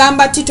 Pawulo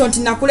agamba Tito nti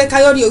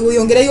nakulekayo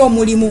oyongereyo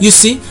omulimu. You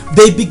see,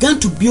 they began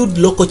to build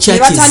local ne churches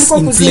batandika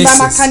in okuzimba places.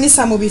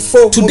 amakanisa mu bifo,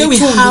 mu Today we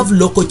have bitundu.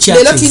 local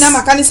leero tulina churches.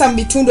 amakanisa mu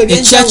bitundu A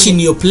church in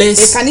eby'enjawulo. your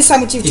place, ekkanisa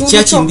mu a kitundu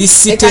church kyo, in this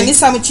city,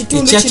 ekkanisa mu a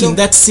kitundu church kino, in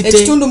that city.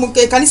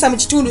 ekkanisa mu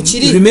kitundu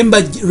kiri.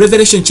 Remember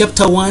Revelation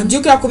chapter 1,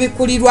 jjukira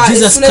kubikkulirwa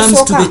Jesus essula comes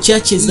to esooka. the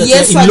churches that are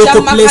Yesu in ajja local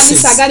mu makanisa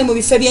places. agali mu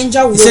bifo He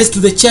eby'enjawulo, says to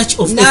the church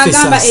of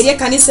n'agamba eri Ephesus,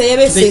 ekkanisa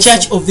the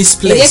church y'Ebefeso, of this eri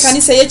place.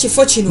 ekkanisa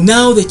y'ekifo kino.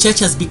 Now the church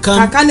has become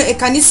kaakano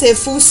ekkanisa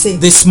efuuse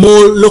the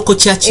small local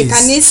churches.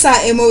 ekkanisa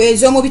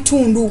ez'omu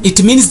bitundu.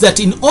 It means that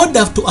in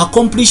order to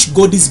accomplish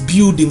God's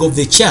building of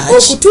the church,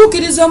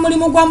 okutuukiriza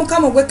omulimu gwa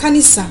Mukama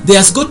ogw'ekkanisa, there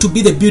has got to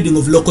be the building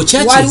of local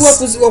waliwo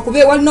churches,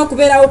 walina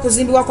okubeerawo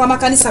okuzimbibwa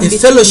kw'amakanisa mu a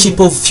fellowship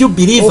bitundu, of few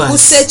believers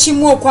okussa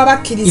ekimu in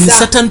okw'abakkiriza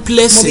certain mu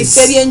places.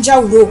 bifo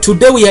eby'enjawulo.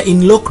 Today we are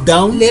in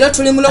lockdown. leero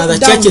tuli mu Other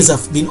churches lockdown,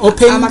 have been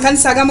opened,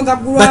 amakanisa agamu but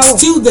gaggulwawo,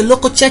 still the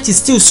local church is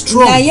still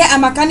strong naye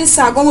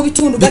amakanisa ag'omu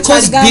bitundu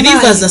because gakyali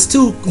believers are g'amaanyi,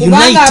 still kubanga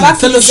uniting,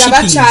 abakkiriza fellowshipping.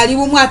 bakyali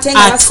bumu ate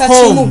nga at bassa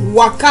home. kimu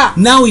waka.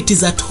 Now it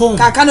is at home,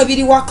 kaakano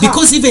biri waka,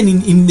 because even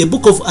in the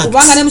book of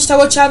kubanga ne Acts, mu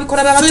kitabo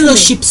ky'abikola by'abatume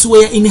fellowships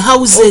were in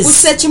houses.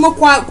 okussa ekimu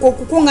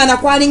okukuŋŋaana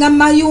kwalinga mu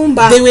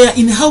mayumba, They were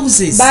in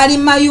houses baali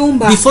mu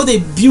mayumba before they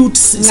built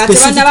nga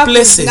specific tebannaba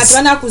places.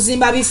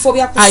 kuzimba bifo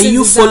bya Are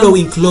you kusinzizaamu.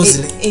 following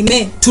closely?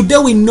 Amen. Today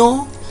we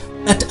know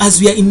that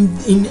as we are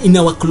in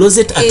our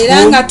closet at era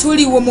home, nga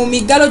tuli mu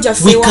migalo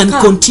gyaffe we can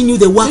ewaka continue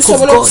the work of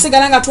tusobola God.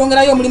 okusigala nga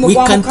twongerayo omulimu We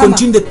gwa can Mukama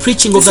continue the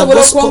preaching of the tusobola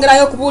gospel.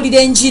 okwongerayo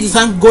okubuulira enjiri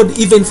Thank God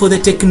even for the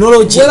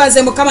technology.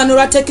 webaze Mukama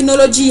n'olwa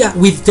tekinologiya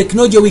With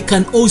technology, we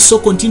can also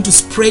continue to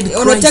spread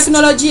ono Christ.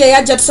 tekinologiya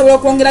eyajja tusobola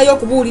okwongerayo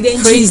okubuulira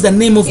enjiri Praise the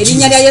name of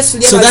erinnya lya Yesu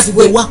Jesus. So that the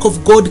lyebazibwe work of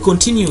God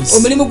continues.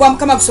 omulimu gwa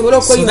Mukama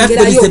gusobole So that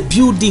there is okweyongerayo the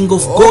building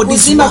of God's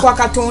okuzimba kwa work.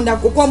 Katonda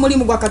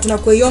okw'omulimu gwa Katonda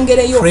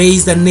kweyongereyo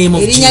Praise the name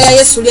of erinnya lya Jesus.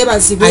 Yesu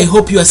lyebazibwe I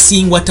hope you are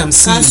seeing what I'm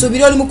seeing.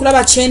 kansuubire oli mu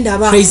kulaba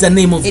kyendaba Praise the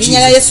name of erinnya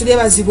lya Jesus. Yesu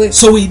lyebazibwe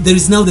So there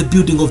is now the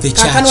building of the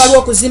kaakano church. waliwo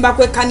okuzimba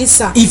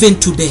kw'ekkanisa Even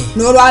today,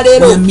 we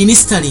n'olwaleero are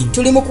ministering,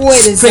 tuli mu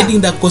kuweereza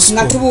spreading the nga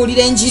gospel,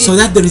 tubuulira enjiri so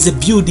that there is a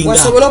building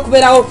wasobole up.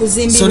 okubeerawo So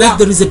okuzimbibwa that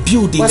there is a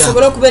building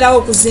wasobole up. okubeerawo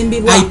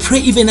okuzimbibwa I pray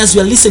even as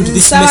you are listening to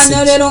this nsaba message,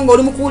 n'olero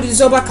ng'oli mu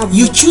kuwuliriza obubaka you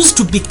buno choose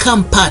to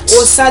become part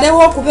osalewo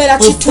okubeera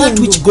of that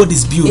kitundu which God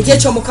is building.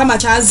 ekyekyo Mukama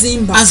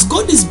kyazimba As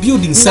God is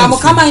building nga Mukama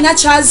something alina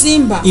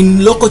kyazimba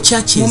in local mu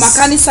churches,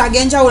 makanisa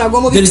ag'enjawulo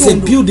ag'omu there is a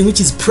bitundu building which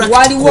is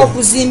waliwo practical.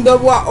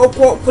 okuzimbibwa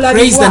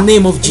Praise the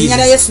name of erinnya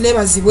lya Jesus. Yesu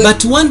lyebazibwe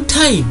But one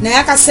time, naye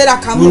akaseera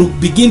we'll kamu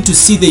begin to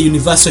see the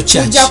universal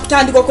church tujja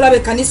kutandika okulaba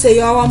ekkanisa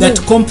ey'awamu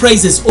that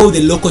comprises all the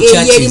local eyo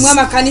erimu churches.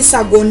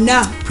 amakanisa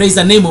gonna Praise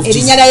the name of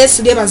erinnya Jesus. lya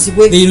Yesu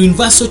lyebazibwe The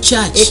universal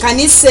church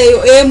ekkanisa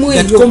eyo emu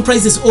that eyo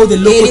comprises all the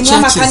local erimu churches.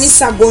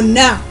 amakanisa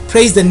gonna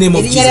Praise the name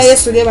of erinnya lya Jesus.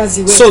 Yesu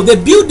lyebazibwe So the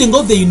building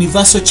of the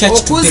universal church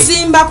today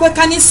okuzimba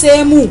kw'ekkanisa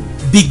emu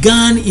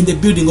began in the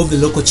building of the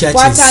local churches.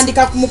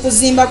 kwatandika mu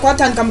kuzimba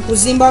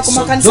ku So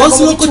makanisa those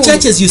g'omu local bitundu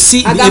churches you see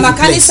in aga every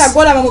amakanisa place,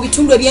 golaba mu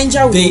bitundu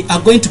ebyenjawulo they are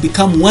going to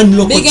become one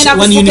local, bigenda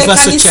one kufuuka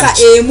universal ekkanisa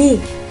church. emu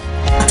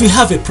But we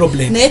have a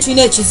problem. naye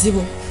tulina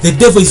ekizibu The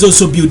devil is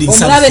also building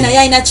omulabe something. naye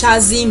alina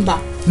kyazimba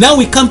Now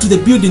we come to the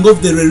building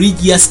of the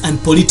religious and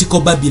political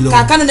Babylon.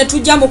 kaakano ne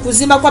tujja mu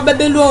kuzimba kwa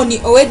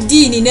Babyloni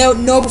ow'eddiini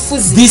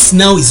n'obufuzi This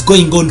now is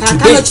going on kaakano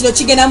today. kino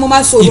kigenda mu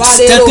maaso It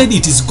olwaleero started,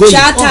 it is going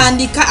on.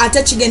 kyatandika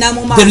ate kigenda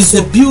mu There is a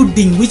maaso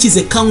building which is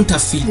a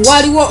counterfeit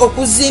waliwo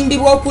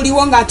okuzimbibwa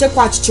okuliwo ng'ate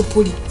kwa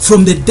kicupuli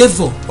from the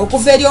devil,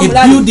 okuva eri a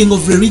omulabe building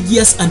of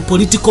religious and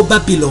political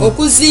Babylon.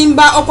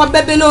 okuzimba okwa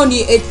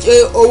Babyloni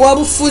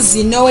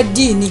ow'obufuzi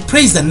n'ow'eddiini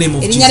Praise the name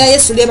of erinnya lya Jesus.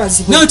 Yesu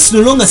lyebazibwe Now it's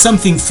no longer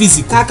something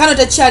physical. kaakano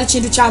tekikyali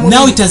kintu kya Now it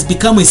mubiri has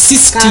become a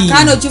system.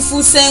 kaakano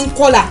kifuuse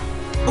enkola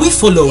We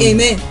follow.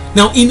 amen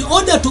Now, in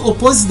order to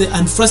oppose the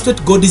and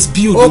frustrate God's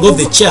building of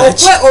the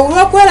church,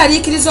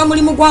 olw'okweraliikiriza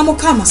omulimu gwa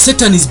Mukama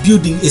Satan is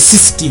building a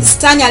system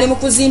sitaani ali mu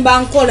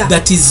kuzimba nkola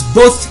that is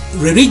both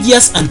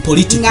religious and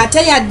political. ng'ate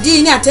ya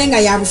ddiini ate nga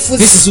ya This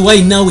bufuzi is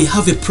why now we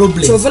have a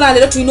problem kyovula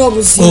leero tulina of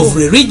obuzibu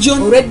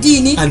religion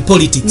olw'eddiini and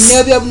politics.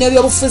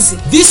 n'ebyobufuzi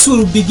This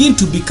will begin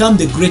to become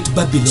the great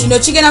Babylon kino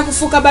kigenda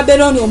kufuuka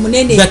Babyloni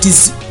omunene that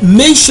is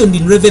mentioned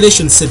in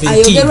Revelation 17,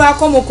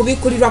 ayogerwako mu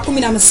kubikkulirwa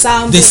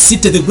 17 the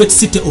city, the great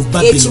city of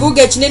Babylon,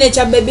 ekibuga ekinene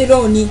ekya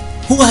Babyloni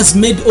who has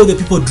made all the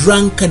people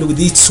drunken with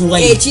its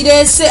wine.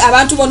 ekireese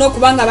abantu bonna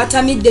okuba nga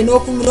batamidde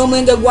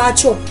n'omwenge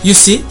gwakyo You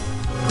see,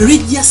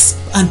 religious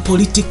and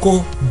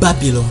political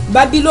Babylon.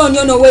 Babyloni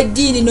ono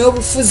ow'eddiini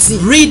n'obufuzi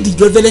Read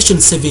Revelation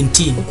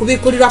 17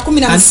 kubikkulirwa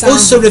and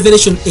also 17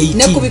 Revelation ne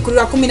 18.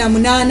 kubikkulirwa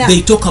 18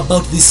 They talk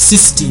about this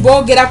system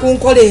boogera ku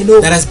nkola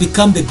eno that has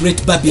become the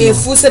great Babylon.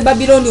 efuuse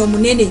Babyloni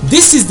omunene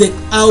This is the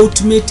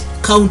ultimate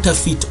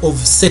counterfeit of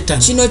Satan.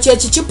 kino kye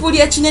kicupuli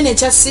ekinene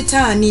ekya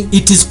Sitaani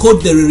It is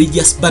called the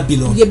religious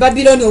Babylon. ye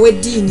Babyloni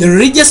ow'eddiini The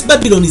religious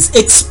Babylon is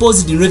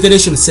exposed in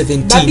Revelation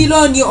 17,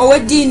 Babyloni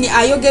ow'eddiini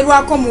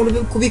ayogerwako mu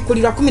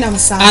kubikkulirwa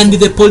 17 and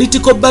the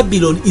political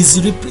Babylon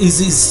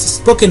is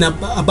spoken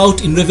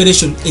about in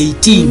Revelation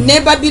 18. ne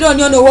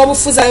Babyloni ono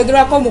ow'obufuzi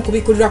ayogerwako mu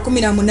kubikkulirwa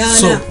 18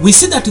 So we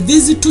see that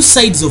these two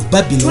sides of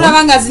Babylon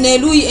tulaba nga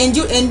zino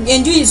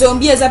enjuyi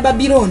zombi eza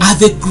Babyloni are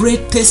the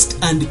greatest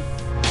and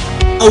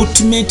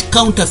ultimate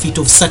counterfeit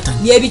of Satan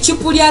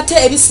byebicupuli ate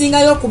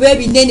ebisingayo okuba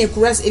ebinene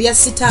ebya that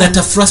Sitaani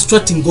are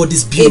frustrating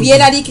God's building.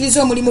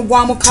 ebyeraliikiriza omulimu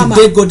gwa Mukama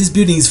Today God's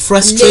building is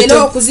frustrated.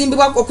 leero okuzimba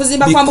kwa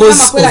Mukama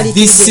because of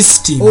kweraliikirize this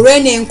system,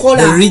 olw'eno the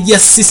enkola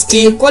religious system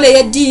enkola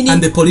ey'eddiini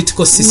and the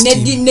political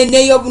system.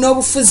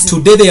 n'obufuzi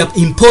Today they are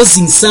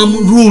imposing some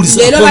rules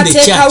leero upon the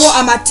bateekawo church.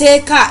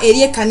 amateeka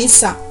eri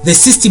ekkanisa The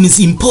system is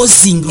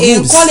imposing rules.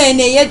 enkola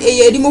eno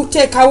eri mu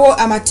kuteekawo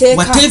amateeka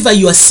Whatever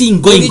you are seeing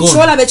going buli on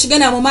kyolaba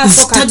ekigenda mu is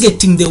maaso kati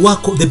targeting the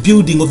work of the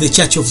building of the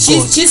church of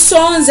God.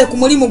 kisonze ku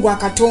mulimu gwa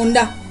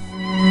Katonda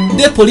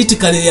Today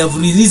politically they have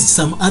released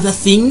some other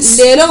things,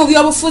 leero mu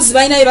byobufuzi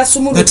balina bye but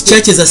basumuludde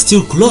churches are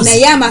still closed.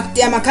 naye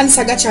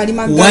amakanisa gakyali Why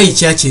maggale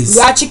churches?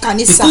 lwaki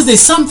kanisa Because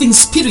there's something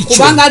spiritual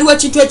kubanga aliwo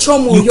ekintu you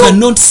eky'omwoyo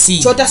cannot see.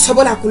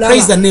 kyotasobola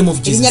Praise the kulaba name of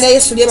Jesus. erinnya lya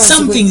Yesu Something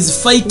lyebazibwe is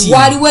fighting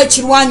waliwo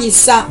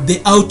ekirwanyisa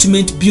the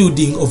ultimate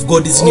building of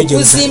God's New Jerusalem.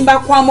 okuzimba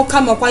kwa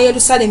Mukama kwa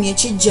Yerusaalemi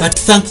ekijja But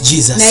thank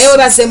Jesus. naye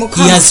webaze He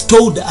Mukama has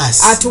told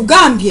us,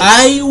 atugambye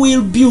I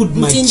will build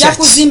my nti nja church.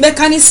 kuzimba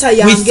ekkanisa We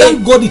yange thank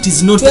God it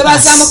is not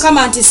twebaza us.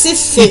 Mukama nti si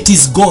ffe it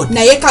is God.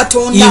 naye He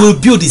katonda will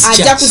build his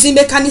ajja church.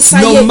 kuzimba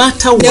ekkanisa No ye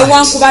matter what,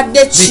 newankubadde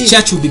the ki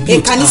church will be built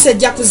ekkanisa up.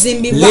 ejja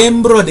kuzimbibwa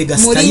Lembro de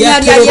mu linnya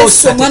lya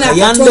Yesu omwana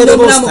katonda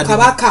omulamu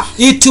kabaka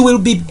It will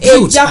be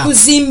built ejja up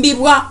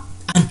kuzimbibwa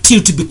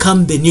until to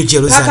become the new paka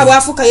Jerusalem.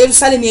 bwafuuka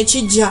Yerusaalemu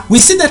ekijja. We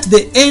see that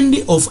the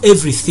end of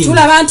everything,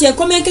 Tulaba nti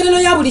enkomenkerero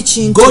ya buli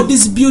kintu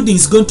God's building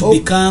is going to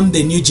become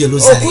the new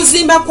Jerusalem.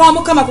 okuzimba kwa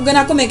Mukama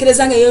kugenda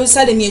kukomenkereza nga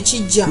Yerusaalemu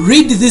ekijja.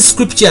 Read these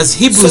scriptures,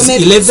 Hebrews Some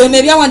 11,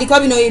 ebyawandiikibwa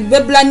bino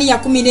Ebbulaniya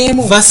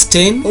 11 verse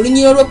 10,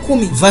 olunyiriro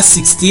lw'ekkumi verse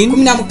 16.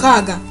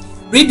 16.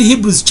 Read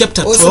Hebrews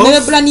chapter Osome 12,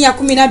 Ebbulaniya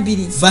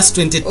 12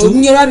 verse 22.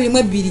 olunyiriro lwa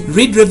 22.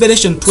 Read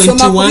Revelation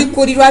Soma ku 21,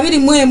 Bikkulirwa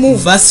 21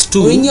 verse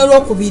 2, olunyiriro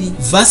lw'okubiri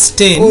verse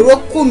 10,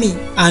 olw'ekkumi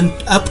and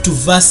up to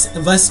verse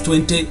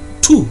 22.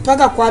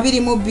 paka ku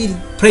 22.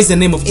 Praise the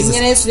name of Jesus.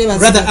 Erinnya lya Yesu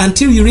lyebazibwe. Rather,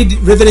 until you read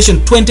Revelation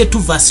 22,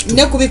 verse 2.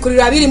 ne ku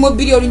Bikkulirwa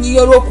 22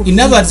 olunyiriro In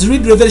lw'okubiri. other words,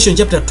 read Revelation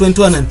chapter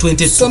 21 and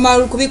 22. Soma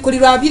ku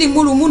Bikkulirwa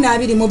 21 na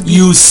 22.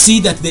 You see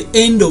that the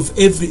end of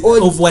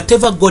of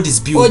whatever God is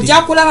building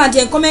Ojja kulaba nti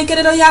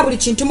enkomenkerero ya buli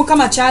kintu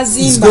Mukama is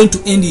kyazimba going to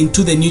end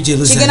into the new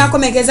kigenda Jerusalem.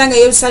 kukomenkereza nga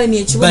Yerusaalemu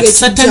ekibuga But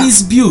Satan ekijja.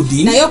 is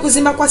building Naye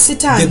okuzimba kwa the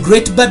Sitaani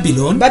great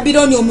Babylon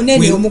Babilooni omunene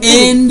will omukulu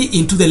end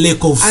into the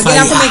lake of agenda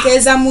fire.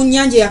 kukomenkereza mu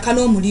nnyanja eyaka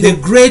The n'omuliro.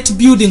 great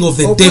building of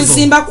the devil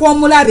Okuzimba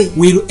kw'omulabe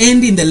will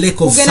end in the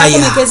lake of kugenda fire.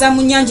 kukomenkereza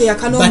mu nnyanja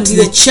eyaka But the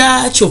n'omuliro.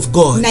 church of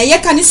God Naye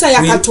ekkanisa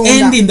ya will end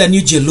Katonda in the new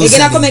egenda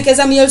Jerusalem.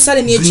 kukomenkereza mu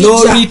Yerusaalemu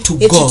Glory ekijja. to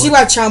God.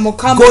 Ekitiibwa kya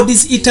Mukama.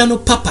 God's eternal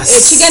purpose,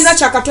 Ekigendwa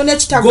kya Katonda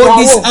God's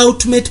ekitagwawo.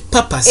 ultimate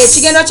purpose.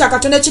 Ekigendwa kya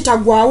Katonda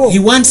ekitagwawo. He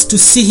wants to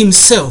see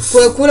himself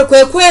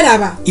Kwe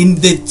kweraba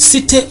in the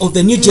city of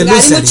the new ng'ali mu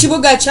Jerusalem,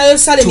 kibuga kya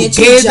Yerusaalemu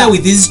together ekijja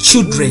with his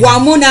children,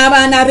 wamu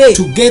n'abaana be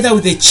together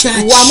with the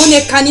church. wamu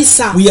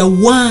n'ekkanisa. We are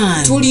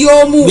one. Tuli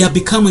omu. We are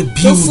become a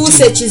Tufuuse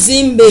building.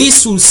 ekizimbe.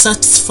 This will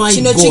satisfy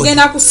Kino God.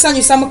 kigenda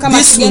kusanyusa Mukama.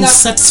 This will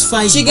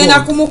satisfy Kigenda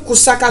God.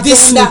 kumukusa This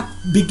will Katonda.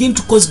 begin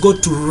to cause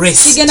God to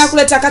rest, Kigenda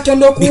kuleeta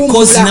Katonda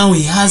because okuwummula. now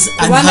he has an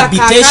Kubanga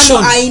kaakano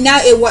habitation.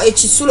 ayina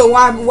ekisulo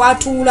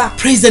w'atuula.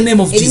 Praise the name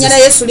of Erinnya Jesus. lya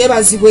Yesu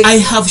lyebazibwe. I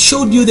have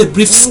showed you the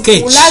brief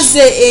sketch Nkulaze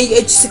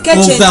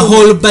ekisikechi of the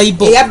whole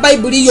Bible, eya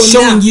Bayibuli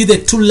showing yonna you the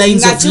two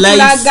lines nga of life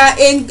kikulaga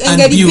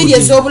engeri bbiri building.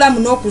 ez'obulamu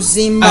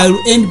n'okuzimba. I'll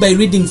end by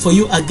reading for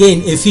you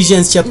again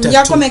Ephesians chapter Nja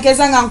 2.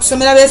 kukomenkereza nga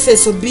nkusomera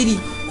Befeso 2.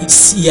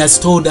 He has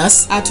told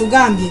us,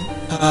 Atugambye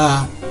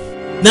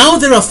now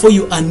therefore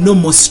you are no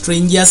more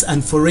strangers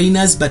and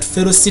foreigners, but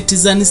fellow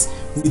citizens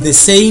with the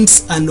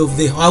saints and of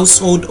the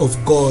household of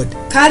God.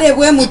 kale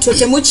bwe mutyo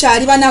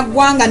temukyali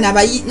bannaggwanga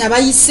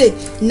n'abayise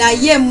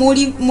naye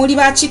muli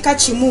ba kika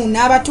kimu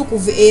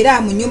n'abatukuvu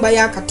era mu nnyumba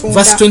ya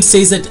Katonda. Verse 20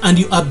 says that, and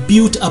you are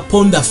built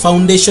upon the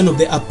foundation of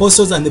the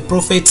apostles and the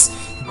prophets,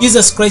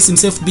 Jesus Christ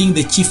himself being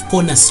the chief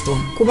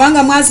cornerstone.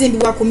 Kubanga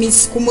mwazimbibwa ku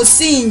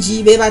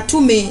musingi be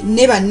batume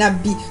ne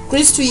bannabbi.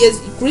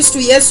 Kristo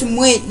Yesu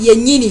mwe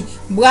yennyini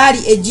bwali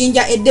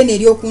ejjinja eddene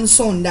ery'oku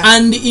nsonda.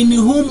 And in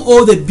whom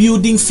all the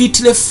building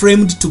fitly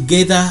framed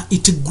together,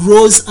 it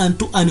grows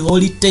unto an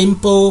holy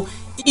temple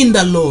in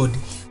the Lord.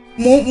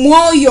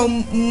 Mwoyo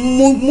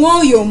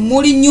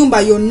muli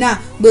nnyumba yonna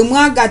bwe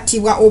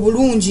mwagattibwa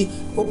obulungi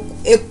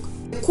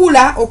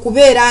ekula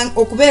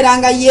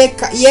okubeeranga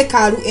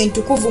yeekaalu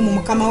entukuvu mu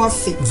Mukama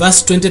waffe.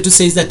 Verse 22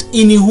 says that,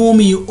 in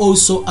whom you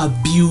also are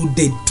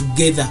builded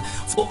together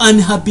for an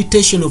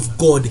habitation of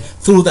God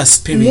through the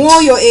Spirit.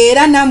 Mwoyo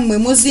era nammwe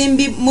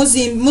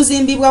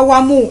muzimbibwa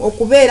wamu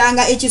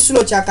okubeeranga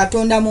ekisulo kya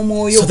Katonda mu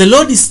mwoyo. So the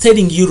Lord is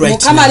telling you right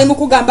Mukama ali now,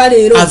 mukugamba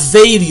leero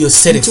avail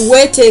yourself, nti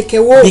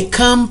weeteekewo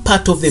become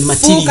part of the fuuka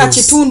materials,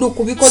 kitundu ku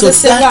so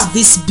bikozesebwa that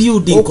this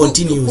building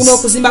continues. kuno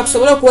okuzimba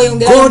kusobole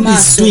okweyongera mu God is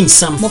maaso. doing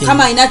something.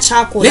 Mukama alina Let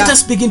kyakola.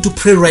 us begin to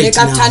pray right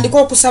Leka now. tutandike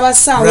okusaba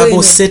ssaawa eno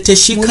Rabosete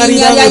mu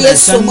linnya lya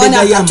Yesu omwana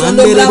wa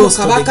Katonda omulamu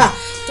kabaka.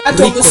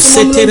 Taata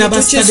omusimu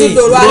omulungi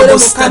tukizudde olwaleero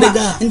Mukama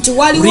nti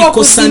waliwo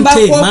okuzimba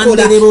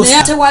kwokola naye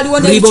ate waliwo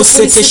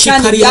n'ebikikuli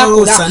Sitaani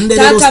byakola.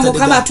 Taata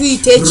Mukama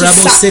tuyita ekisa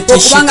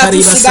okubanga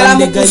tusigala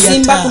mu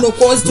kuzimba kuno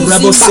kw'otuzimba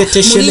mu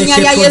linnya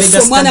lya Yesu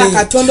omwana wa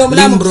Katonda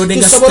omulamu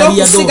tusobole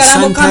okusigala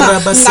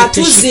Mukama nga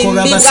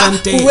tuzimbibwa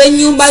ku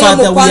lw'ennyumba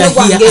y'omukwano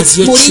gwange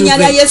mu linnya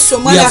lya Yesu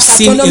omwana wa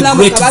Katonda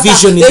omulamu kabaka.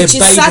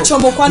 Ekisa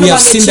ky'omukwano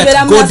gwange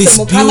kibeera mu waffe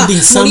Mukama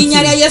mu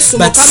linnya lya Yesu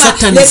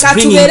Mukama. Leka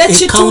tubeere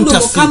kitundu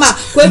Mukama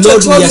kwekyo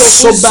twoli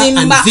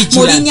okuzimba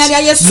mu linnya lya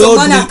Yesu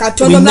omwana wa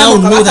Katonda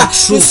omulamu kabaka.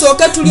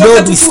 Tusooke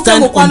tulyoke tutuuke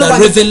mukwano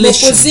gwange mu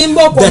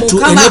kuzimba okwo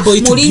Mukama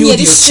mu linnya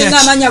erisinga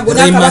amanya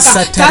gonna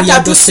kabaka. Taata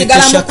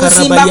tusigala mu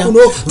kuzimba kuno,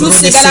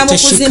 tusigala mu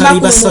kuzimba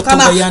kuno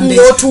Mukama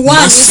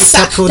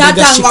ng'otuwaanyisa.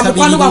 Taata nga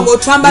mukwano gwange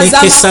otwambaza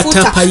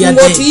amafuta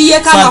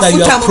ng'otuyiyeko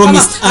amafuta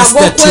Mukama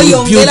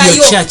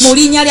ag'okweyongerayo mu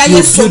linnya lya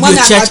Yesu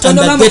omwana wa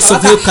Katonda omulamu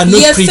kabaka.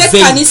 Yeffe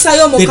ekkanisa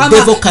yo Mukama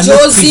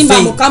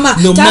gy'ozimba Mukama.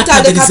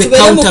 Taata leka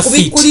tubeere mu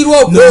kubikkulirwa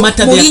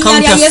okwo mu they are linnya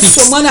lya yesu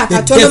counterfeits, omwana the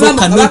katonda devil omulamu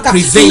cannot kabaka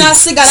prevail,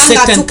 tunasigala nga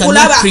Satan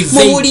tukulaba cannot mu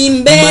prevail. buli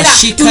mbeera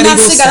Mashikaribo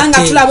tunasigala nga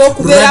sate, tulaba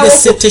okubeerawo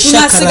Rabesete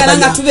tunasigala nga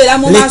shakarabaya, tubeera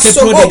mu Leke maaso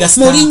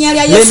prodegasta, mu linnya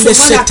lya yesu Lende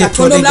omwana sete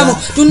katonda omulamu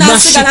prodega,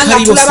 tunasigala nga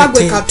Mashikaribo tulaba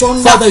gwe sete.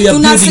 katonda Father, you are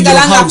building your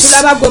tunasigala nga house.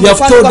 tulaba gwe You have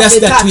mukwano told us gwaffe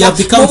that we have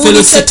taata become mu buli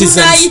fellow kye citizens.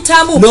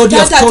 tunaayitamu Lord, you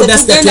have taata told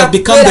us that we have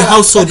become the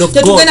household of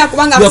God. tetugenda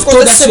kubanga You have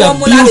told us we tukozesebwa are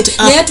omulabe built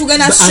up naye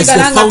tugenda as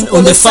sigala the nga on the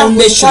tukozesa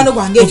foundation mukwano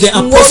gwange of the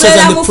apostles and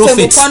the ng'obeeramu ffe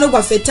prophets. mukwano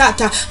gwaffe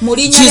taata mu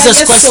linnya lya Jesus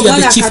yesu Christ, you are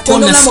omwana the chief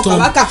katonda omulamu cornerstone.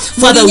 kabaka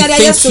mu Father, we linnya lya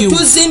thank yesu you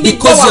tuzimbiddwa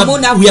because wamu we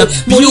naffe are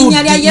mu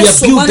linnya lya built,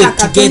 yesu we are omwana builded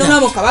katonda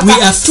omulamu together. We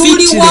kabaka are tuli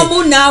fitly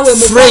wamu naawe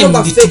mukwano framed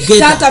gwaffe together.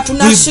 taata We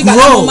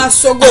tunasigala grow mu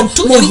maaso go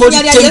unto mu a holy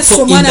linnya lya yesu temple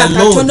in omwana the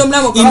katonda Lord,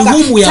 omulamu in kabaka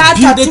whom we are taata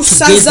builded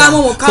tusazaamu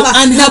together mukama for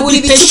an na buli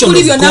habitation bitikuli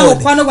of byonna God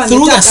mukwano gwange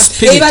through the taata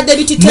Spirit. ebibadde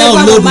bititeebwa Now,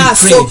 mu Lord, we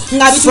maaso pray,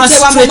 nga bituteebwa mu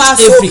frustrate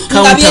maaso every nga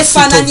counterfeit of the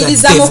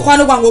byefaananyiriza devil.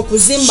 mukwano gwange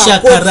okuzimba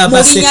Shakaraba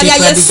mu linnya lya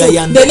sete yesu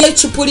pradigayanda.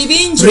 ebyekipuli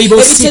bingi Ribo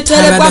ebiteteerebwa mu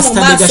sitarada maaso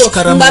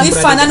standegashikara nga mu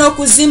bifaanana bradiga.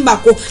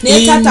 okuzimbako naye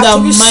In taata the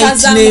mighty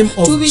tubisazamu name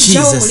of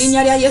tubijjawo mu Jesus.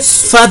 linnya lya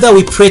yesu Father,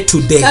 we pray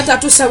today taata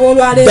tusaba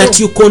olwaleero that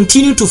you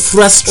continue to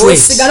frustrate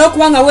osigale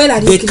okuba nga the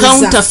weeraliikiriza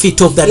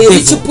counterfeit of the devil.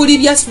 ebikipuli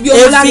Every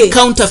by'omulabe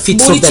counterfeit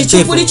buli of the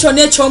kikipuli devil.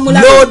 kyonna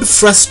eky'omulabe Lord,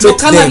 frustrate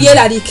mukama them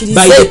byeraliikirize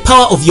by the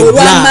power of your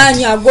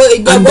olw'amaanyi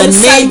blood and the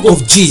name of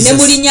ne Jesus,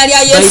 mu linnya lya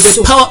by the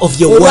yesu power of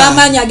your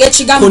olw'amaanyi word.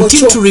 ag'ekigambo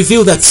Continue kyo to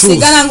reveal the truth,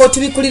 sigala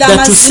ng'otubikulira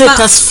that will amazima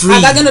set us free,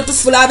 agagenda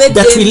otufuula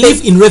that we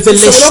live in tusobole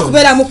revelation,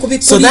 okubeera mu so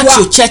kubikulirwa that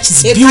your church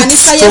is built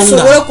ekkanisa yesobole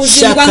stronger.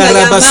 okuzimbibwa nga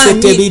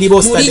y'amaanyi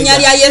mu linnya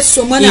lya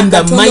yesu omwana In the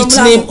katonda mighty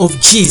name omulamu of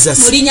Jesus,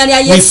 mu linnya lya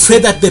we yesu pray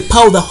that the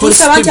power of the Holy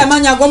tusaba nti Spirit,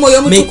 amaanyi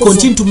ag'omwoyo may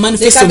continue to omutukuvu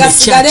manifest leka on the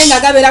gasigale church, nga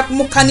gabeera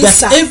mu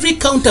kanisa that every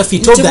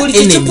counterfeit of nti the buli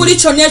kikipuli enemy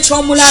kyonna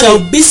eky'omulabe shall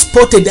be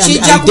spotted and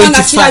kijja kuba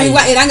nga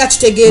kirabibwa identified. era nga We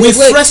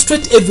kitegeerebwe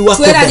frustrate every work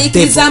of the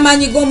tweraliikiriza devil.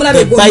 amaanyi g'omulabe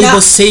The gonna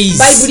Bible says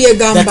bayibuli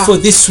egamba that for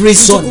this nti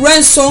reason ku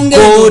lw'ensonga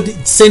eyo God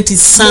sent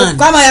his son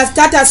mukama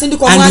taata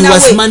yasindika and he omwana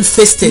was we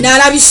manifested to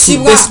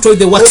n'alabisibwa destroy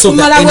the works of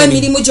the okumalawo enemy.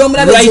 emirimu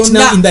gy'omulabe Right gyonna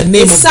now in the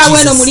name of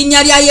essaawa eno mu Jesus.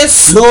 linnya lya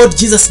yesu Lord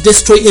Jesus,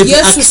 destroy every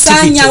yesu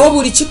saanyawo activity.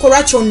 buli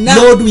kikolwa kyonna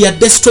Lord, we are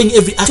destroying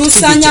every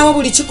tusaanyawo activity,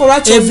 buli kikolwa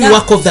every kyonna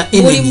work of the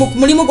buli enemy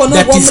mulimu gwonna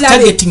that is ogw'omulabe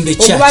targeting the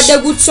church, ogubadde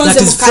gutusonze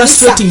that mu is kanisa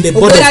frustrating the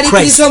body of Christ,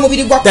 ogweraliikiriza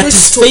omubiri gwa that is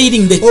kristo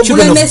fading the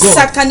children of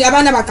ogulemesa God.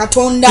 abaana ba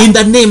katonda In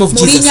the name of mu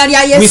Jesus, linnya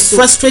lya we yesu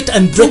frustrate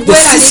and break the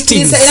systems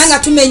tugweraliikiriza era nga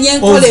tumenya of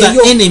enkola the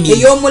eyo enemy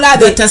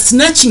ey'omulabe that are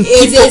snatching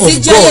ezo people of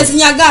ezijjayo God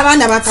ezinyaga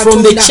abaana ba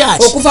from the katonda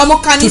church okuva mu to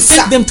kanisa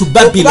take them to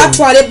Babylon,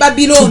 okubatwala e to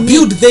babilooni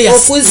build their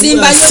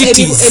okuzimbayo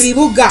cities,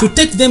 ebibuga to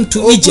take them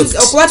to Egypt,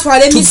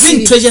 okubatwala to emisiri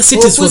bring treasure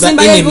cities for the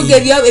okuzimbayo ebibuga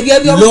enemy.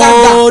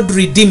 eby'ebyobugagga Lord,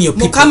 redeem your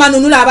people. mukama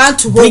nunula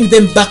abantu bo Bring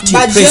them back to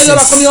your bajjeyo presence,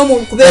 bakomyewo mu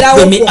that kubeerawo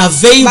they may kwo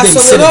avail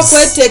basobole themselves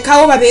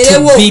okweteekawo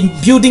babeerewo to be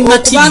building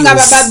okubanga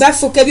materials,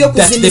 bafuuka that the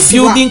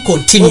ebyokuzimbisibwa building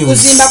continues.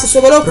 okuzimba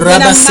kusobole okugenda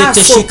mu Rabasete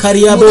maaso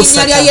shikariabo mu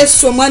linnya lya sata.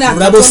 yesu omwana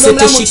Rabosete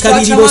katonda omulamu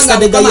shikariribo kitwakya mwanga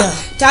sadegaya. mukama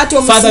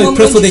taata Father, we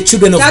pray for the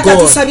children of taata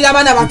God. tusabira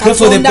abaana ba We pray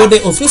for the katonda body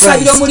of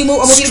tusabira Christ. omubiri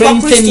gwa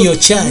Strengthen your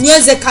kristo church.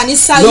 nyweze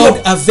kanisa Lord,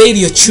 yo avail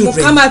your children.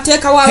 mukama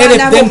ateekawo Help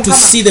abaana bo them to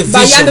mukama see the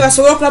bayambe vision.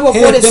 basobole okulaba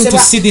Help them to okwolesebwa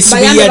see this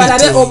bayambe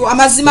balabe reality.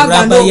 amazima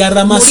Rabba gano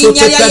yarama mu linnya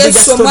sote lya kadiga yesu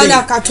stode.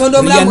 omwana katonda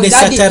omulamu Riande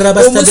dadi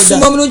sataraba omusimu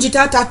stadega. omulungi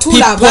taata People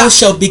tulaba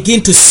shall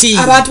begin to see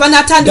abantu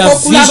banatandika the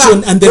okulaba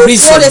vision and the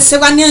reason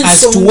okwolesebwa as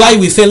to n'ensonga why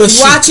we fellowship,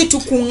 lwaki as to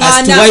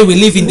tukuŋŋaana why we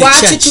live in the lwaki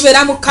church,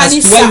 tubeera mu as to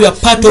kanisa why we are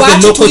part of the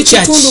lwaki local tuli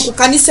church. kitundu ku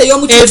kanisa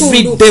ey'omu Every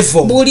kitundu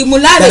devil buli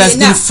mulabe that has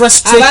yenna been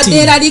frustrating abadde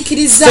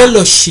eraliikiriza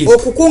fellowship,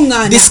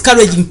 okukuŋŋaana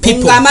discouraging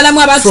people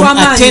ng'amalamu abantu from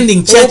amaanyi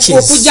attending churches.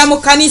 okujja mu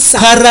kanisa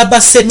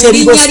Karabasete mu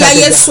ribo linnya lya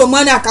stadega. yesu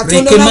omwana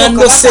katonda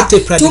Rekemando omulamu sete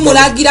kabaka pradiga.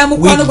 tumulagira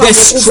mukwano We gwange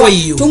destroy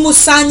you. okuva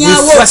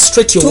tumusaanyaawo We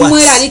frustrate your works.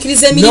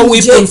 tumweraliikiriza No emirimu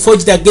weapon gye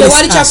forged against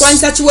tewali us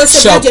kyakulwanyisa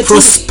kiweesebwa shall gye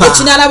tuli prosper.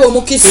 ekinaalaba In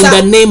omukisa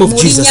the name of mu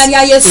Jesus, linnya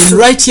lya in yesu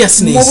mu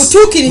righteousness, we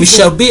butuukirivu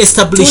shall be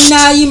established.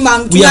 tunayima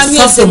We are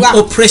far from tunanywezebwa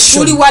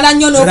oppression. tuli wala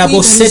nnyo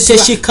Rabosete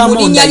n'okuyigiriza mu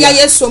linnya lya shikamondaya.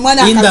 yesu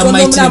omwana In the katonda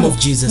mighty name omulamu of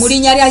Jesus. mu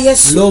linnya lya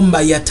yesu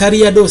Lomba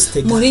yataria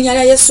dostega. mu linnya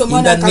lya yesu In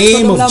omwana the katonda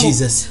name of omulamu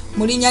Jesus.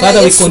 mu linnya lya Father,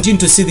 we yesu continue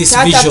to see this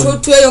taata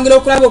vision tweyongera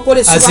okulaba as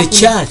okwolesebwa a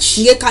church,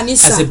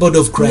 ng'ekkanisa as a body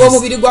of Christ.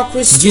 ng'omubiri gwa In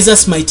kristo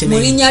Jesus' mighty mu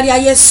name. linnya lya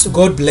yesu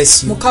God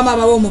bless you. mukama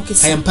abawe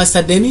omukisa I am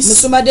Pastor Dennis,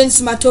 musumba denis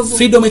matovu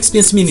Freedom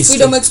Experience Ministry,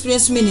 freedom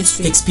experience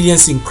ministry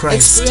experiencing Christ.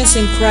 experience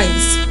in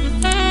christ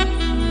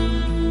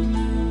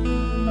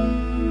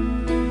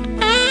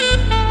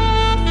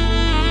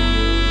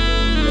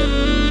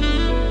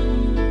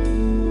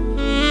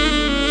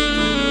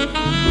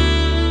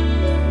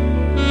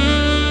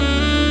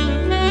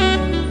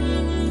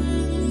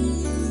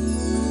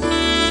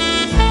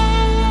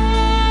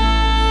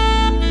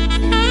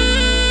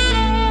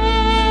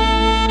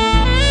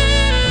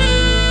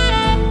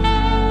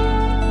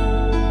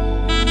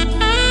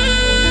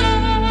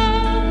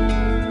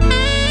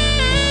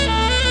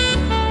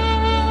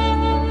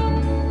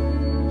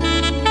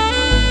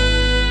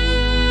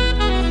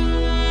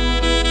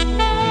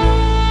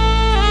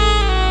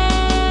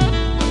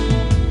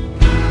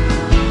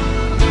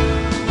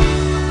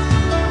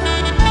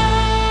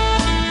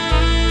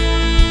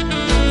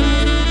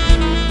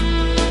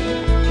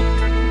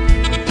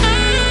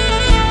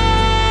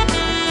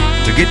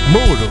get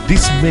more of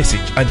this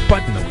message and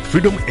partner with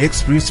Freedom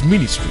Experience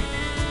Ministry,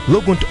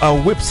 log on to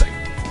our website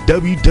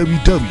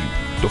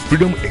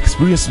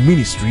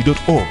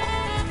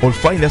www.freedomexperienceministry.org or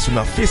find us on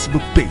our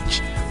Facebook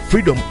page,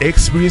 Freedom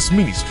Experience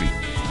Ministry.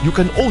 You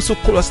can also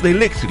call us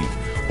directly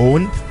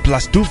on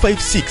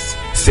 +256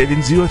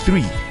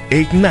 703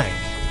 89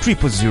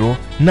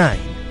 0009.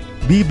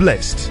 Be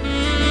blessed.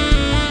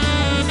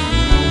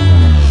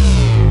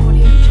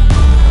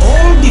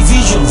 All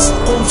divisions,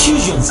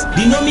 confusions,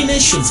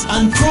 denominations,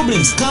 and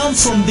problems come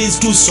from these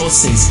two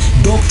sources,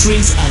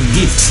 doctrines and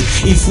gifts.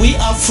 If we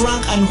are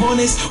frank and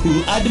honest, we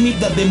will admit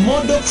that the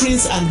more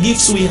doctrines and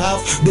gifts we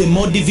have, the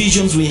more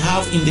divisions we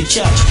have in the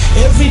church.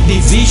 Every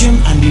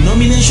division and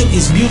denomination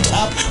is built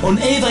up on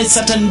either a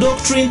certain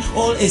doctrine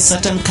or a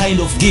certain kind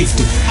of gift.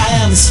 I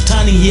am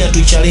standing here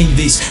to challenge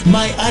this.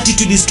 My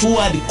attitude is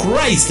toward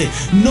Christ,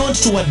 not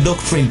toward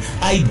doctrine.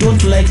 I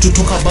don't like to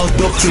talk about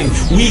doctrine.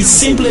 We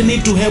simply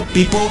need to help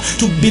people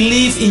to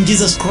believe in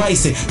Jesus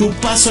Christ, to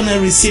personally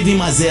receive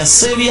him as their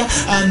Savior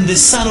and the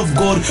Son of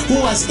God, who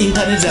was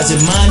incarnated as a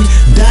man,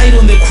 died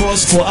on the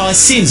cross for our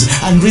sins,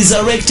 and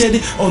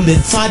resurrected on the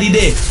third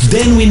day.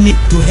 Then we need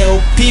to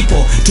help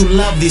people to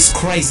love this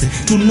Christ,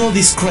 to know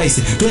this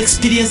Christ, to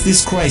experience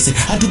this Christ,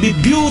 and to be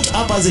built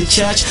up as a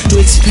church to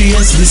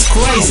experience this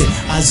Christ.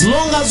 As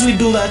long as we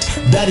do that,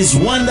 that is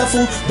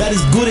wonderful, that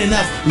is good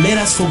enough. Let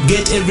us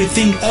forget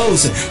everything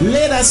else.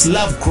 Let us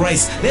love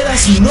Christ. Let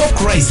us know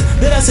Christ.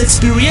 Let us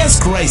experience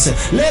Christ.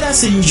 Let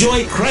us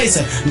enjoy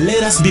Christ.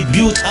 Let us be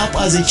built up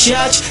as a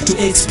church to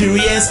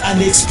experience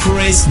and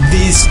express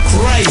this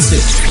Christ.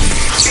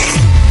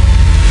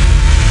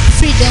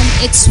 Freedom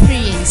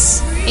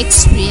Experience.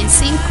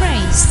 Experiencing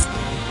Christ.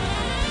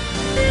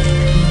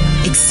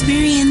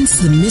 Experience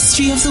the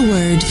mystery of the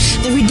Word,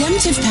 the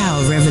redemptive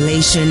power of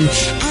revelation,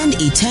 and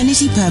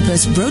eternity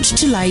purpose brought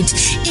to light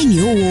in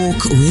your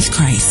walk with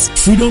Christ.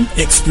 Freedom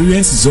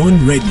Experience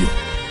Zone Radio.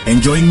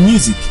 Enjoying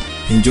music,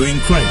 enjoying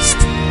Christ.